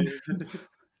 won.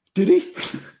 Did he?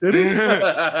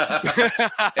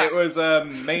 It was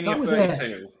Mania That was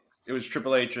 32. It was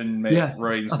Triple H and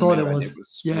Reigns. I thought it main was. event.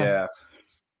 Yeah.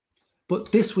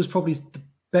 But this was probably the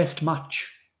best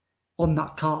match on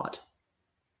that card.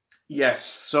 Yes.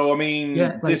 So I mean,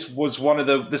 this was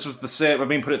this was the same. I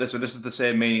mean, put it this way: this is the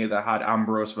same Mania that had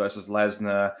Ambrose versus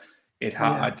Lesnar. It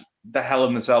had the Hell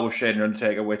in the Cell with Shane and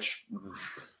Undertaker, which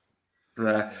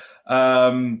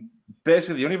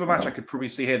basically the only other match I could probably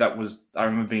see here that I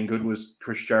remember being good was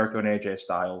Chris Jericho and AJ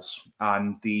Styles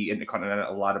and the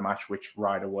Intercontinental Ladder match, which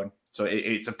Ryder won. So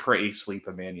it's a pretty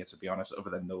sleeper Mania, to be honest,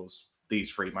 other than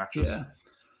these three matches. Yeah.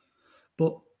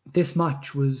 But this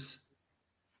match was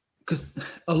because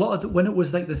a lot of when it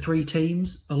was like the three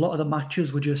teams, a lot of the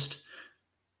matches were just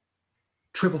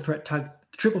triple threat,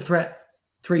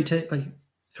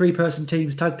 three-person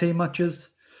teams tag team matches,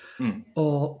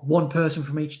 or one person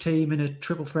from each team in a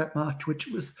triple threat match, which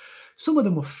was some of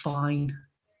them were fine,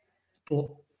 but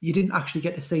you didn't actually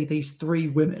get to see these three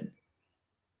women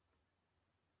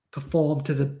perform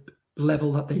to the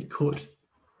level that they could.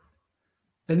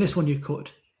 In this one, you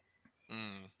could.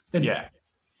 And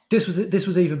this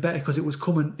was even better because it was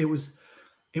coming. It was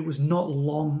not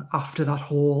long after that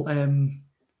whole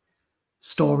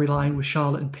storyline with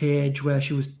Charlotte and Paige, where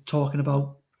she was talking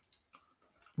about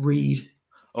Reed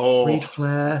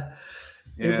Flair.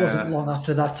 It wasn't long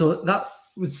after that, so that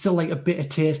was still like a bitter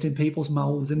taste in people's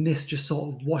mouths, and this just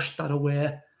sort of washed that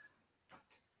away.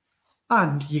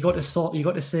 And you got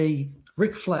to see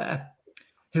Ric Flair,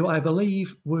 who I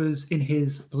believe was in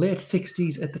his late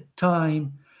 60s at the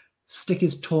time, stick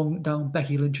his tongue down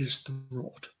Becky Lynch's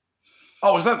throat.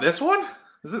 Oh, was that this one?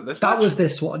 Was it this? That match? was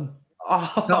this one.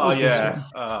 Oh yeah.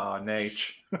 Oh,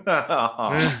 Nate.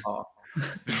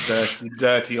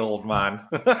 dirty old man.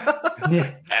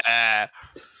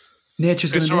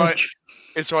 Nature's It's gonna all right. Nate.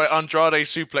 It's all right. Andrade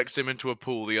suplexed him into a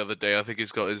pool the other day. I think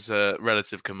he's got his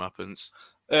relative comeuppance.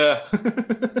 Yeah.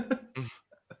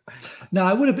 No,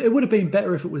 it would have been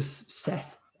better if it was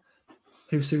Seth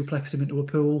who suplexed him into a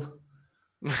pool,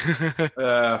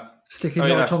 sticking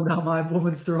your tongue down my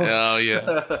woman's throat. Oh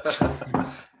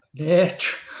yeah. Nate.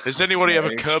 Has anybody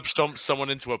ever curb stomped someone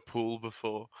into a pool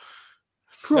before?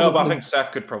 Probably. No, but I think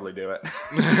Seth could probably do it.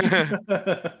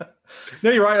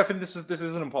 No, you're right. I think this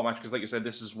is an important match because, like you said,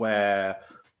 this is where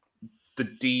the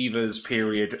Divas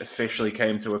period officially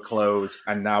came to a close,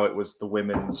 and now it was the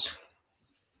women's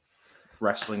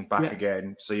wrestling back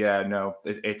again. So yeah, no,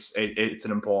 it's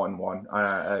an important one,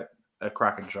 a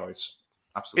cracking choice.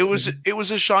 Absolutely, It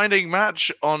was a shining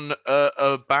match on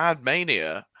a bad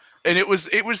Mania, and it was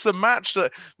the match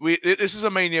that this is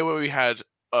a Mania where we had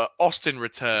Austin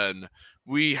return.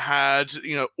 We had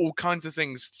all kinds of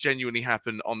things genuinely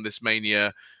happen on this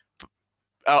Mania,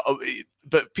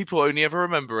 but people only ever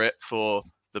remember it for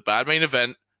the bad main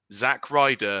event, Zack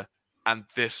Ryder, and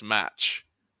this match.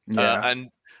 Yeah. And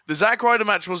The Zack Ryder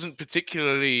match wasn't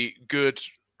particularly good.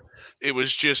 It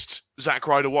was just Zack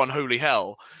Ryder won. Holy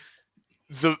hell!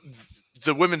 The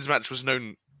women's match was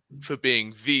known for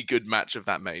being the good match of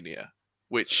that Mania,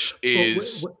 which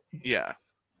is yeah.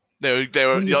 They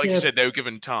were like you said, they were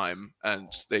given time and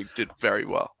they did very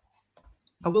well.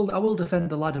 I will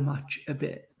defend the ladder match a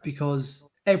bit because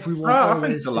everyone. I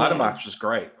think the ladder match was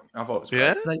great. I thought it was great.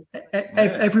 Yeah? Like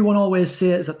everyone always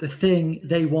says that the thing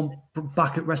they want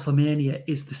back at WrestleMania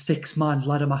is the 6-man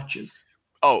ladder matches.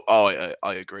 Oh,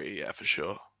 I agree. Yeah, for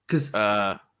sure. Because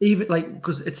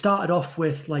because it started off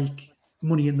with like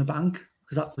Money in the Bank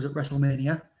because that was at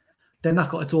WrestleMania. Then that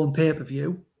got its own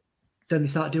pay-per-view. Then they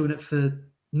started doing it for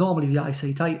normally the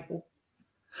IC title,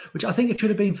 which I think it should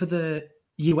have been for the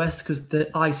US because the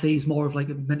IC is more of like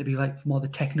meant to be like more the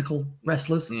technical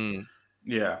wrestlers.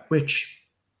 Yeah. Which,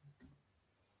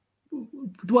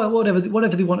 well, whatever they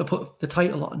want to put the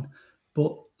title on,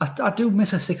 but I do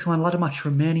miss a 6-man ladder match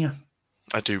from Mania.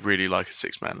 I do really like a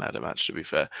 6-man ladder match, to be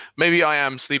fair. Maybe I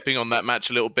am sleeping on that match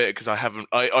a little bit because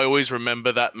I always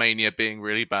remember that Mania being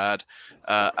really bad,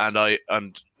 and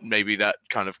maybe that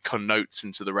kind of connotes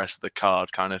into the rest of the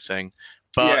card kind of thing.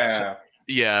 But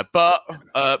but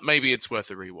maybe it's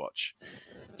worth a rewatch.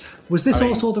 Was this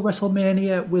also the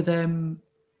WrestleMania with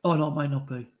Oh no, it might not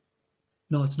be.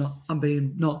 No, it's not.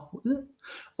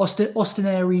 Austin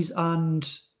Aries and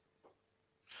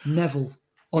Neville.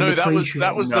 No, that was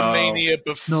the Mania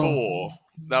before. No.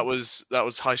 That was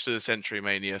Heist of the Century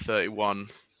Mania 31.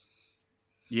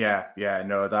 Yeah,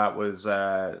 no, that was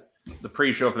the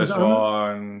pre-show for this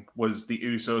one was the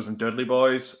Usos and Dudley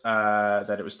Boys.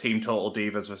 That it was Team Total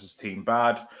Divas versus Team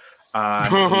Bad,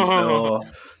 and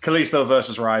Kalisto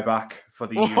versus Ryback for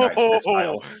the United States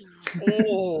title.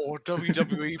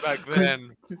 WWE back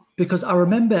then. Because I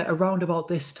remember around about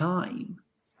this time,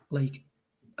 like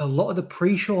a lot of the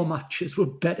pre-show matches were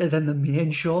better than the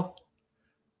main show.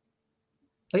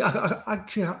 Like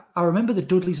I remember the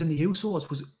Dudleys and the Usos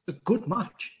was a good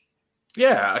match.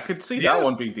 Yeah, I could see that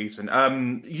one being decent.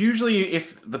 Usually,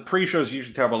 if the pre-show is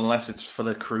usually terrible, unless it's for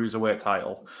the cruiserweight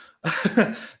title,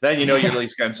 then you're at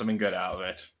least getting something good out of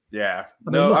it. Yeah.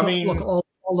 I mean, look at all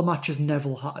the matches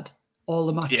Neville had, all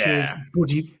the matches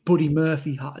Buddy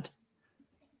Murphy had.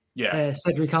 Yeah.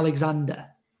 Cedric Alexander,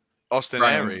 Austin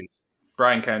Aries,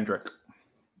 Brian Kendrick.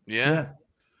 Yeah.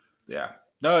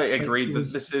 No, I agree.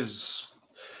 This is.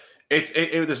 This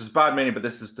is bad Mania, but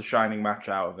this is the shining match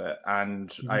out of it, and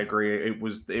I agree. It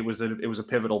was a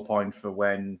pivotal point for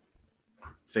when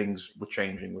things were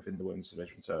changing within the women's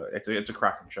division. So it's a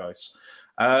cracking choice.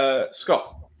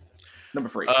 Scott, number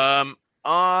 3.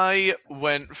 I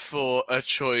went for a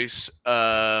choice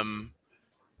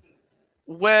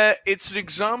where it's an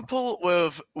example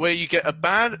of where you get a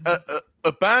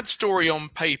bad story on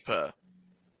paper,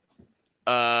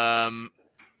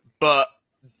 but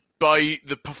by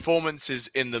the performances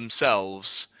in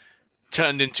themselves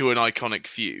turned into an iconic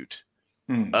feud.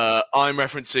 I'm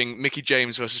referencing Mickie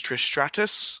James versus Trish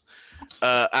Stratus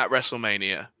at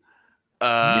WrestleMania.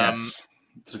 Yes,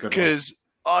 it's a good one. Because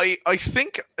I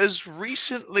think as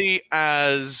recently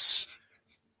as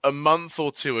a month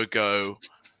or two ago,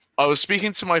 I was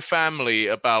speaking to my family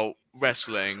about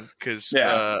wrestling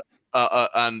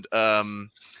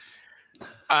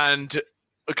and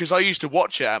because I used to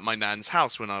watch it at my nan's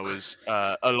house when I was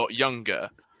a lot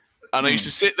younger. And I used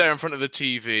to sit there in front of the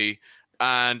TV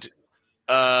and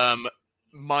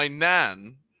my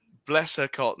nan, bless her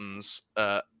cottons,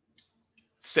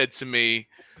 said to me,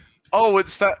 "Oh,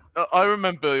 it's that. I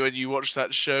remember when you watched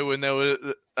that show when there were,"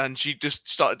 and she just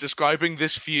started describing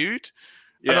this feud.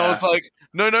 Yeah. And I was like,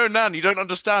 no, Nan, you don't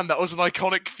understand. That was an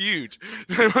iconic feud.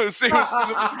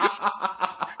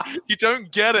 You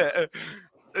don't get it.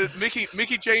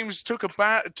 Mickie James took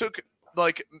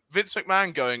like Vince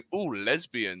McMahon going, "Ooh,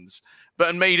 lesbians,"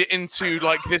 and made it into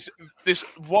like this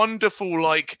wonderful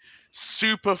like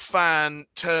super fan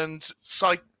turned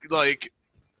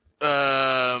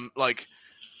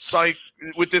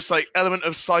with this like element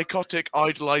of psychotic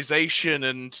idolization,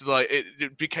 and like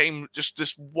it became just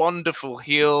this wonderful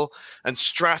heel, and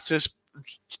Stratus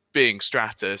being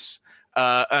Stratus,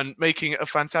 and making a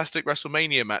fantastic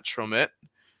WrestleMania match from it.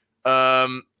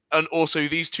 And also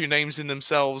these two names in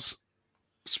themselves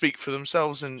speak for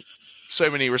themselves in so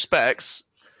many respects.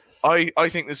 I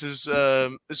think this was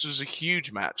a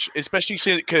huge match, especially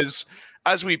because,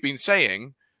 as we've been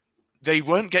saying, they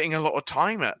weren't getting a lot of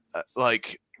time at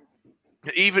like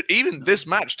even this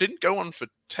match didn't go on for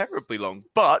terribly long,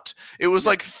 but it was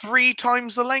like 3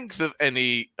 times the length of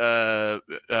any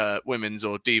women's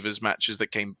or divas matches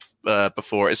that came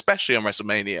before, especially on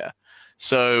WrestleMania.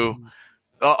 So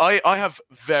I have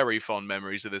very fond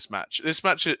memories of this match.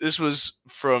 This was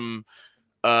from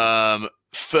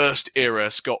first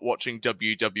era Scott watching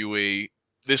WWE.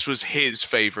 This was his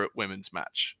favorite women's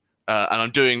match,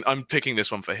 and I'm picking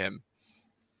this one for him.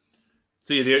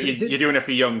 So you're doing it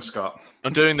for young Scott.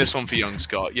 I'm doing this one for young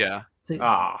Scott. Yeah. See,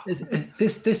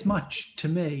 this match to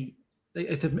me,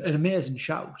 it's an amazing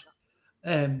shout.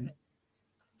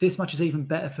 This match is even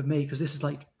better for me because this is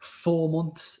like 4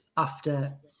 months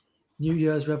after New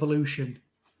Year's Revolution,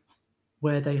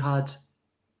 where they had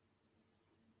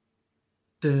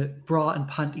the bra and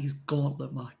panties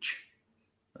gauntlet match.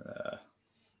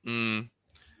 And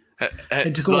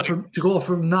to go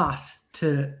from that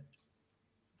to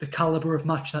the caliber of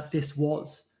match that this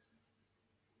was,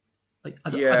 like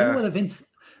I don't know whether Vince.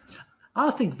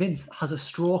 I think Vince has a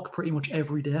stroke pretty much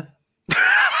every day.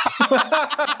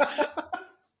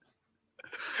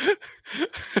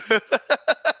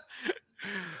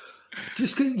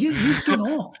 Just you don't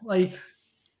know, like,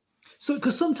 so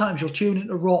because sometimes you'll tune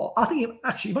into Raw. I think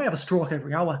you might have a stroke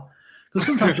every hour because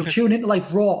sometimes you'll tune into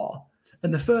like Raw,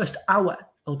 and the first hour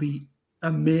will be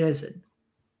amazing.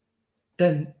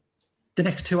 Then the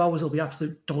next 2 hours will be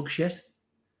absolute dog shit.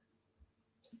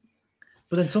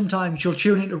 But then sometimes you'll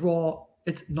tune into Raw.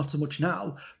 It's not so much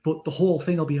now, but the whole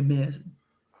thing will be amazing.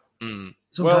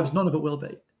 Sometimes none of it will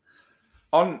be.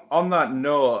 On that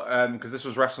note, because this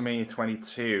was WrestleMania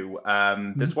 22,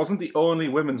 this wasn't the only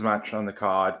women's match on the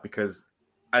card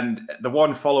and the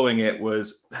one following it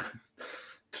was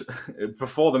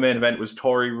before the main event was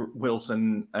Tori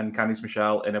Wilson and Candice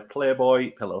Michelle in a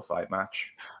Playboy pillow fight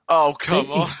match. Oh, come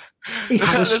on.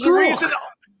 There's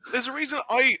a reason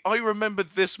I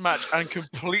remembered this match and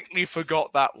completely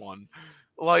forgot that one.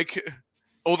 Like,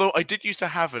 although I did used to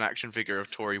have an action figure of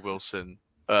Tori Wilson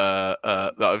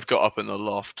that I've got up in the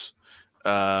loft.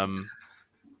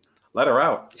 Let her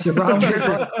out.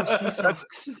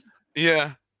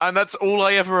 Yeah. And that's all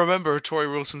I ever remember of Tori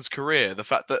Wilson's career. The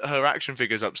fact that her action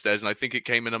figure's upstairs, and I think it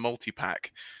came in a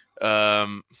multi-pack.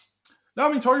 No, I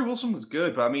mean, Tori Wilson was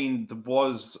good, but I mean,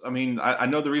 I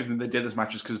know the reason they did this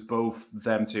match is because both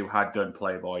them two had done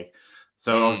Playboy.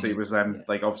 So obviously it was them,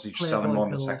 like, obviously just selling more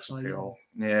on the sex appeal.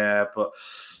 Yeah, but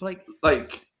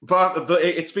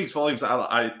it speaks volumes.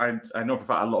 I know for a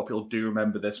fact a lot of people do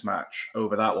remember this match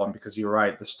over that one because you're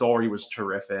right. The story was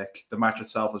terrific. The match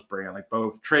itself was brilliant. Like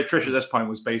both Trish at this point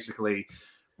was basically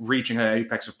reaching her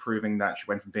apex of proving that she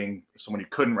went from being someone who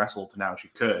couldn't wrestle to now she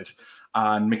could.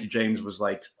 And Mickie James was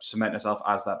like cementing herself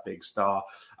as that big star.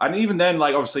 And even then,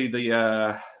 like obviously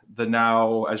the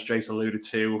now, as Jace alluded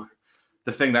to,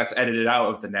 the thing that's edited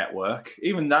out of the network,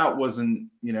 even that wasn't,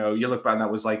 you look back and that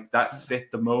was like, that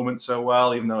fit the moment so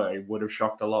well, even though it would have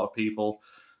shocked a lot of people.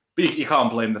 But you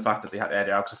can't blame the fact that they had to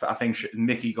edit out, because I think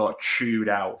Nikki got chewed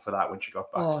out for that when she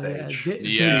got backstage.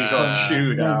 She got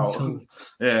chewed out.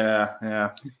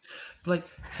 Yeah. But like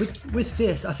with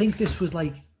this, I think this was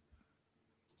I'm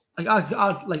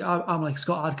like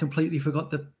Scott. I'd completely forgot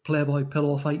the Playboy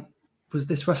pillow fight was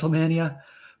this WrestleMania.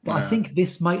 But I think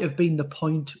this might have been the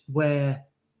point where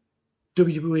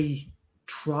WWE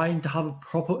trying to have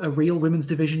a real women's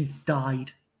division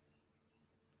died.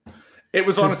 It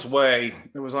was on its way.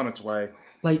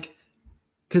 Like,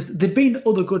 because there'd been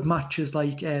other good matches,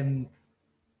 like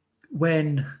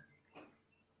when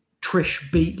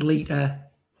Trish beat Lita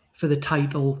for the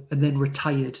title and then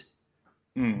retired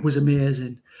was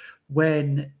amazing.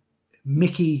 When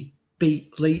Mickie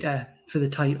beat Lita for the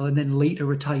title and then Lita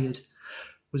retired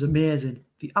was amazing.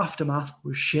 The aftermath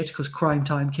was shit because Crime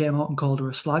Time came out and called her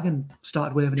a slag and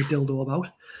started waving a dildo about.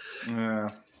 Yeah,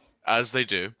 as they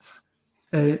do.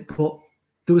 But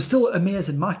there was still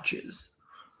amazing matches.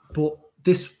 But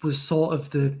this was sort of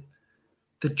the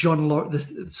John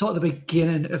the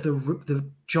beginning of the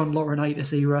John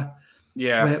Laurinaitis era.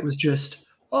 Yeah, where it was just,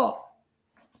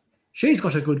 she's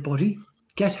got a good body,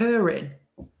 get her in.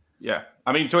 Yeah,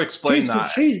 I mean to explain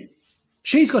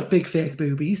She's got big fake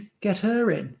boobies. Get her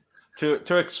in.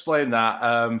 To explain that,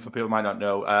 for people who might not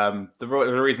know, the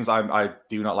reasons I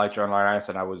do not like John Laurinaitis,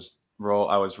 and I was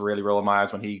really rolling my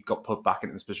eyes when he got put back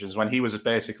into this position, is when he was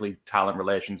basically talent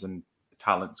relations and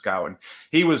talent scouting.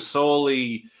 He was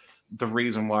solely the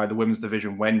reason why the women's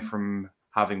division went from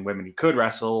having women who could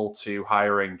wrestle to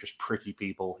hiring just pretty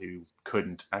people who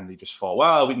couldn't, and they just thought,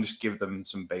 well, we can just give them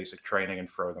some basic training and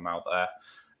throw them out there.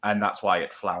 And that's why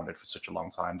it floundered for such a long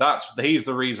time. He's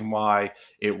the reason why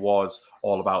it was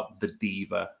all about the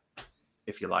diva,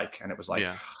 if you like. And it was like,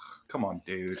 come on,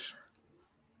 dude.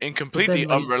 In completely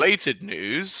unrelated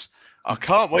news, I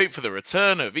can't wait for the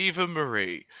return of Eva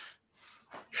Marie.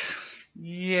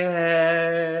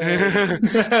 Yeah.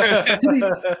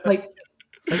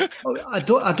 I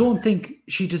don't think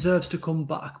she deserves to come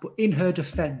back, but in her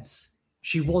defense,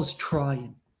 she was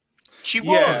trying. She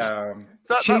was. Yeah.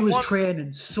 She was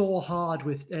training so hard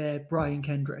with Brian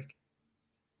Kendrick.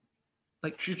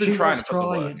 Like She's been trying to put the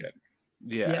work in.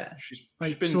 Yeah. Yeah. She's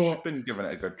been giving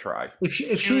it a good try. If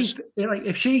she's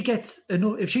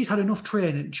had enough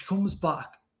training, she comes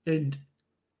back and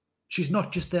she's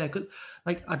not just there.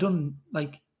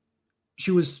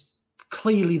 She was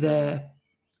clearly there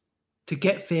to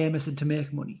get famous and to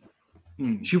make money.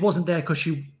 She wasn't there because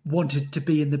she wanted to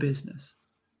be in the business.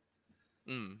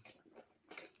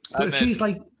 But if she's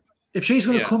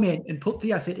going to come in and put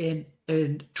the effort in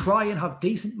and try and have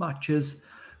decent matches,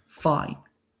 fine.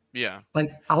 Yeah.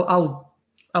 Like I'll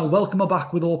welcome her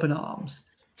back with open arms.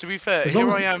 To be fair,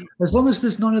 I am. As long as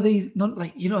there's none of these,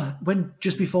 when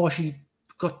just before she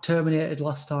got terminated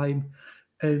last time,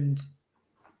 and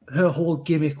her whole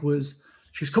gimmick was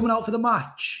she's coming out for the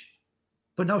match,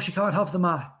 but now she can't have the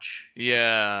match.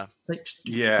 Yeah. You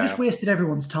just wasted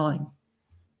everyone's time.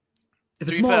 If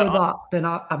it's more of that, then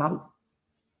I'm out.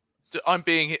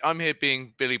 I'm here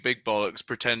being Billy Big Bollocks,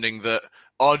 pretending that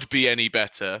I'd be any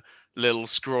better. Little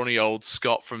scrawny old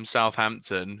Scott from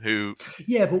Southampton, who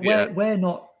we're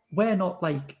not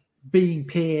like being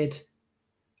paid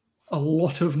a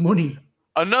lot of money.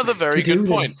 Another very good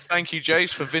point. Thank you,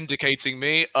 Jace, for vindicating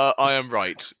me. I am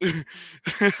right.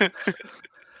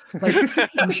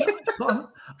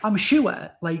 I'm sure.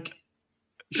 Like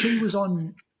she was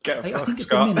on. I think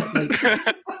Scott.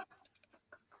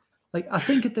 I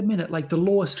think at the minute, like the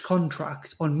lowest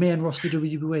contract on main roster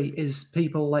WWE is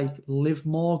people like Liv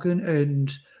Morgan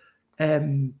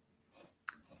and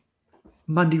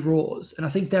Mandy Rose, and I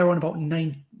think they're on about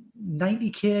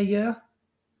 $90K a year.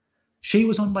 She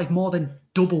was on like more than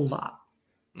double that.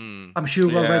 I'm sure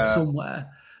I read somewhere,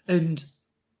 and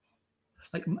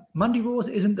like Mandy Rose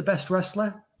isn't the best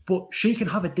wrestler, but she can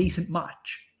have a decent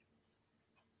match.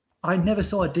 I never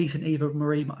saw a decent Eva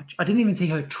Marie match. I didn't even see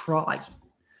her try.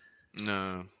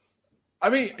 No. I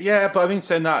mean,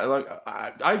 saying that, like,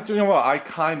 I do you know what? I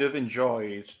kind of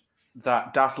enjoyed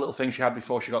that daft little thing she had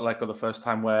before she got let go the first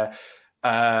time, where she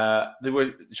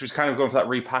was kind of going for that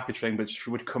repackage thing, but she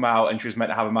would come out and she was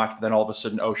meant to have a match, but then all of a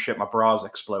sudden, oh shit, my bra's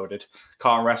exploded,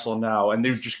 can't wrestle now, and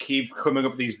they would just keep coming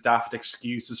up with these daft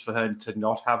excuses for her to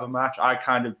not have a match. I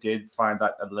kind of did find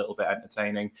that a little bit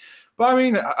entertaining, but I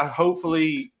mean,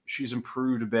 hopefully she's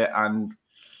improved a bit and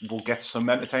we'll get some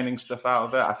entertaining stuff out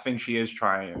of it. I think she is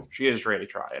trying. She is really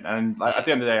trying. And at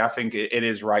the end of the day, I think it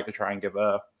is right to try and give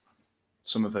her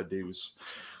some of her dues.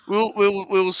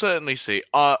 We'll certainly see.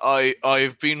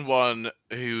 I've been one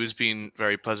who has been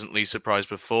very pleasantly surprised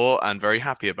before and very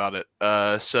happy about it.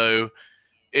 So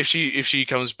if she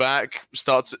comes back,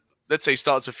 starts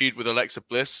a feud with Alexa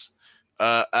Bliss,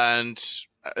 and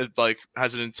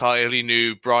has an entirely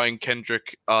new Brian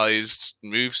Kendrick-ized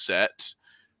moveset,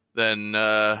 then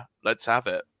let's have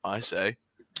it, I say.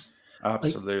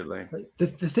 Absolutely. The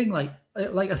thing, like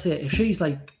I say, if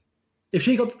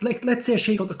she got, let's say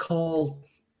she got the call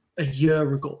a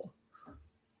year ago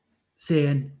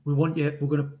saying, we're going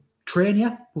to train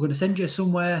you, we're going to send you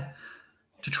somewhere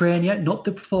to train you, not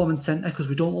the performance center, because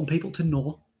we don't want people to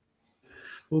know.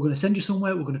 We're going to send you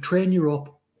somewhere, we're going to train you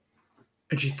up,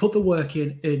 and she's put the work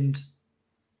in and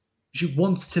she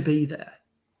wants to be there,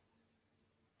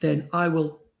 then I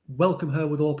will welcome her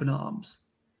with open arms.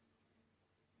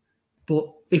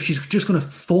 But if she's just going to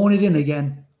phone it in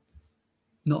again,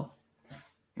 no.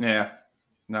 Yeah,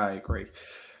 no, I agree.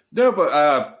 No,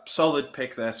 but solid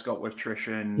pick there, Scott, with Trish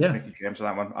and Mickie James on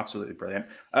that one. Absolutely brilliant.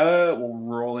 We'll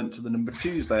roll into the number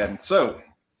twos then. So,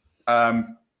 I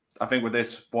think with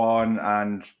this one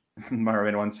and my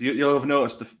remaining ones, you'll have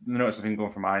noticed the thing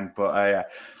going for mine. But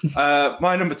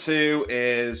my number two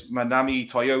is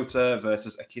Manami Toyota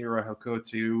versus Akira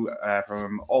Hokuto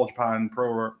from All Japan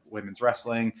Pro Women's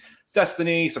Wrestling.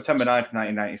 Destiny, September 9th,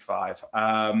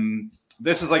 1995.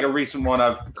 This is like a recent one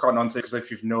I've gotten onto because if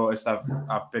you've noticed,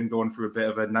 I've been going through a bit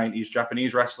of a 90s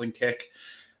Japanese wrestling kick,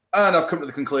 and I've come to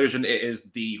the conclusion it is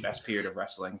the best period of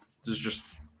wrestling. It's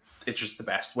just the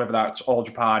best, whether that's All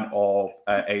Japan or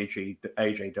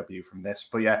AJW from this.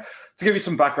 But yeah, to give you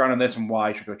some background on this and why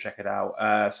you should go check it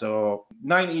out. So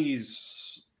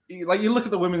 90s, like you look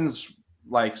at the women's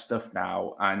like stuff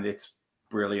now, and it's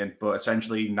brilliant, but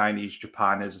essentially 90s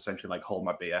Japan is essentially like hold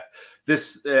my beer.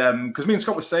 This because me and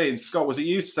Scott was saying, Scott, was it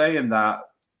you saying that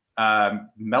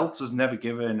Meltzer's never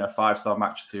given a 5-star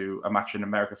match to a match in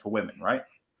America for women, right?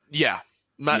 Yeah.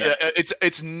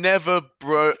 It's never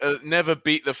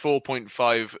beat the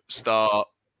 4.5 star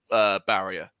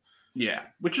barrier. Yeah,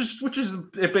 which is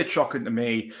a bit shocking to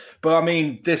me. But I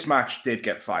mean, this match did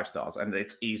get 5 stars, and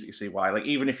it's easy to see why. Like,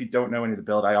 even if you don't know any of the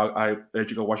build, I urge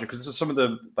you to go watch it, because this is some of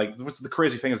the, like, what's the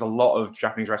crazy thing is a lot of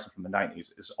Japanese wrestling from the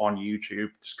 90s is on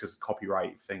YouTube, just because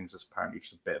copyright things is apparently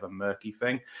just a bit of a murky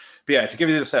thing. But yeah, to give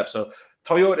you the steps, so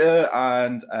Toyota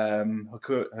and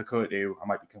Hokuto, I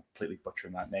might be completely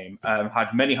butchering that name,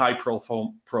 had many high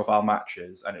profile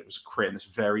matches, and it was creating this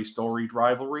very storied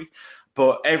rivalry.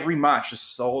 But every match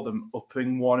just saw them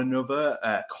upping one another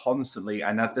constantly.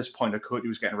 And at this point, Hokuto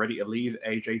was getting ready to leave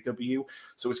AJW.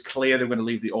 So it was clear they were going to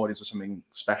leave the audience with something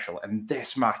special. And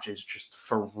this match is just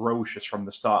ferocious from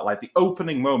the start. Like, the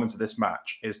opening moments of this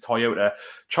match is Toyota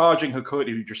charging Hokuto,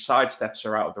 who just sidesteps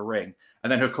her out of the ring.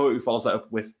 And then Hokuto follows that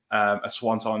up with a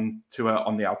swanton to her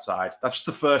on the outside. That's just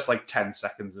the first, 10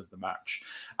 seconds of the match.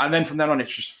 And then from then on, it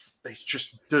just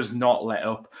does not let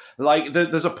up. Like,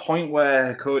 there's a point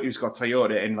where Hokuto's got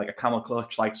Toyota in, a camel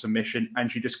clutch, submission,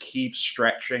 and she just keeps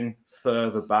stretching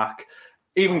further back,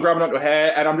 even grabbing onto her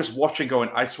hair. And I'm just watching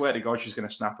going, I swear to God, she's going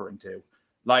to snap her in two.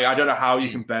 I don't know how you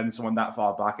can bend someone that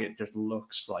far back. It just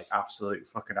looks like absolute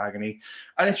fucking agony.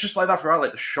 And it's just like that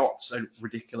throughout. The shots are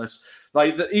ridiculous.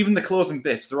 Even the closing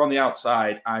bits, they're on the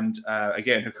outside. And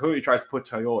again, Hokuto tries to put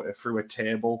Toyota through a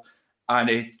table.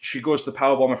 And she goes to the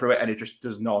powerbomb through it, and it just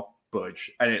does not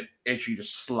budge. And she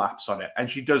just slaps on it. And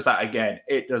she does that again.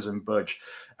 It doesn't budge.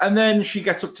 And then she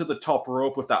gets up to the top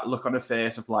rope with that look on her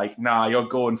face of nah, you're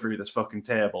going through this fucking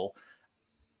table.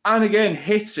 And again,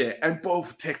 hits it, and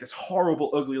both take this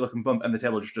horrible, ugly-looking bump, and the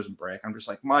table just doesn't break. I'm just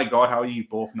like, my God, how are you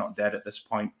both not dead at this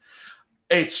point?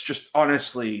 It's just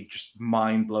honestly just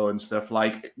mind-blowing stuff.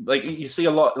 Like you see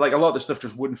a lot of the stuff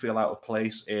just wouldn't feel out of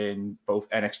place in both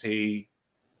NXT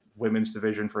women's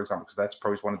division, for example, because that's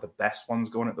probably one of the best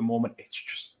ones going at the moment. It's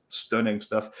just stunning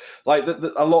stuff.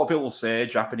 A lot of people say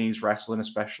Japanese wrestling,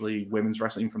 especially women's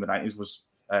wrestling from the 90s, was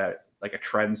a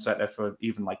trendsetter for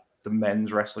even the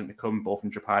men's wrestling to come, both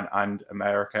in Japan and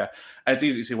America. And it's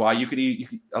easy to see why. You could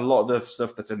a lot of the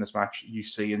stuff that's in this match you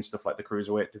see in stuff like the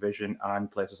Cruiserweight division and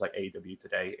places like AEW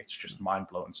today. It's just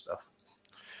mind-blowing stuff.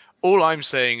 All I'm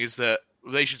saying is that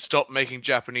they should stop making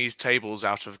Japanese tables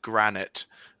out of granite.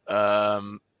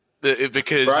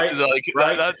 Because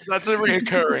right. That's a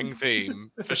recurring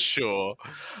theme for sure.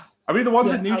 I mean, the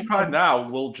ones in New Japan now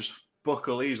will just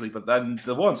buckle easily, but then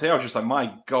the ones here are just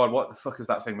my God, what the fuck is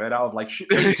that thing made out of? They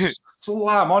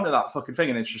slam onto that fucking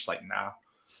thing, and it's just nah,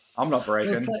 I'm not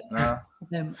breaking. Nah.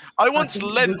 I once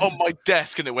leant on my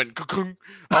desk and it went cuckoo.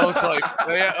 I was like,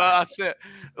 yeah, that's it.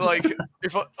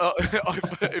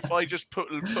 If I just put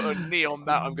a knee on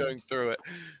that, I'm going through it.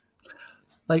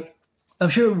 I'm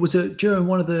sure it was during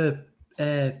one of the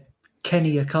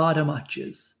Kenny Okada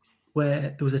matches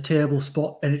where there was a table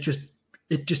spot and it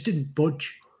just didn't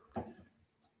budge.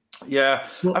 Yeah,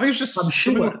 well, I think it's just. I'm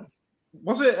sure.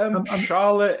 Was it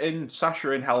Charlotte and Sasha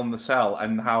in Hell in the Cell,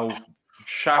 and how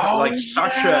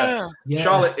Sasha,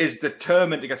 Charlotte is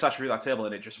determined to get Sasha through that table,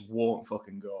 and it just won't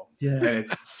fucking go. Yeah, and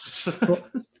it's.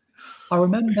 I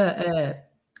remember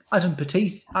Adam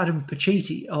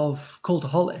Pacitti of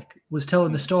Cultaholic was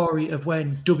telling the story of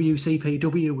when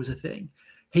WCPW was a thing.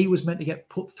 He was meant to get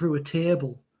put through a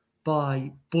table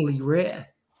by Bully Ray.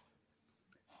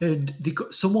 And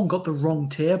someone got the wrong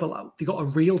table out. They got a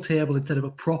real table instead of a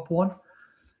prop one.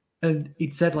 And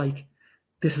he'd said,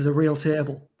 this is a real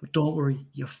table, but don't worry,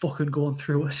 you're fucking going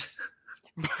through it.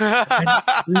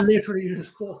 And literally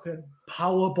just fucking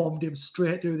powerbombed him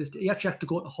straight through this. He actually had to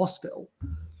go to hospital.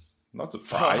 Not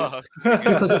surprised.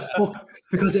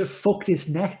 because it fucked his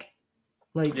neck.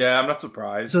 Yeah, I'm not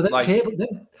surprised. So that table,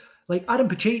 Adam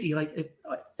Pacitti,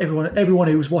 everyone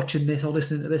who's watching this or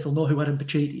listening to this will know who Adam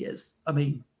Pacitti is. I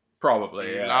mean,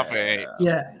 probably, yeah. Love it.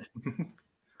 Yeah.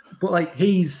 But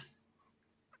he's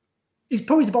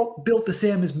probably about built the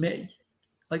same as me.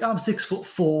 I'm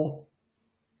 6'4",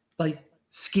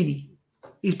 skinny.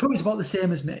 He's probably about the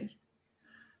same as me.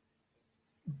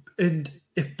 And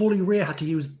if Bully Ray had to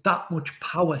use that much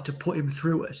power to put him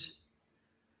through it,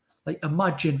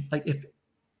 imagine if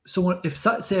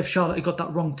Charlotte had got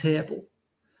that wrong table,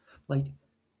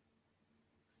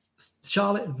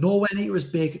 Charlotte nowhere near as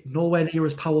big, nowhere near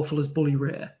as powerful as Bully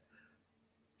Ray.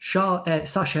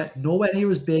 Sasha nowhere near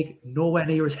as big, nowhere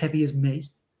near as heavy as me.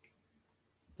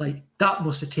 That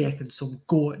must have taken some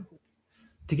going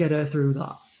to get her through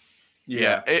that.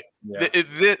 Yeah.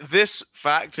 This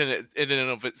fact in and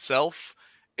of itself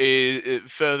it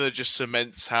further just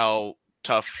cements how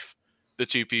tough the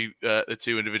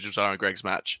two individuals are in Greg's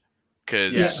match.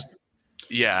 Because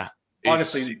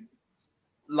honestly,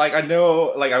 I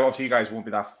know, obviously you guys won't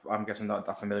be that. I'm guessing not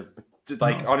that familiar,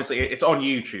 but honestly, it's on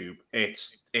YouTube.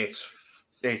 It's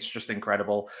it's just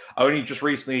incredible. I only just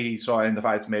recently saw it in the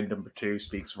fact it's made number 2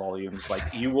 speaks volumes. Like,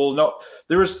 you will not.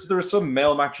 There are some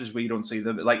male matches where you don't see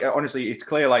them. Like, honestly, it's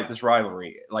clear, like, this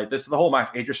rivalry, like the whole match,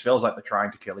 it just feels like they're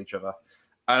trying to kill each other.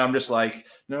 And I'm just like,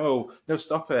 no,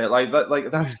 stop it.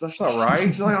 That's not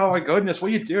right. Like, oh my goodness, what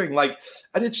are you doing? Like,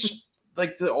 and it's just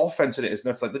like the offense in it is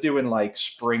nuts. Like, they're doing like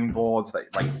springboards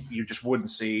that like you just wouldn't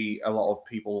see a lot of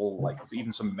people, like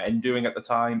even some men doing at the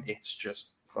time. It's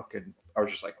just fucking. I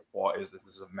was just like, what is this?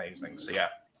 This is amazing. So yeah,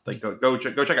 like go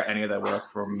check out any of their work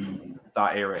from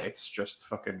that era. It's just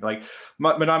fucking like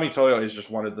Manami Toyo is just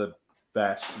one of the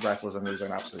best wrestlers, and he's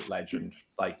an absolute legend.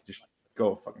 Like, just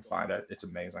go fucking find it. It's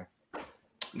amazing.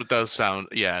 It does sound,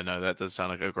 that does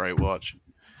sound like a great watch,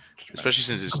 especially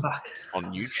since it's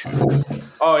on YouTube.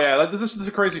 Oh yeah, like, this is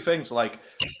a crazy thing. So like,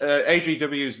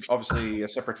 AGW is obviously a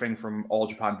separate thing from All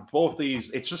Japan, but both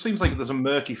these, it just seems like there's a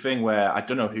murky thing where I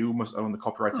don't know who must own the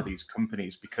copyright to these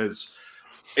companies, because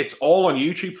it's all on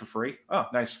YouTube for free. Oh,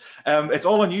 nice. It's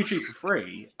all on YouTube for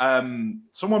free.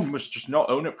 Someone must just not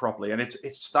own it properly, and it's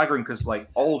staggering because like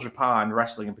All Japan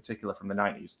wrestling in particular from the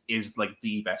 90s is like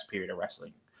the best period of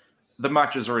wrestling. The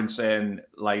matches are insane.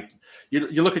 Like,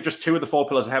 you look at just 2 of the 4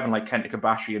 pillars of heaven, like Kenta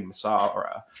Kobashi and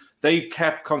Masaura. They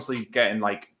kept constantly getting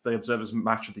like the Observer's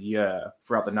Match of the Year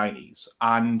throughout the 90s.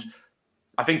 And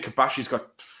I think Kobashi's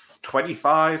got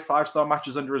 25 5-star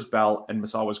matches under his belt, and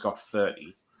Masaura's got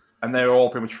 30. And they're all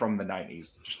pretty much from the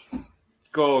 90s. Just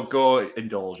go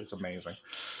indulge. It's amazing.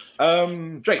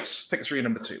 Jace, take us through your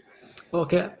number 2.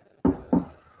 Okay.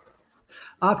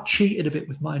 I've cheated a bit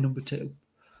with my number 2.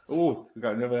 Oh, we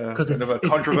got another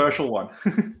controversial one.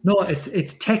 No,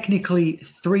 it's technically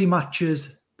 3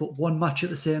 matches, but 1 match at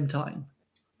the same time.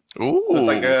 Ooh, so it's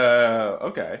like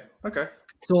okay.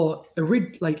 So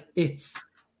it's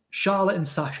Charlotte and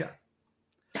Sasha.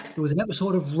 There was an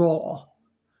episode of Raw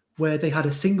where they had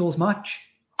a singles match,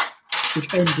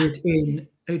 which ended in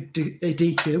a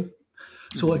DQ.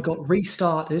 So it got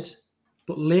restarted,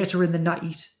 but later in the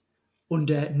night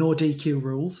under no DQ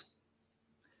rules.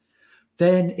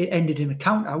 Then it ended in a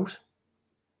count out.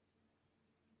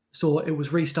 So it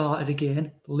was restarted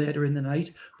again later in the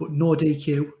night, but no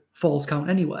DQ, falls count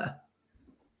anywhere.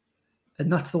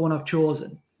 And that's the one I've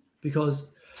chosen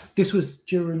because this was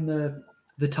during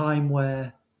the time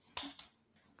when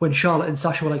Charlotte and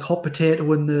Sasha were like hot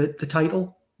potato in the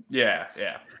title. Yeah.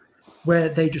 Where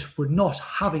they just were not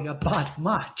having a bad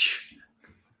match.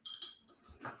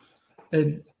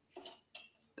 And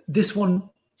this one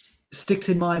sticks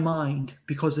in my mind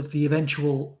because of the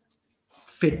eventual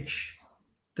finish.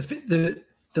 The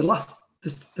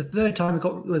second time it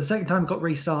got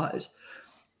restarted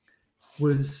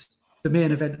was the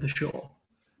main event of the show,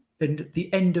 and at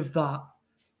the end of that,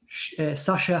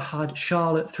 Sasha had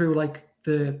Charlotte through like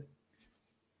the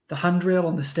handrail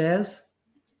on the stairs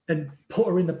and put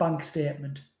her in the bank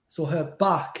statement, so her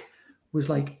back was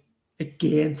like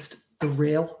against the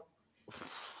rail,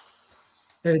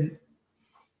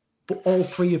 but all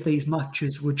 3 of these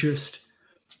matches were just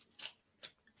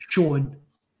showing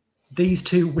these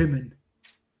 2 women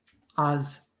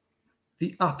as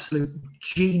the absolute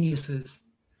geniuses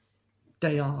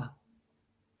they are.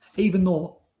 Even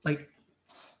though, like,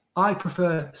 I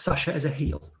prefer Sasha as a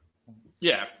heel.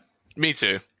 Yeah. Me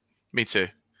too.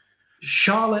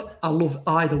 Charlotte, I love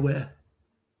either way.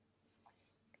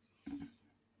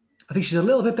 I think she's a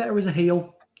little bit better as a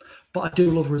heel, but I do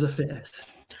love her as a face.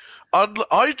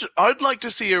 I'd like to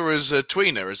see her as a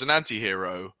tweener, as an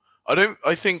anti-hero.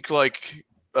 I think like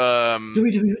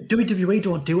WWE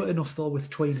don't do it enough though with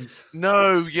tweeners.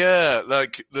 No, yeah,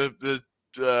 like the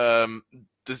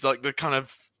like the kind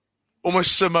of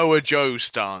almost Samoa Joe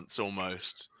stance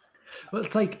almost. Well,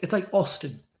 it's like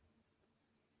Austin.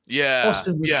 Yeah,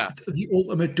 Austin was the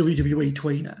ultimate WWE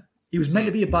tweener. He was meant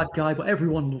to be a bad guy, but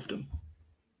everyone loved him.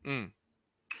 Mm.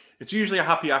 It's usually a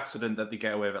happy accident that they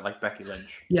get away with it, like Becky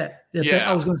Lynch. Yeah.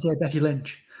 I was going to say Becky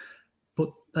Lynch,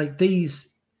 but like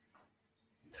these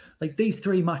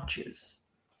 3 matches,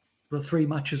 well, 3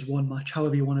 matches, 1 match,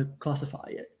 however you want to classify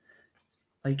it.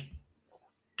 Like,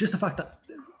 just the fact that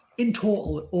in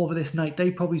total over this night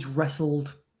they probably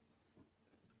wrestled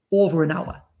over an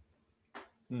hour,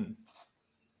 and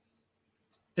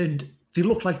they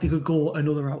looked like they could go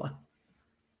another hour.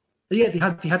 Yeah,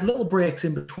 they had little breaks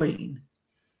in between.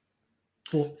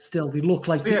 But still, they look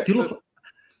like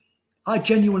I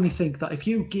genuinely think that if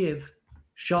you give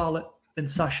Charlotte and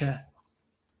Sasha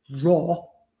Raw,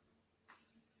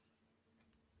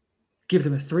 give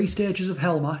them a 3 stages of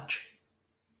hell match,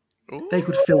 they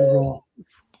could fill Raw.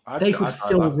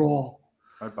 Raw.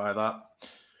 I'd buy that.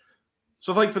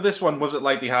 So, like, for this one, was it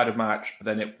like they had a match, but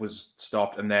then it was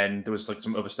stopped, and then there was like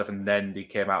some other stuff, and then they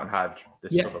came out and had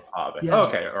this other part of it? Yeah. Oh,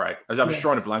 okay, all right. I'm just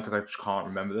drawing a blank because I just can't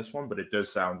remember this one, but it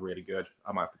does sound really good.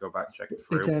 I might have to go back and check it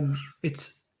through.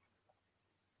 It's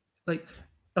like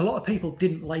a lot of people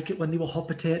didn't like it when they were hot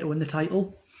potato in the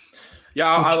title. Yeah,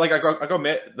 I got to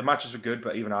admit the matches were good,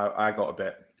 but even I got a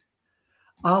bit.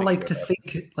 I like to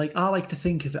think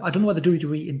of it. I don't know whether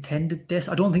WWE intended this.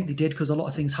 I don't think they did because a lot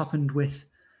of things happened with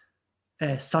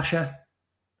Sasha,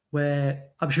 where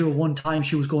I'm sure one time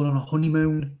she was going on a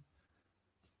honeymoon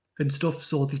and stuff,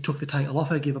 so they took the title off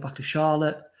her, gave it back to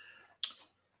Charlotte,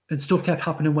 and stuff kept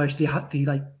happening where they had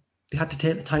to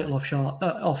take the title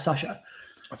off Sasha.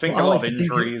 I think a lot of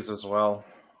injuries as well.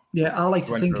 Yeah, I like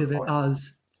to think of it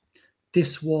as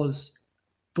this was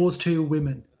those two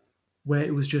women where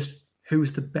it was just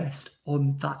who's the best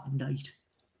on that night.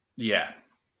 Yeah.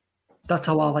 That's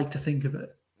how I like to think of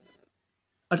it.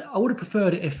 I would have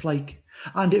preferred it if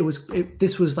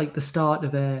this was like the start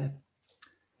of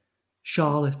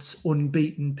Charlotte's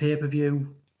unbeaten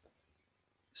pay-per-view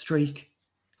streak.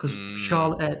 Because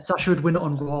Sasha would win it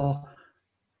on Raw.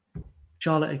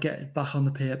 Charlotte would get it back on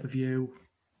the pay-per-view.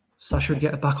 Sasha would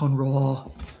get it back on Raw.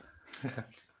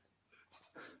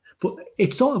 But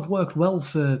it sort of worked well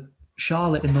for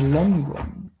Charlotte in the long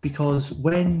run because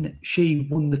when she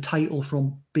won the title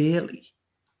from Bayley,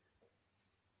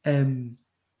 then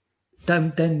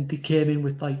they came in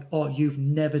with like, oh, you've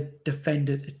never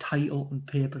defended a title on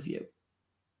pay-per-view.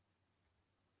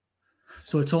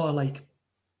 So it's sort of like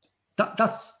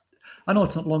that's I know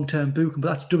it's not long-term booking,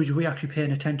 but that's WWE actually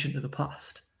paying attention to the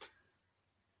past.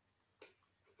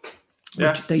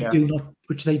 Which they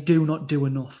do not do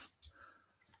enough.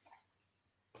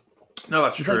 No,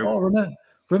 that's true. Like,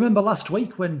 remember last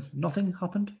week when nothing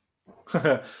happened?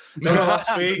 Remember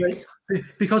last week?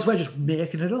 Because we're just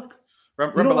making it up.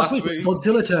 Remember last week?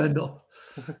 Godzilla turned up.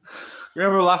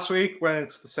 Remember last week when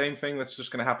it's the same thing that's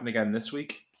just going to happen again this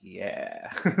week?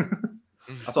 Yeah.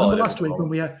 That's all. Remember last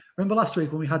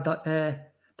week when we had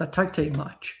that tag team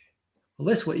match? Well,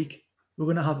 this week we're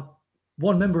going to have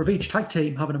one member of each tag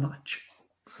team having a match.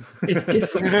 It's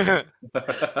different.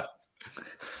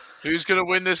 Who's going to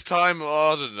win this time?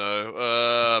 Oh, I don't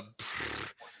know.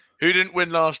 Who didn't win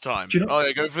last time?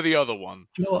 Go for the other one.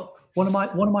 Do you know what? One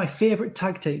of my favorite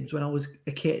tag teams when I was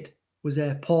a kid was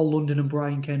Paul London and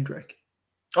Brian Kendrick.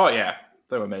 Oh yeah,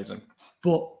 they were amazing.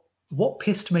 But what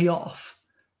pissed me off,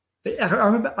 I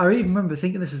even remember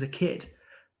thinking this as a kid.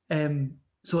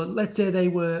 So let's say they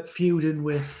were feuding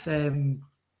with who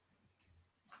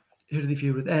did they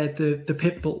feud with? The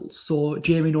Pitbulls. So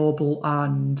Jamie Noble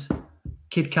and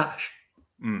Kid Cash.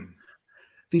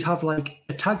 They'd have like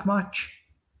a tag match,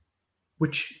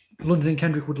 which London and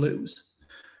Kendrick would lose.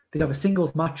 They'd have a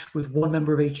singles match with one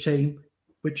member of each team,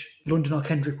 which London or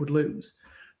Kendrick would lose.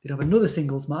 They'd have another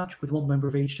singles match with one member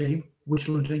of each team, which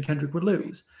London and Kendrick would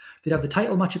lose. They'd have the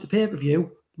title match at the pay-per-view,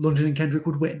 London and Kendrick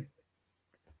would win.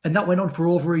 And that went on for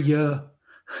over a year.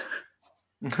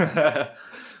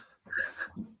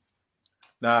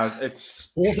 No,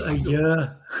 it's... Over a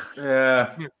year.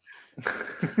 Yeah.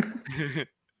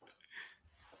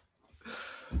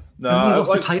 No, I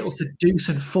lost the titles to Deuce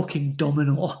and fucking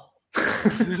Domino. I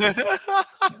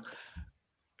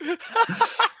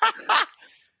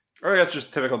think that's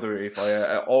just typical WWE for you.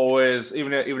 Always,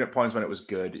 even at points when it was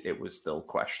good, it was still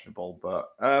questionable. But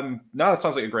no, that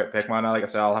sounds like a great pick, man. Like I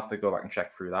said, I'll have to go back and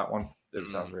check through that one. It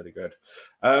sounds really good.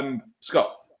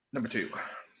 Scott, number 2.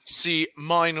 See,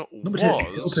 mine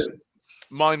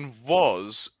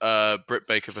was Britt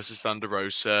Baker versus Thunder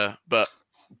Rosa, but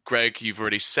Greg, you've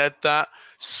already said that.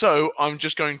 So I'm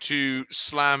just going to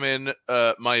slam in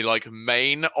my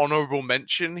main honorable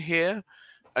mention here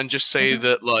and just say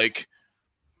that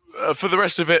for the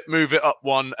rest of it, move it up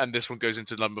one, and this one goes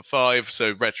into number 5.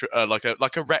 So retro, like a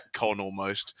retcon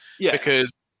almost. Yeah.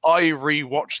 Because I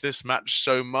rewatched this match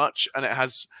so much, and it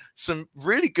has some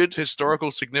really good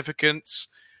historical significance,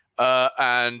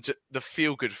 and the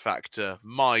feel good factor.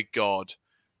 My God!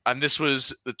 And this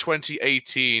was the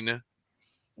 2018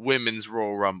 Women's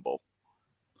Royal Rumble.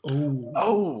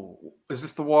 Oh, is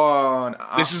this the one?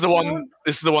 This is the one.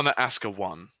 This is the one that Asuka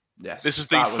won. Yes, this is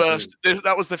the first. This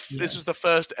was the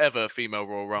first ever female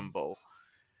Royal Rumble,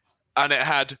 and it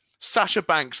had Sasha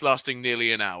Banks lasting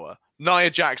nearly an hour, Nia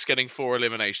Jax getting 4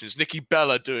 eliminations, Nikki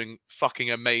Bella doing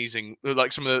fucking amazing,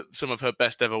 some of her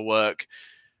best ever work,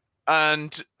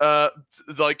 and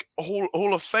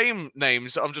Hall of Fame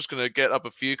names. I'm just gonna get up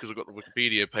a few because I've got the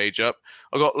Wikipedia page up.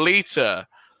 I've got Lita.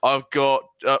 I've got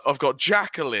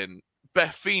Jacqueline,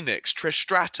 Beth Phoenix, Trish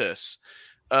Stratus.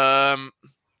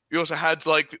 You also had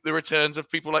like the returns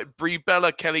of people like Brie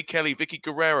Bella, Kelly Kelly, Vicky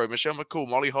Guerrero, Michelle McCool,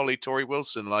 Molly Holly, Tori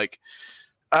Wilson,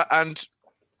 and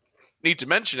need to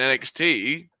mention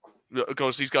NXT. Of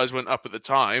course, these guys weren't up at the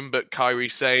time, but Kairi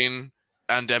Sane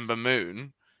and Ember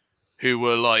Moon, who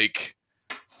were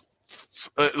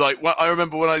I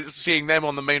remember when I was seeing them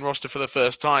on the main roster for the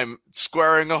first time,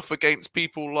 squaring off against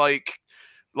people like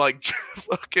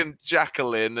fucking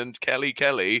Jacqueline and Kelly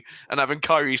Kelly, and having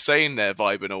Kairi Sane there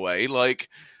vibing away. Like,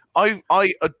 I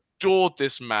adored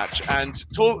this match, and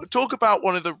talk about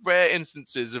one of the rare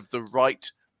instances of the right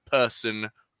person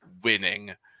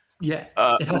winning. Yeah,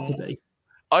 it had to be.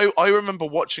 I remember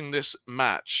watching this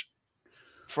match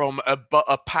from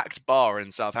a packed bar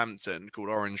in Southampton called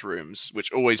Orange Rooms,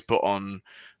 which always put on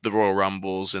the Royal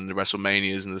Rumbles and the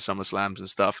WrestleManias and the SummerSlams and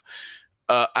stuff.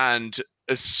 And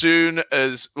as soon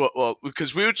as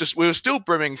because we were still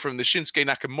brimming from the Shinsuke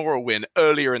Nakamura win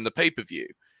earlier in the pay-per-view.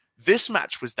 This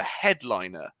match was the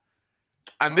headliner,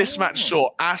 and this match saw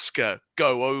Asuka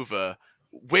go over,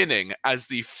 winning as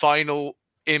the final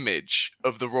image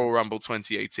of the Royal Rumble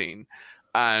 2018,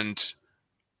 and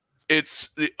it's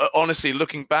honestly,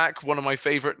 looking back, one of my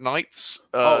favorite nights.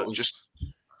 Not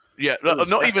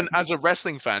even as a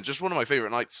wrestling fan, just one of my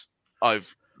favorite nights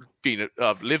I've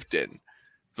lived in.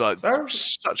 Like,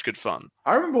 such good fun.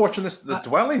 I remember watching the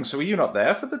Dwelling. So were you not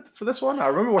there for this one? I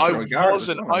remember watching it with Garrett.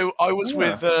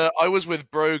 I was with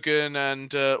Brogan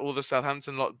and all the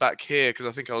Southampton lot back here, because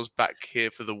I think I was back here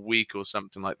for the week or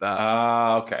something like that.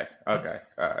 Okay, all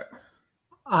right.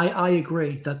 I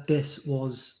agree that this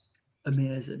was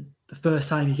amazing. The first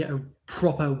time you get a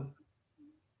proper,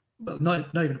 well, not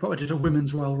even proper, just a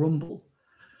women's Royal Rumble.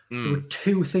 There were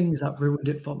two things that ruined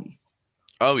it for me.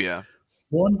 Oh yeah.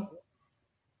 One,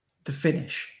 the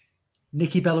finish.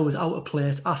 Nikki Bella was out of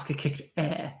place. Asuka kicked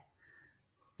air,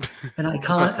 and I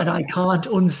can't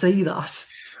unsee that.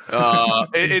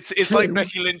 It's like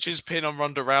Becky Lynch's pin on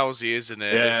Ronda Rousey, isn't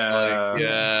it? Yeah. It's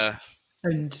yeah.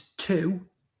 And two,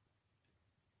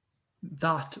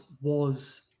 that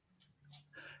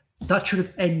should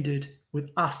have ended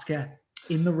with Asuka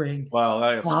in the ring.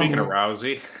 Well, speaking of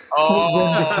Rousey,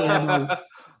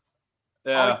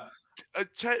 yeah.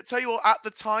 Tell you what, at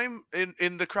the time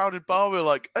in the crowded bar, we were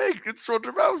like, "Hey, it's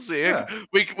Ronda Rousey." Yeah.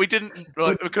 We didn't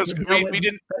because we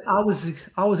didn't. I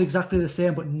was exactly the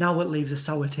same, but now it leaves a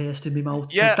sour taste in my mouth.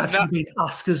 Yeah, that should be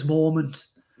Asuka's moment.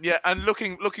 Yeah, and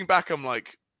looking back, I'm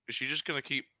like, is she just gonna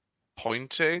keep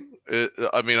pointing?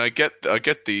 I mean, I get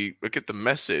the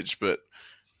message, but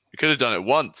you could have done it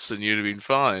once and you'd have been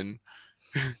fine.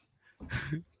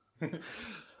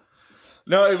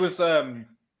 No, it was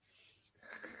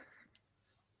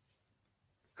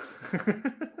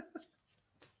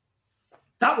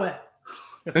that way.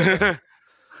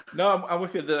 No, I'm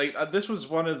with you. This was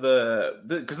one of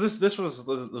because there's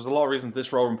a lot of reasons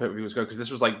this Royal Rumble pay-per-view was good, because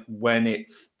this was like when it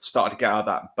started to get out of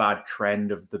that bad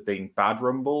trend of the being bad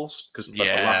Rumbles, because the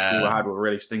last few we had were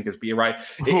really stinkers. But you're right,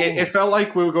 it felt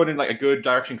like we were going in like a good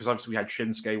direction, because obviously we had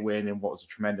Shinsuke win in what was a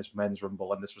tremendous men's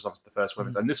Rumble, and this was obviously the first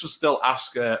women's, and this was still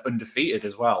Asuka undefeated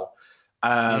as well.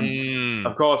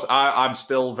 Of course, I'm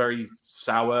still very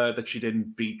sour that she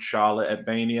didn't beat Charlotte at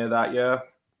Mania that year.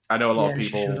 I know a lot of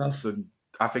people.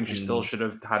 I think she still should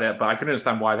have had it, but I can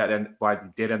understand why why they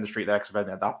did end the streak there, because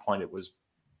at that point it was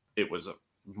a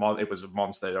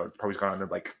monster that probably gone on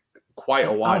like quite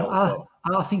a while.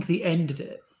 I think they ended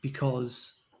it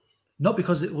not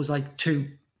because it was like too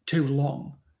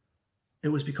long. It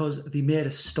was because they made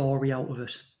a story out of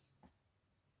it.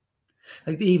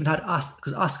 Like they even had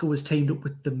because Asuka was teamed up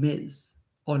with The Miz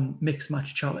on Mixed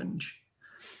Match Challenge,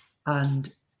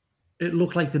 and it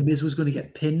looked like The Miz was going to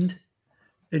get pinned.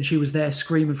 And she was there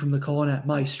screaming from the corner,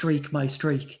 "My streak, my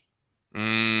streak."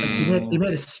 Like they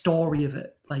made a story of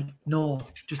it. Like, no,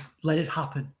 just let it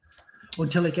happen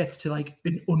until it gets to like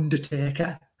an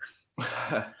Undertaker.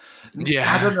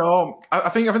 Yeah, I don't know. I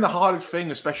think the hardest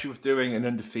thing, especially with doing an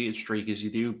undefeated streak, is you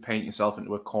do paint yourself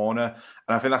into a corner,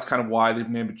 and I think that's kind of why they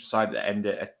maybe decided to end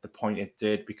it at the point it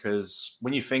did. Because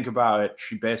when you think about it,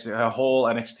 her whole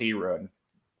NXT run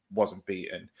wasn't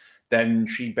beaten. Then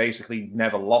she basically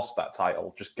never lost that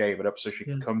title, just gave it up so she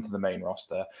could come to the main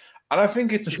roster. And I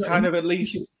think it's kind of at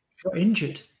least... She got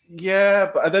injured.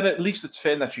 Yeah, but then at least it's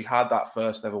fitting that she had that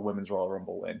first ever Women's Royal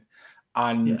Rumble win.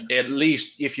 And at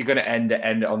least if you're going to end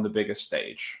it on the biggest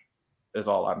stage, is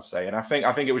all I'm saying. I think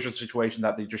it was just a situation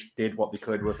that they just did what they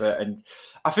could with it. And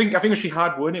I think if she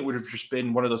had won, it would have just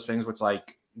been one of those things where it's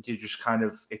like, you just kind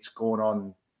of, it's going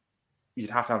on. You'd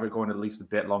have to have it going at least a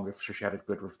bit longer so she had a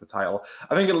good run for the title.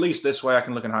 I think at least this way I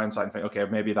can look in hindsight and think, okay,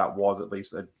 maybe that was at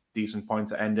least a decent point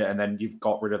to end it. And then you've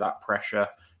got rid of that pressure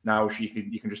Now you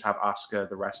can just have Asuka,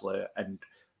 the wrestler, and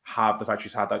have the fact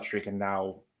she's had that streak, and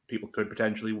now people could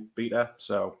potentially beat her.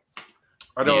 So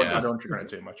I don't regret it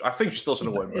too much. I think she's still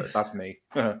going to win, but that's me.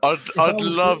 I'd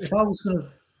love.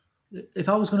 If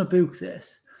I was gonna book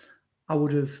this, I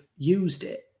would have used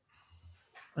it.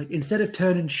 Like, instead of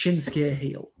turning Shinsuke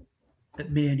heel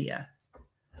at Mania,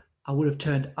 I would have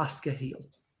turned Asuka heel.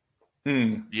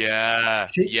 Yeah.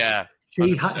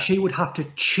 She would have to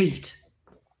cheat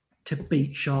to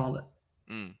beat Charlotte.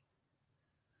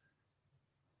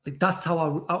 Like, that's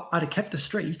how I'd have kept the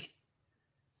streak,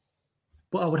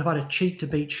 but I would have had to cheat to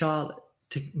beat Charlotte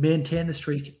to maintain the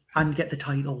streak and get the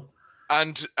title.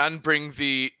 And bring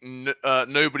the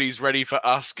nobody's ready for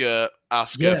Asuka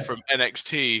from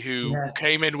NXT, who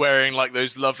came in wearing like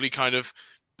those lovely kind of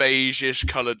beige-ish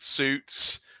coloured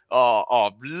suits.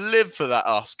 Oh, live for that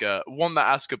Asuka. Want that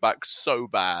Asuka back so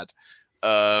bad.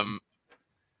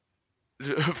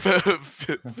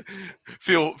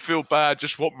 Feel bad.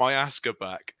 Just want my Asuka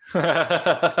back.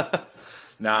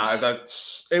 Nah,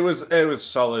 it was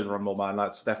solid Rumble, man.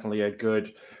 That's definitely a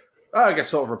good, I guess,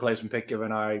 sort of replacement pick,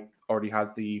 given I already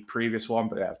had the previous one.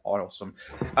 But yeah, awesome.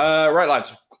 Right,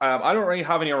 lads. I don't really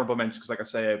have any honorable mentions because, like I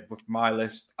say, with my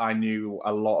list, I knew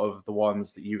a lot of the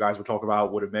ones that you guys would talk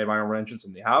about would have made my honorable mentions,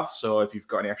 and they have. So if you've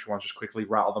got any extra ones, just quickly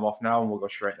rattle them off now, and we'll go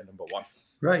straight to number one.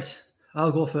 Right,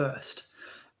 I'll go first.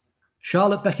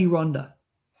 Charlotte, Becky, Ronda.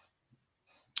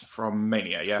 From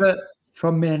Mania, yeah.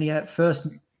 From Mania, first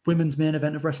women's main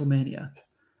event of WrestleMania.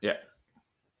 Yeah.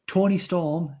 Toni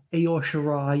Storm, Io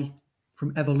Shirai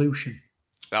from Evolution.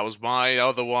 That was my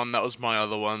other one. Is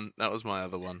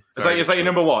that your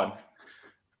number one?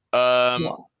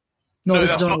 No,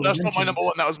 that's not my number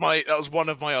one. That was one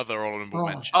of my other honorable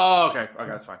mentions. Oh, okay.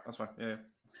 That's fine. Yeah.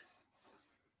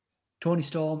 Toni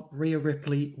Storm, Rhea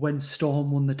Ripley when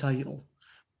Storm won the title.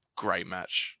 Great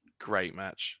match.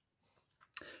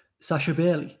 Sasha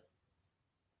Bailey,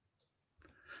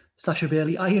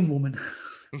 Iron Woman.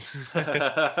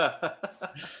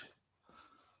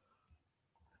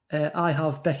 I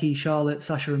have Becky, Charlotte,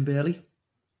 Sasha, and Bailey.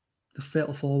 The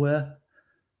Fatal 4-Way.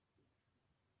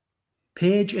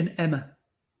 Paige and Emma.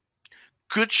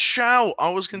 Good shout. I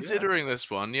was considering this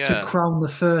one, yeah. To crown the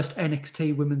first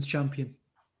NXT Women's Champion.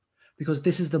 Because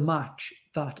this is the match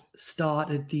that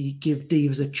started the Give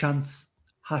Divas a Chance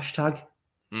hashtag.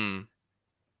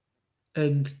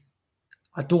 And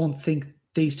I don't think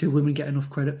these two women get enough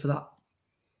credit for that.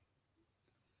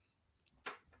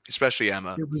 Especially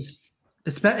Emma. It was...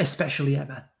 Especially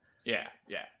Emma. Yeah,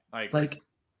 I agree.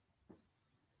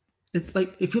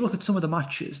 If you look at some of the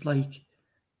matches,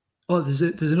 there's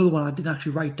another one I didn't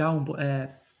actually write down, but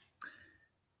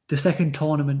the second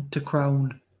tournament to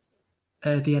crown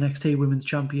the NXT Women's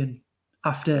Champion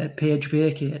after Paige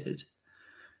vacated,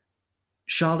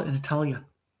 Charlotte and Natalya.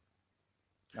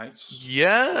 Nice.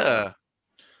 Yeah.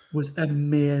 Was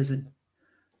amazing.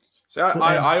 So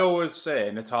I always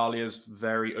say Natalia's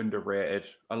very underrated.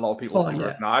 A lot of people think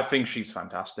her. No, I think she's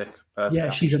fantastic. Yeah,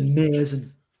 she's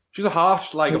amazing. She's a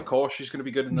heart. Of course, she's going to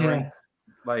be good in the ring.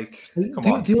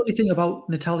 Come on. The only thing about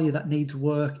Natalya that needs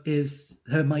work is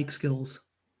her mic skills.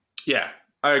 Yeah,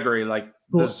 I agree.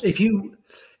 But if you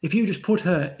just put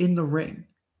her in the ring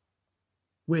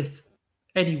with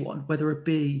anyone, whether it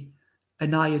be a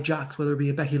Nia Jax, whether it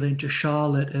be a Becky Lynch, a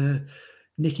Charlotte, a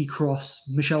Nikki Cross,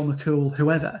 Michelle McCool,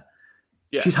 whoever.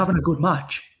 Yeah. She's having a good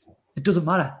match. It doesn't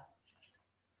matter.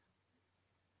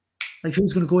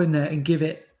 She's going to go in there and give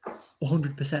it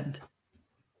 100%.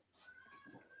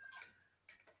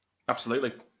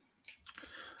 Absolutely.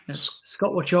 Yeah.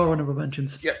 Scott, what's your honorable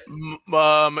mentions? Yeah.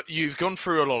 You've gone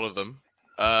through a lot of them.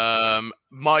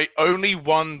 My only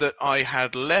one that I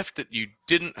had left that you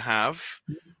didn't have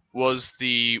was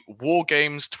the War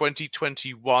Games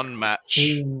 2021 match.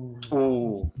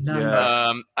 Ooh,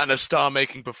 nice. And a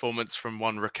star-making performance from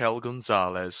one Raquel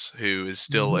Gonzalez, who is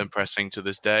still impressing to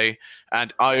this day,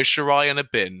 and Io Shirai in a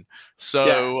bin.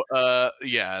 So,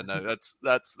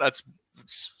 that's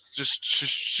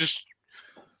just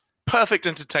perfect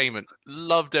entertainment.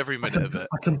 Loved every minute of it.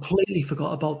 I completely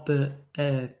forgot about the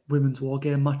women's War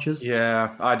Game matches.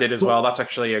 Yeah, I did as well. That's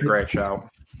actually a great shout.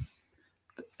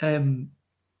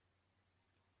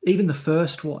 Even the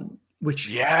first one, which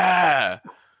I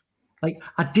thought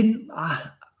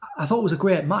it was a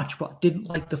great match, but I didn't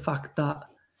like the fact that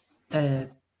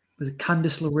was it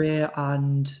Candice LeRae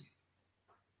and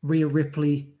Rhea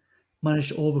Ripley managed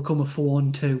to overcome a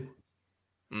 4-on-2.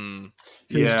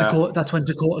 That's when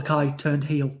Dakota Kai turned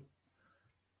heel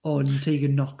on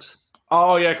Tegan Nox.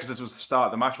 Oh yeah, because this was the start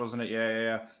of the match, wasn't it?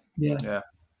 Yeah.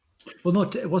 Well, no,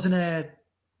 it wasn't.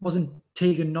 Wasn't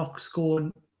Tegan Nox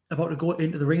going about to go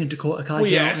into the ring and Dakota Kai.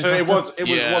 Well, yeah. So it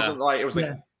wasn't like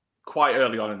Yeah. quite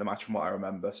early on in the match from what I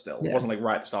remember. Still, it wasn't like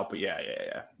right at the start, but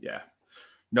yeah.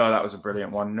 No, that was a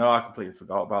brilliant one. No, I completely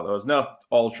forgot about those. No,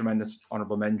 all tremendous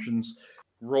honorable mentions.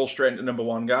 Roll straight into number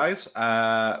one, guys.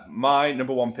 My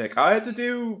number one pick. I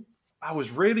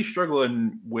was really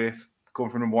struggling with going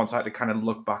from number one, so I had to kind of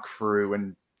look back through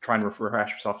and try and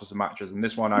refresh myself for some matches. And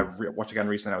this one I watched again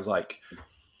recently. I was like,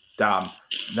 damn,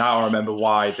 now I remember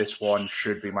why this one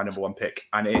should be my number one pick.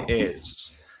 And it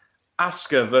is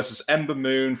Asuka versus Ember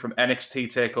Moon from NXT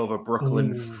TakeOver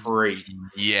Brooklyn 3.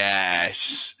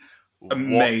 Yes.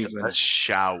 Amazing. What a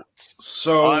shout.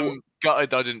 So I'm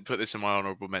gutted I didn't put this in my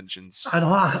honorable mentions. I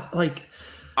know,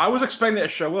 I was expecting it to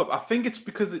show up. I think it's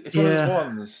because it's one of those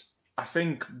ones. I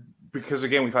think because,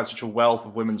 again, we've had such a wealth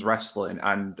of women's wrestling,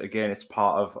 and, again, it's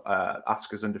part of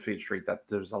Asuka's undefeated streak, that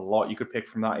there's a lot you could pick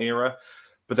from that era.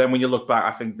 But then when you look back,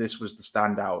 I think this was the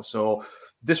standout. So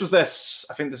this was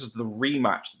I think this is the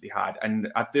rematch that they had. And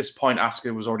at this point,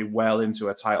 Asuka was already well into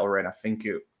her title reign. I think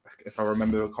if I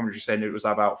remember the commentary saying, it was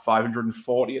about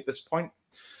 540 at this point.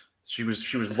 She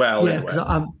was well into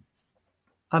it.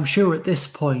 I'm sure at this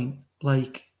point,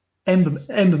 like,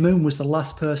 Ember Moon was the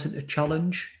last person to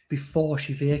challenge before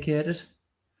she vacated.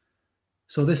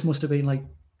 So this must have been like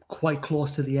quite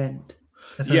close to the end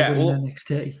of her in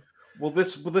NXT. Well,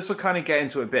 this will kind of get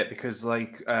into it a bit, because,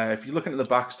 like, if you look into the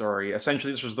backstory,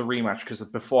 essentially this was the rematch, because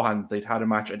beforehand they'd had a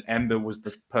match and Ember was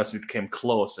the person who came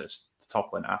closest to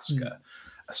toppling Asuka.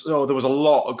 So there was a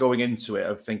lot going into it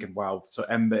of thinking, wow. So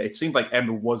Ember, it seemed like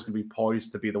Ember was going to be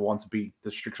poised to be the one to beat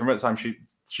the streak. So at the time,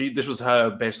 this was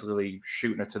her basically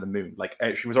shooting her to the moon. Like,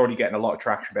 she was already getting a lot of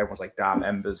traction. But everyone's like, damn,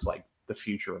 Ember's like the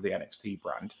future of the NXT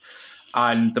brand.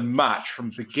 And the match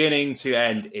from beginning to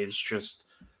end is just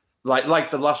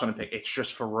like the last one I picked. It's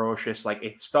just ferocious. Like,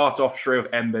 it starts off straight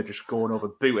with Ember just going over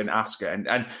booting Asuka.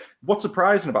 And what's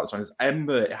surprising about this one is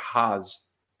Ember has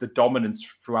the dominance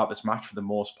throughout this match for the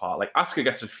most part. Like, Asuka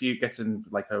gets in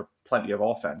like plenty of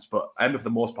offense, but Ember for the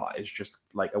most part is just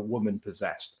like a woman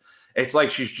possessed. It's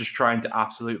like she's just trying to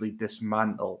absolutely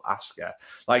dismantle Asuka.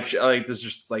 Like there's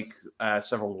just like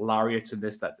several lariats in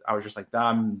this that I was just like,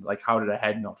 damn, like, how did her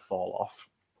head not fall off?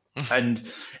 And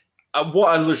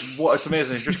what's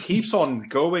amazing, it just keeps on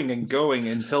going and going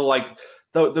until, like,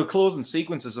 the closing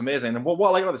sequence is amazing. And what I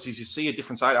like about this is you see a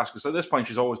different side of Asuka. So at this point,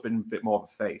 she's always been a bit more of a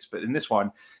face. But in this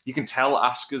one, you can tell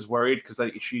Asuka's worried, because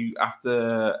she,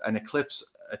 after an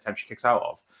Eclipse attempt she kicks out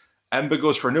of, Ember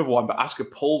goes for another one, but Asuka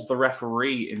pulls the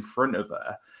referee in front of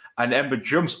her. And Ember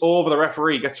jumps over the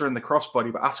referee, gets her in the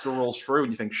crossbody, but Asuka rolls through,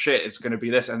 and you think, shit, it's going to be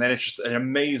this. And then it's just an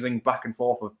amazing back and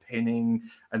forth of pinning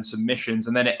and submissions.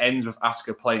 And then it ends with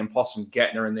Asuka playing possum,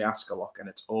 getting her in the Asuka lock, and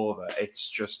it's over. It's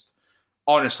just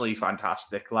honestly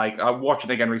fantastic. Like, I watched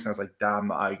it again recently. I was like,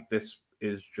 damn, this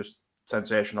is just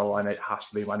sensational, and it has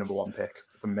to be my number one pick.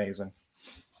 It's amazing.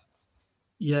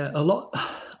 Yeah, a lot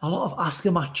of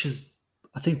Asuka matches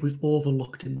I think we've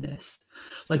overlooked in this.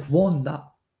 Like, one that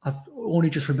I've only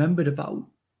just remembered about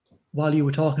while you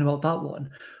were talking about that one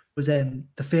was the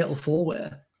Fatal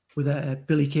 4-Way with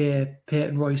Billie Kay,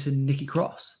 Peyton Royce, and Nikki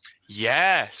Cross.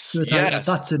 Yes, yes.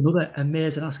 That's another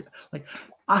amazing Asuka. Like,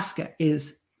 Asuka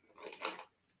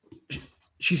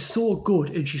she's so good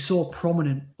and she's so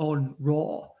prominent on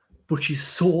Raw, but she's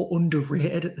so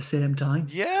underrated at the same time.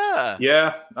 Yeah,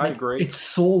 I agree. It's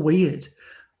so weird.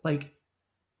 Like,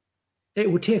 it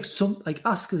would take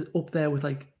Asuka's up there with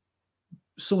like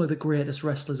some of the greatest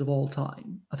wrestlers of all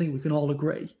time. I think we can all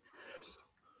agree.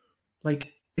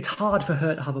 Like, it's hard for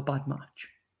her to have a bad match.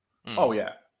 Oh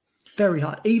yeah, very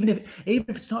hard. Even if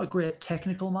it's not a great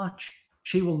technical match,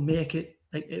 she will make it.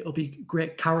 Like, it'll be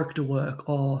great character work,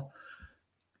 or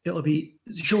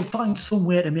she'll find some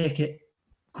way to make it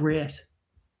great.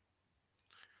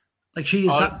 Like, she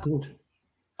is that good.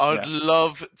 I'd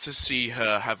love to see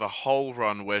her have a whole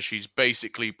run where she's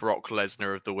basically Brock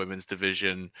Lesnar of the women's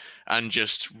division and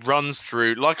just runs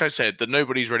through, like I said, the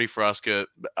Nobody's Ready for Asuka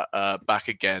back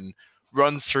again,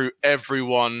 runs through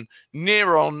everyone,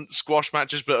 near on squash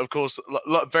matches, but of course,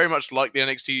 very much like the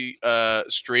NXT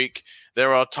streak,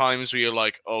 there are times where you're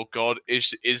like, oh God,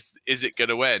 is it going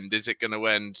to end? Is it going to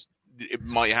end? It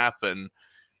might happen.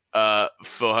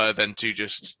 For her then to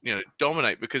just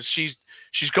dominate, because she's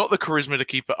got the charisma to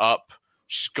keep it up.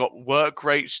 She's got work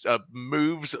rates,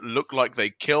 moves that look like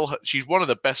they kill her. She's one of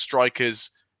the best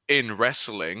strikers in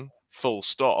wrestling. Full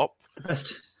stop. The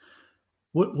best.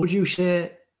 Would you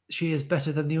say she is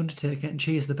better than the Undertaker, and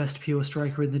she is the best pure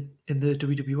striker in the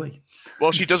WWE?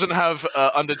 Well, she doesn't have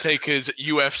Undertaker's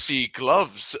UFC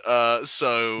gloves,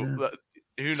 so.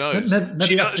 Who knows? Maybe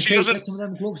She that's the case. doesn't. Get some of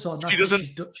them gloves on. She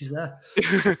doesn't. She's there.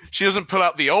 She doesn't pull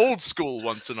out the old school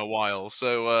once in a while.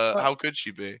 So how could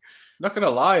she be? Not gonna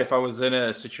lie, if I was in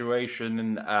a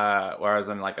situation where I was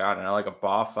in like, I don't know, like a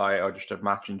bar fight or just a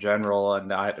match in general,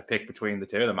 and I had to pick between the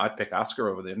two of them, I'd pick Asuka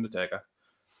over the Undertaker.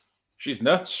 She's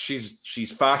nuts.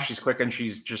 She's fast. She's quick, and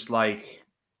she's just like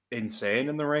insane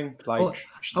in the ring. Like,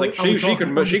 she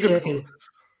could.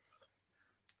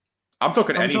 I'm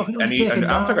talking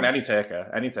any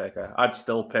taker. I'd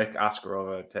still pick Asuka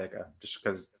over Taker just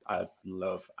because I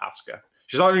love Asuka.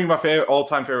 She's not only my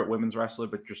all-time favorite women's wrestler,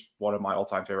 but just one of my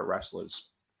all-time favorite wrestlers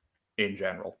in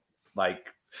general. Like,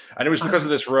 and it was because of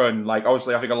this run. Like,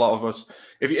 obviously, I think a lot of us,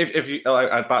 if you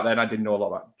back then, I didn't know a lot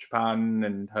about Japan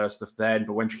and her stuff then.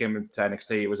 But when she came into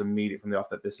NXT, it was immediate from the off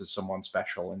that this is someone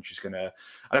special, and she's gonna.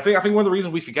 And I think one of the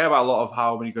reasons we forget about a lot of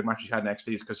how many good matches she had in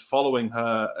NXT is because following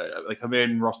her, like her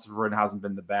main roster run hasn't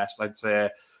been the best. I'd say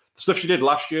the stuff she did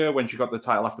last year when she got the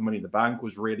title after Money in the Bank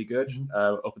was really good,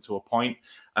 up until a point.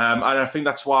 And I think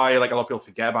that's why like a lot of people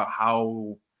forget about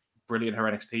how brilliant her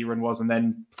NXT run was. And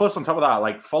then plus on top of that,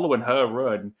 like following her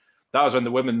run, that was when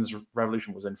the women's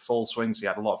revolution was in full swing. So you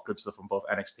had a lot of good stuff on both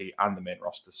NXT and the main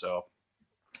roster. So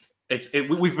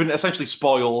we've been essentially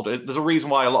spoiled. There's a reason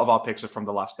why a lot of our picks are from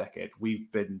the last decade.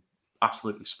 We've been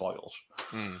absolutely spoiled.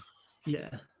 Yeah.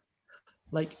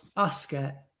 Like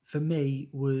Asuka, for me,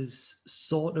 was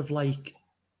sort of like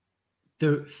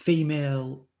the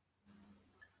female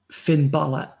Finn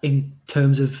Balor in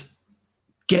terms of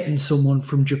getting someone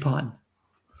from Japan.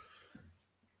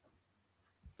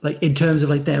 Like in terms of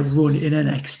like their run in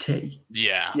NXT.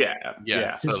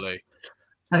 Yeah, fully.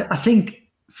 I think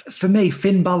for me,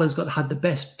 Finn Balor's had the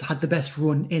best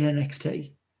run in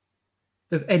NXT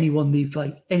of anyone they've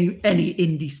like any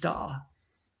indie star.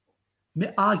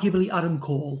 Arguably Adam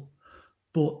Cole,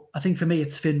 but I think for me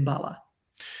it's Finn Balor.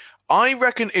 I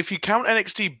reckon if you count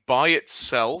NXT by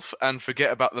itself and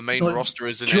forget about the main roster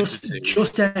as an entity,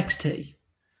 just NXT.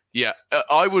 Yeah,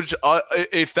 I would.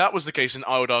 If that was the case, then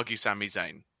I would argue Sami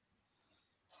Zayn.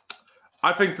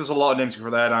 I think there's a lot of names for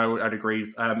that, and I'd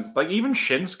agree. Like even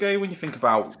Shinsuke, when you think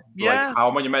about like how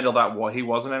monumental what he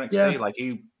was in NXT, like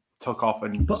he took off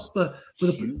and but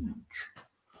huge.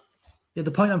 The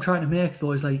point I'm trying to make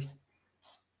though is like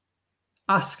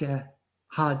Asuka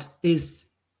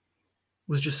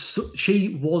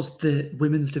she was the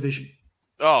women's division.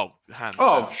 Oh, hands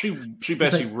down. She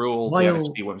basically ruled the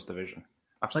NXT women's division.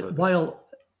 Absolutely.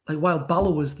 While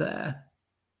Balor was there,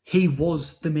 he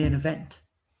was the main event.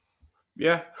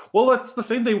 Yeah. Well, that's the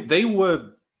thing. They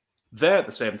were there at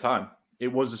the same time.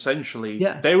 It was essentially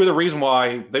they were the reason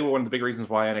why they were one of the big reasons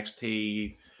why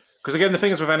NXT. Because again, the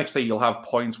thing is with NXT, you'll have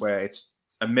points where it's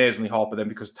amazingly hot, but then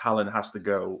because talent has to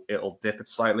go, it'll dip it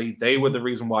slightly. They were the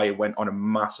reason why it went on a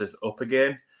massive up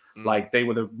again. Like they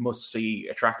were the must-see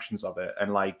attractions of it,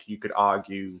 and like you could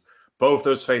argue both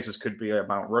those faces could be a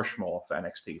Mount Rushmore for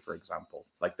NXT, for example.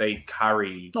 Like they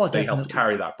helped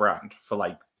carry that brand for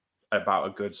like about a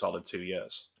good solid 2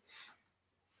 years.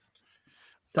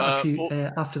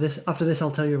 After this,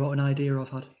 I'll tell you about an idea I've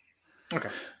had. Okay.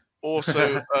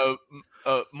 Also,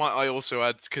 might I also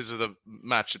add, because of the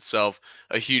match itself,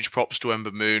 a huge props to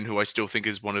Ember Moon, who I still think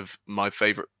is one of my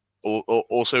favorite,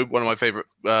 also one of my favorite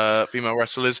female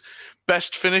wrestlers.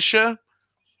 Best finisher,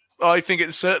 I think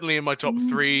it's certainly in my top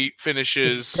 3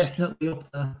 finishers. It's definitely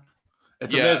up there.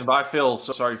 It's amazing, but I feel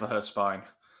so sorry for her spine.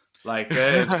 Like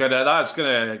that's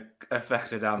gonna affect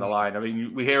her down the line. I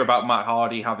mean, we hear about Matt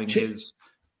Hardy having his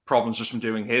problems just from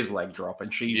doing his leg drop,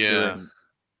 and she's doing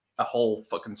a whole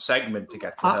fucking segment to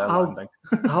get to her landing.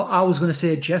 I was going to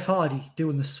say Jeff Hardy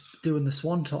doing the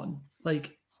swanton.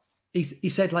 Like he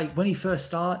said, like when he first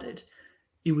started,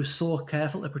 he was so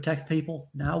careful to protect people.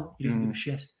 Now he doesn't give a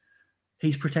shit.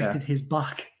 He's protected his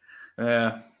back.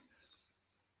 Yeah,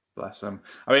 bless him.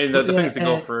 I mean, the things they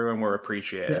go through, and we're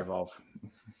appreciative of.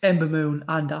 Ember Moon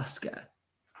and Asuka,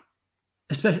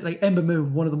 especially like Ember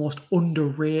Moon, one of the most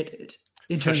underrated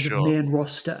in terms of main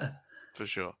roster. For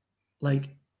sure. Like,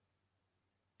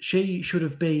 she should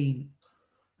have been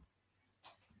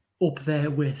up there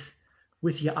with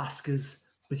your Askas,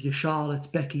 with your Charlottes,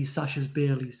 Becky's, Sasha's,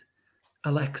 Bayley's,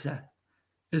 Alexa,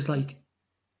 is like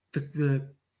the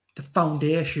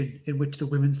foundation in which the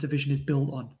women's division is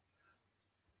built on.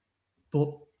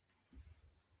 But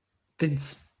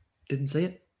Vince didn't see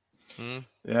it.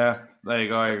 Yeah, there you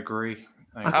go. I agree.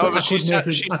 I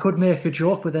could make a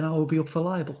joke, but then I would be up for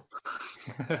libel.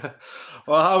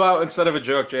 Well, how about instead of a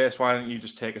joke, Jace, why don't you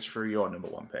just take us through your number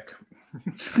 1 pick?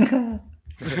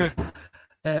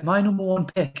 My number 1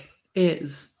 pick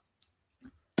is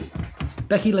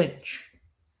Becky Lynch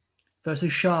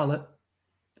versus Charlotte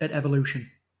at Evolution.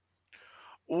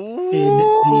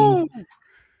 Ooh.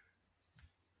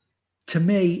 To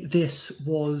me, this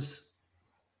was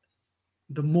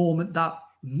the moment that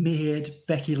made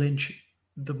Becky Lynch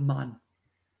the man.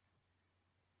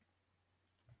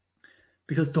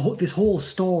 Because this whole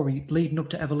story leading up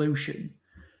to Evolution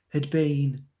had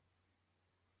been...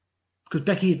 Because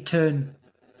Becky had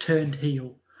turned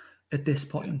heel at this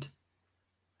point.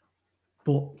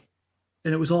 And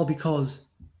it was all because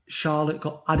Charlotte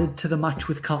got added to the match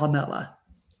with Carmella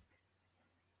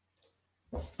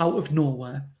out of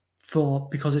nowhere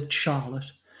because it's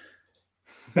Charlotte.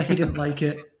 Becky didn't like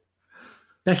it.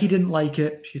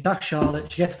 She attacked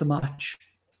Charlotte. She gets the match,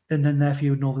 and then they're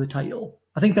feuding over the title.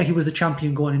 I think Becky was the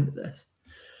champion going into this,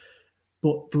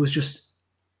 but there was just,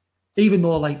 even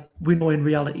though like we know in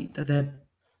reality that they're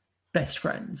best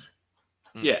friends.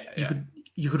 Yeah,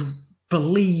 you could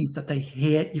believe that they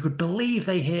hated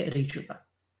each other.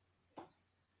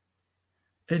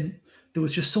 And there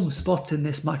was just some spots in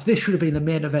this match. This should have been the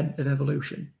main event of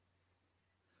Evolution.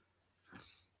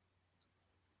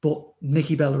 But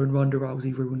Nikki Bella and Ronda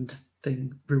Rousey ruined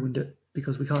it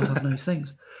because we can't have nice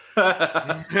things.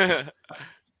 But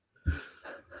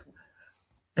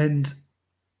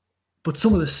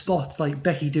some of the spots, like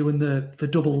Becky doing the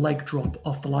double leg drop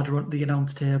off the ladder on the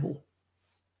announce table.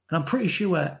 And I'm pretty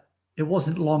sure it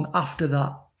wasn't long after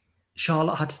that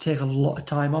Charlotte had to take a lot of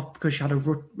time off because she had a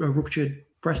ruptured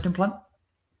breast implant.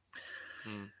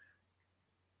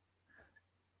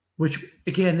 Which,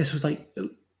 again, this was like...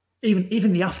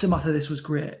 Even the aftermath of this was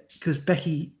great because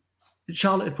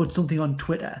Charlotte had put something on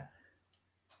Twitter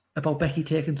about Becky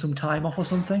taking some time off or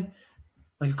something,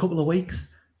 like a couple of weeks.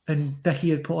 And Becky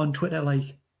had put on Twitter,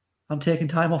 like, I'm taking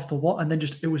time off for what? And then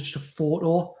it was just a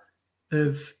photo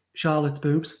of Charlotte's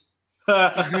boobs.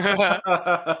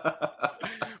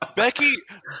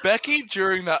 Becky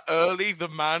during that the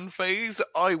man phase,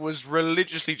 I was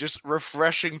religiously just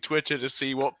refreshing Twitter to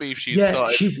see what beef she'd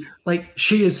started.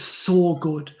 She is so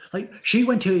good. Like, she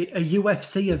went to a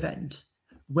UFC event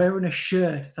wearing a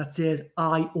shirt that says,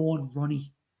 I own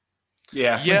Ronnie.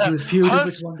 Yeah. When she was feuding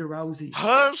with Ronda Rousey.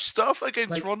 Her stuff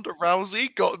against Ronda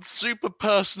Rousey got super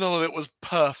personal and it was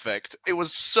perfect. It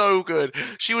was so good.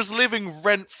 She was living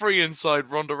rent-free inside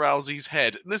Ronda Rousey's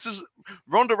head. And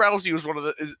Ronda Rousey was one of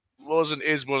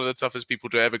the toughest people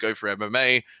to ever go for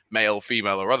MMA, male,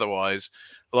 female, or otherwise.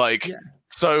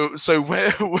 So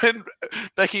when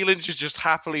Becky Lynch is just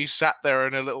happily sat there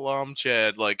in a little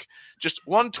armchair, like just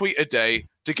one tweet a day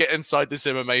to get inside this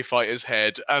MMA fighter's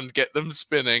head and get them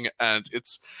spinning, and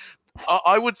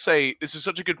I would say this is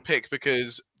such a good pick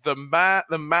because the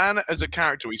man as a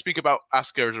character. We speak about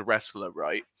Asuka as a wrestler,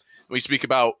 right? We speak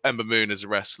about Ember Moon as a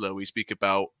wrestler. We speak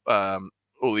about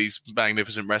all these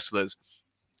magnificent wrestlers.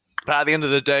 But at the end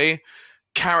of the day,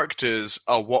 characters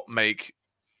are what can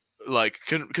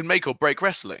make or break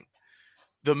wrestling.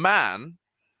 The man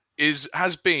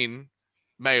has been,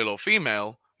 male or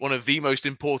female, one of the most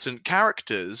important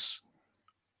characters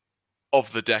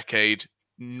of the decade,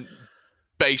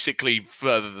 basically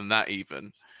further than that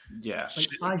even. Yeah.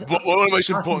 One of the most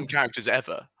important characters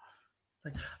ever.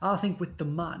 I think with the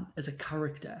man as a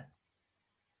character,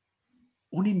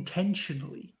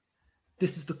 unintentionally,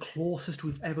 this is the closest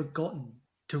we've ever gotten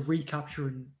to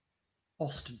recapturing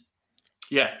Austin.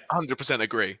 Yeah, 100%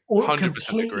 agree. 100%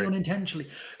 completely unintentionally,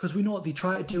 because we know they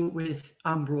try to do it with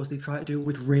Ambrose, they try to do it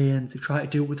with Reigns, they try to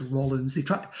do it with Rollins, they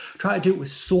try to do it with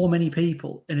so many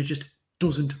people, and it just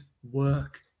doesn't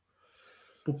work.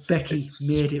 But Becky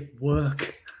made it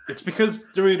work. It's because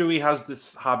WWE has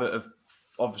this habit of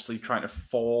obviously trying to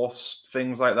force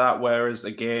things like that, whereas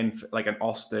again, like an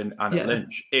Austin and a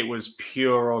Lynch, it was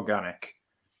pure organic.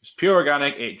 It's pure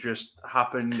organic. It just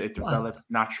happened. It developed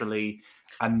naturally.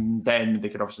 And then they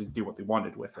could obviously do what they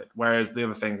wanted with it. Whereas the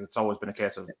other things, it's always been a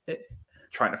case of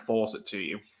trying to force it to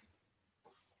you.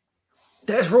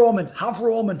 There's Roman. Have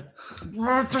Roman.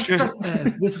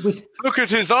 with Look at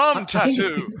his arm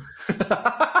tattoo.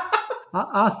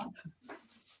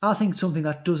 I think something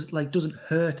that doesn't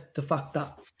hurt the fact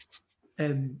that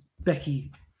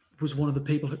Becky was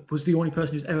was the only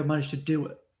person who's ever managed to do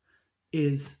it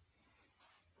is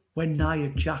when Nia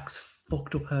Jax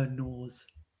fucked up her nose.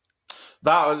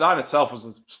 That in itself was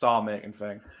a star-making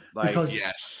thing. Because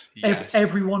yes.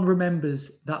 Everyone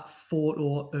remembers that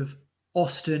photo of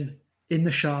Austin in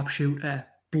the sharpshooter,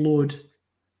 blood,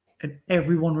 and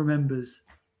everyone remembers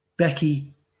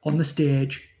Becky on the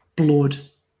stage, blood.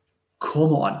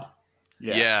 Come on.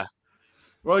 Yeah.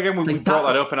 Well, again, we brought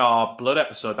that up in our blood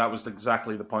episode. That was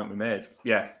exactly the point we made.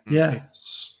 Yeah.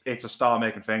 It's a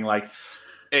star-making thing.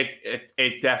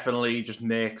 It definitely just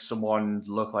makes someone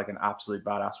look like an absolute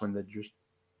badass when they're just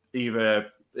either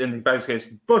in Becky's case,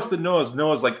 busted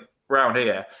nose like round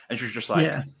here, and she was just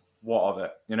like, what of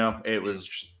it? You know, it was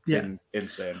just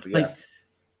insane. But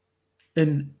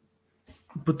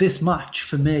but this match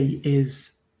for me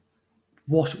is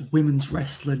what women's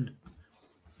wrestling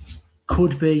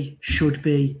could be, should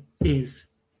be, is.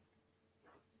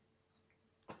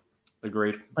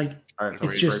 Agreed. Like,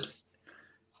 it's just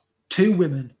two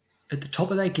women at the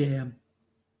top of their game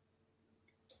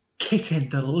kicking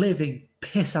the living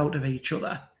piss out of each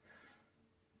other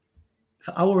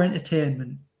for our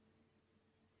entertainment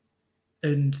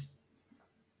and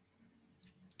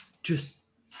just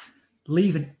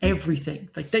leaving everything.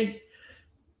 Like, they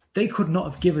could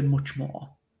not have given much more.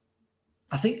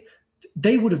 I think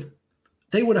they would have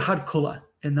had colour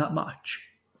in that match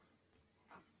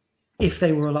if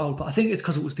they were allowed. But I think it's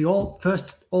because it was the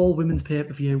first all women's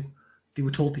pay-per-view. They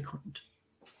were told they couldn't.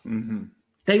 Mm-hmm.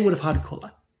 They would have had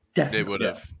colour. Definitely. They would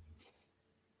have.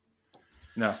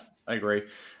 No, I agree.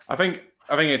 I think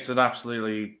it's an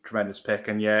absolutely tremendous pick,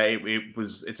 and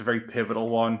it's a very pivotal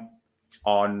one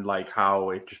on like how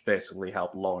it just basically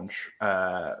helped launch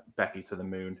Becky to the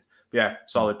moon. Yeah,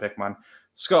 solid pick, man.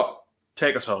 Scott,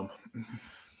 take us home.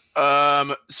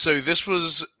 So this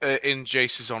was in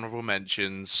Jace's honorable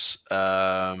mentions,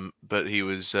 but he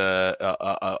was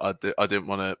I didn't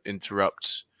want to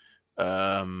interrupt,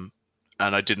 and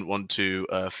I didn't want to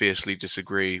fiercely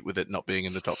disagree with it not being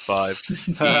in the top 5.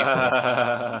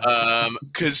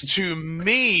 Because to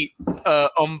me,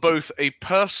 on both a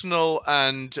personal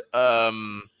and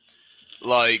on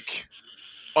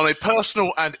a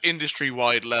personal and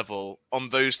industry-wide level, on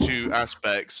those two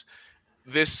aspects,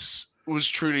 this was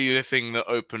truly the thing that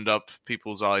opened up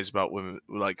people's eyes about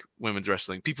women's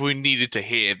wrestling. People who needed to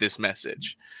hear this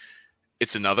message.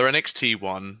 It's another NXT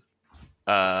one.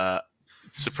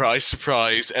 Surprise,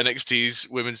 surprise. NXT's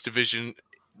women's division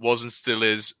was and still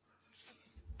is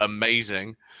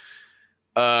amazing.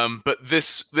 But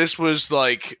this was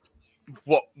like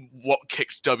what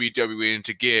kicked WWE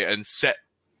into gear and set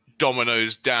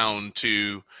dominoes down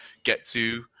to get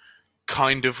to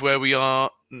kind of where we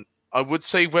are. I would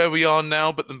say where we are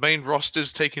now, but the main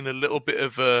roster's taking a little bit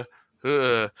of a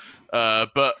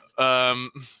but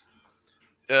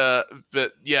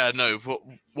yeah, no.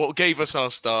 What gave us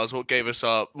our stars? What gave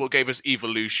us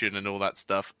evolution and all that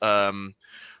stuff?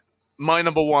 My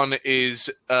number one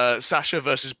is Sasha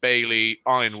versus Bayley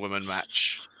Iron Woman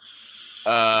match.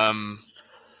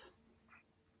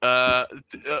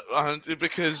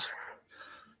 Because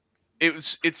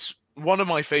it's one of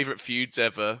my favorite feuds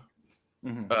ever.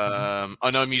 Mm-hmm.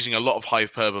 I know I'm using a lot of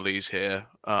hyperboles here.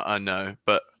 I know,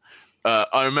 but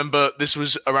I remember this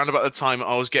was around about the time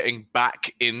I was getting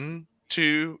back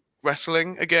into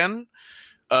wrestling again,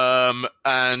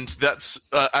 and that's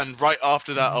and right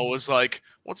after that I was like,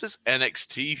 "What's this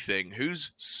NXT thing?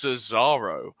 Who's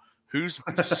Cesaro? Who's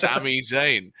Sami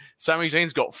Zayn? Sami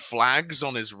Zayn's got flags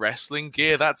on his wrestling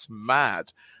gear. That's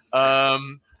mad."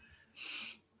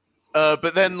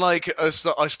 But then, like, I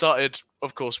started,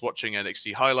 of course, watching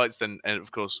NXT highlights, then, and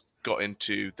of course, got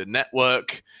into the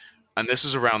network. And this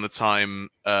was around the time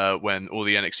when all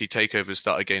the NXT takeovers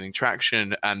started gaining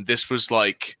traction. And this was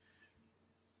like,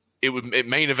 it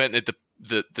main evented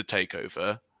the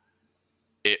takeover.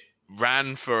 It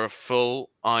ran for a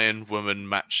full Iron Woman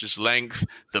match's length.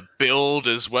 The build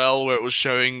as well, where it was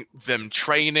showing them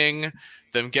training,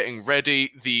 them getting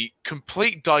ready, the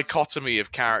complete dichotomy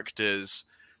of characters,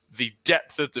 the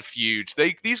depth of the feud.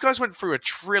 These guys went through a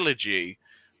trilogy,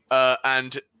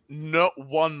 and not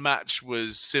one match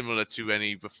was similar to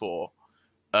any before,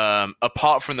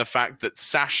 apart from the fact that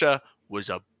Sasha was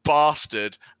a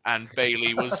bastard and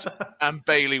Bayley was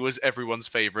everyone's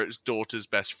favorite daughter's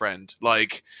best friend.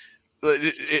 Like,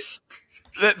 they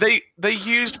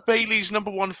used Bayley's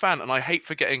number one fan, and I hate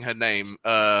forgetting her name.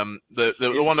 The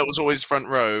one that was always front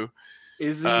row.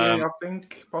 Izzy, I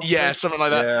think. Possibly? Yeah, something like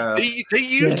that. Yeah. They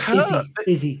used her.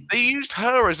 Izzy. They used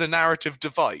her as a narrative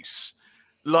device,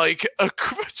 like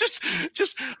just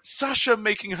Sasha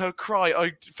making her cry.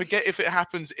 I forget if it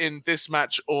happens in this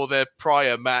match or their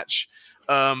prior match,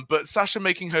 but Sasha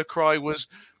making her cry was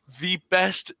the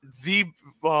best.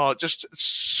 Just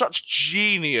such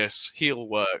genius heel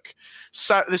work.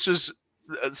 This was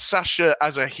Sasha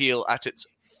as a heel at its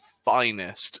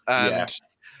finest, and. Yeah.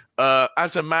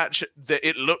 As a match, that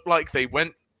it looked like they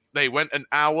went an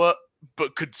hour,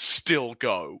 but could still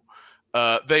go.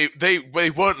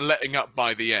 They weren't letting up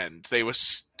by the end. They were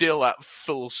still at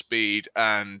full speed,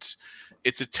 and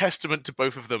it's a testament to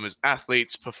both of them as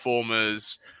athletes,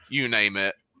 performers, you name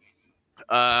it.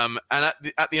 And at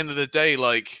the end of the day,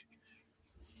 like,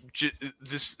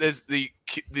 there's the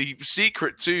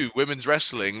secret to women's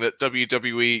wrestling that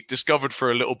WWE discovered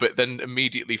for a little bit, then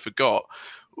immediately forgot,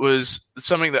 was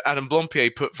something that Adam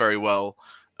Blompier put very well.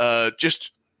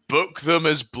 Just book them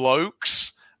as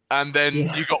blokes, and then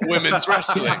you got women's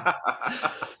wrestling.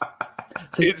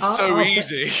 See, it's so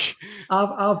easy.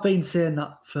 I've been saying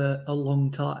that for a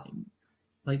long time.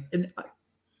 Like,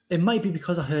 it might be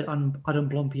because I heard Adam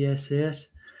Blompier say it.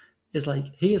 It's like,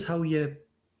 here's how you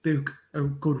book a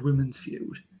good women's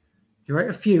feud. You write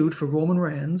a feud for Roman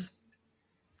Reigns,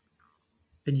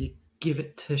 and you give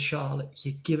it to Charlotte,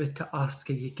 you give it to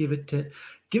Asuka, you give it to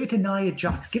Nia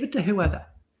Jax, give it to whoever.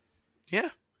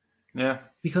 Yeah.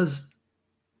 Because,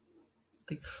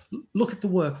 like, look at the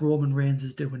work Roman Reigns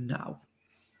is doing now.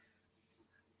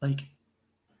 Like,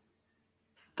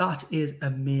 that is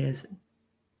amazing.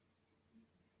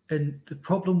 And the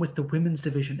problem with the women's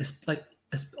division is, like,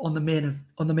 on the main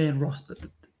roster,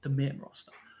 the main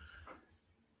roster.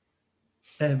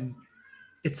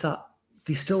 It's that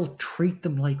they still treat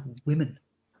them like women.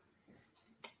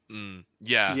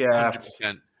 Yeah,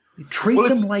 100%. They treat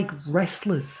them like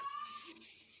wrestlers.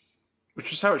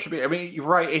 Which is how it should be. I mean, you're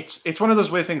right. It's one of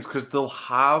those weird things because they'll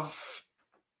have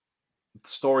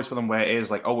stories for them where it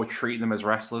is like, oh, we're treating them as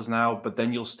wrestlers now, but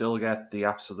then you'll still get the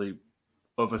absolute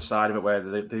other side of it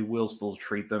where they will still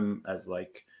treat them as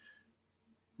like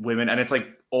women, and it's like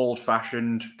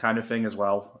old-fashioned kind of thing as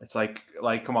well. It's like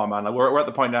come on, man. Like, we're at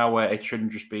the point now where it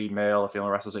shouldn't just be male or female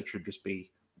wrestlers; it should just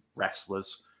be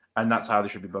wrestlers, and that's how they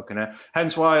should be booking it.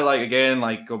 Hence why, like, again,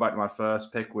 like, go back to my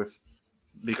first pick with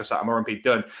Miko Satomura and Pete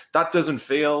Dunne. That doesn't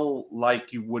feel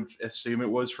like you would assume it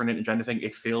was for an intergender thing.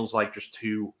 It feels like just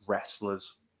two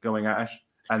wrestlers going at it,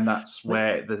 and that's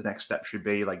where the next step should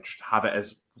be. Like, just have it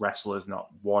as wrestlers, not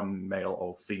one male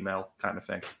or female kind of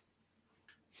thing.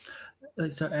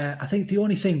 So, I think the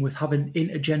only thing with having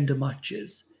intergender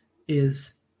matches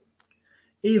is,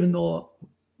 even though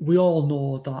we all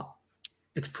know that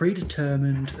it's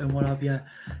predetermined and what have you,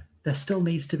 there still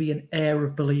needs to be an air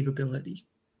of believability.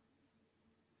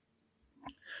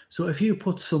 So if you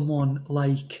put someone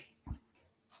like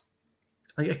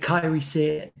a Kairi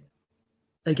Sane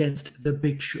against the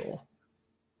Big Show,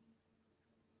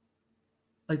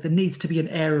 like, there needs to be an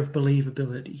air of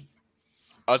believability.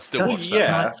 I'd still watch that.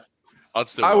 Yeah. I'd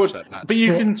still watch that match. But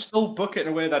you can still book it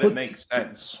in a way that it makes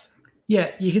sense.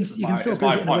 Yeah, you can still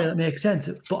book it in a way that makes sense.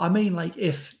 But I mean, like,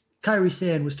 if Kairi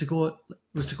Sane was to go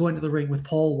into the ring with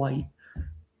Paul White,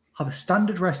 have a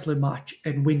standard wrestling match,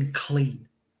 and win clean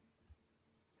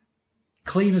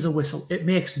as a whistle, it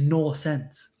makes no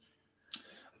sense.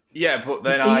 Yeah, but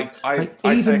then I take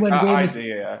that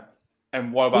idea.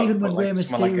 And what about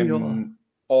someone like an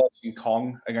Awesome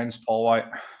Kong against Paul White?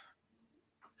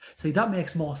 See, that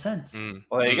makes more sense.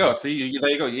 Well, there you go. See,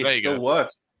 there you go. It still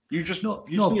works. You just need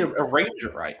to arrange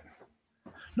it right.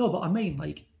 No, but I mean,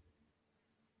 like,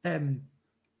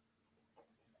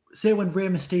 say when Rey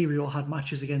Mysterio had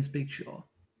matches against Big Show.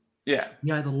 Yeah.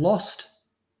 He either lost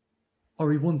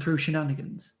or he won through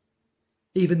shenanigans,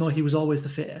 even though he was always the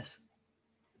face.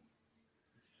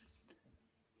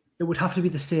 It would have to be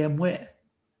the same way.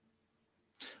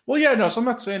 Well, yeah, no, so I'm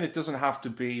not saying it doesn't have to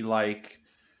be like,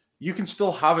 you can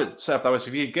still have it set up that way.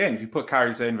 So if you put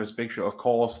Kairi Sane versus Big Show, of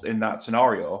course, in that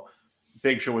scenario,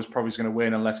 Big Show was probably going to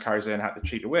win unless Kairi Sane had to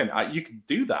cheat to win. You can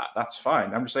do that. That's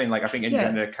fine. I'm just saying, like, I think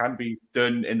intergender can be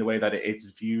done in the way that it's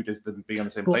viewed as them being on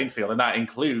the same playing field. And that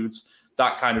includes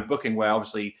that kind of booking where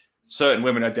obviously certain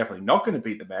women are definitely not going to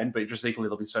beat the men, but just equally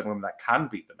there'll be certain women that can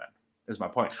beat the men, is my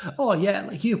point. Oh, yeah.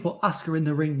 Like, you put Asuka in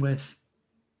the ring with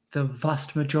the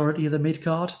vast majority of the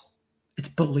mid-card. It's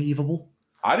believable.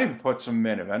 I'd even put some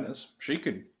main eventers. She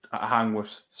could hang with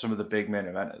some of the big main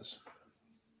eventers.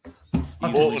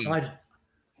 I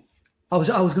was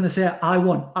going to say I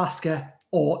want Asuka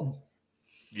Orton.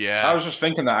 Yeah, I was just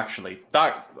thinking that actually.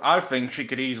 That I think she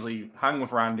could easily hang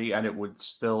with Randy, and it would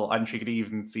still, and she could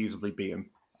even feasibly beat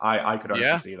him. I could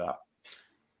honestly see that.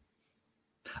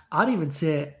 I'd even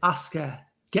say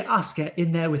get Asuka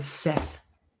in there with Seth.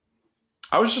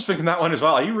 I was just thinking that one as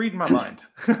well. Are you reading my mind?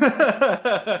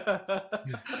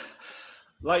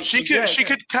 Like, she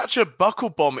could catch a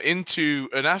buckle bomb into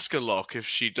an Asuka lock if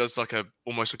she does like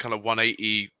almost a kind of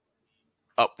 180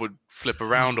 upward flip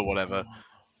around or whatever.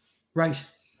 Right.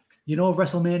 You know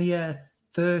WrestleMania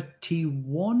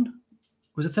 31?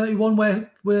 Was it 31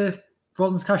 where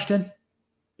Rollins cashed in?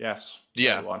 Yes.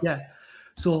 Yeah. 31. Yeah.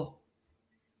 So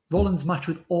Rollins' match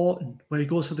with Orton, where he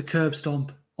goes for the curb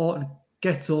stomp, Orton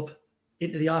gets up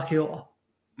into the RKO.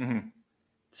 Mm-hmm.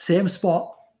 Same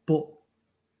spot, but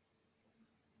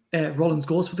Rollins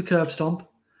goes for the curb stomp.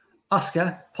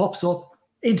 Asuka pops up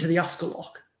into the Asuka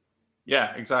lock.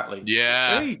 Yeah, exactly.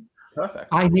 Yeah. See? Perfect.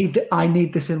 I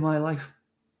need this in my life.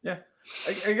 Yeah.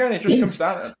 Again, it just comes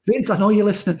down to Vince, I know you're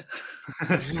listening.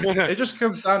 it just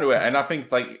comes down to it, and I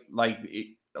think like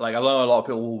I know a lot of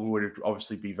people would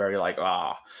obviously be very like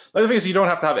Like the thing is, you don't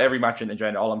have to have every match in the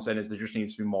agenda. All I'm saying is there just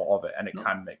needs to be more of it, and it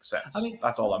can make sense. I mean,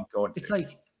 that's all I'm going to. It's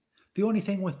like the only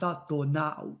thing with that though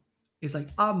now is like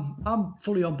I'm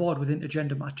fully on board with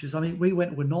intergender matches. I mean, we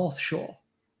went to a North Shore.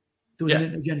 There was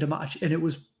an intergender match, and it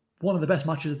was one of the best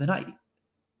matches of the night.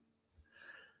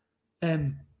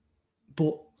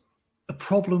 But a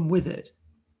problem with it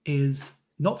is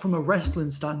not from a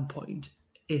wrestling standpoint,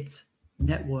 it's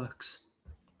networks.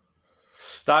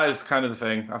 That is kind of the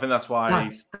thing. I think that's why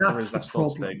there is that still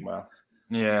stigma.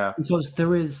 Yeah. Because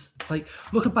there is, like,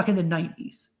 looking back in the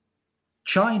 90s,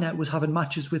 China was having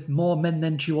matches with more men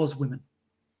than she was women.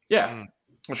 Yeah.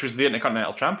 Which was the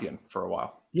Intercontinental Champion for a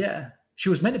while. Yeah. She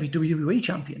was meant to be WWE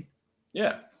Champion.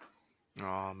 Yeah.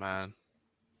 Oh, man.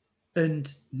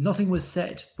 And nothing was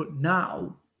said. But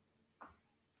now,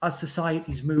 as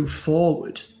society's moved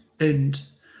forward and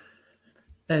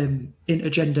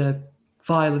intergender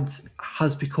violence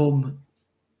has become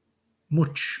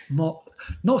much more,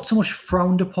 not so much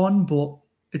frowned upon, but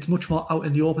it's much more out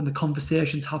in the open. The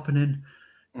conversations happening.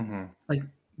 Mm-hmm. Like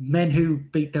men who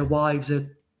beat their wives are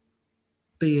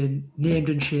being named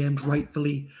and shamed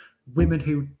rightfully. Women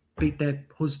who beat their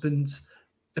husbands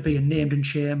are being named and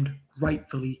shamed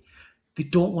rightfully. They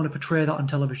don't want to portray that on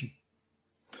television.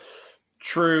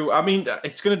 True. I mean,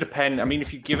 it's going to depend. I mean,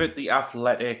 if you give it the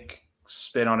athletic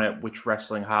spin on it, which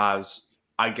wrestling has,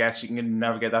 I guess you can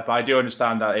navigate that. But I do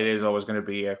understand that it is always going to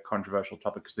be a controversial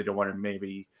topic because they don't want to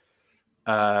maybe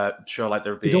show like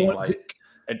they're being not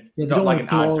like an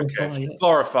advocate.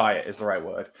 Glorify it is the right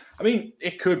word. I mean,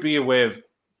 it could be a way of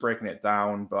breaking it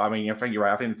down, but I mean, I think you're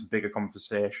right. I think it's a bigger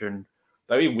conversation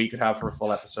that even we could have for a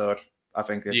full episode. I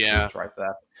think it's right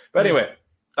there. But anyway,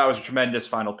 that was a tremendous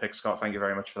final pick, Scott. Thank you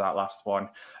very much for that last one.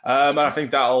 And I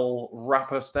think that'll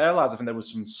wrap us there, lads. I think there was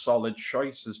some solid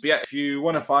choices. But yeah, if you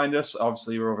want to find us,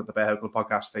 obviously we're over at the Bear Hug Club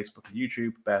Podcast, Facebook and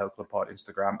YouTube, Bear Hug Club Pod,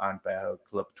 Instagram, and Bear Hug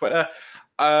Club Twitter.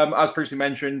 As previously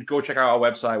mentioned, go check out our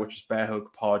website, which is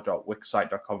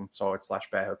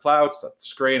bearhugpod.wixsite.com/bearhugclouds. That's the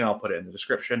screen. I'll put it in the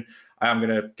description. I am going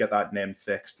to get that name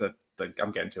fixed.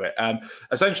 I'm getting to it.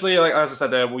 Essentially, like as I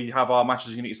said, we have our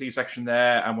matches you need to see section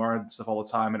there, and we're on stuff all the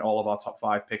time, and all of our top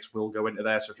 5 picks will go into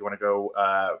there. So if you want to go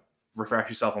refresh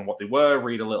yourself on what they were,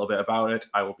 read a little bit about it,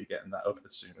 I will be getting that up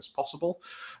as soon as possible.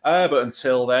 But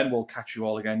until then, we'll catch you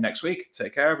all again next week.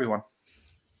 Take care, everyone.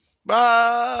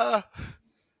 Bye.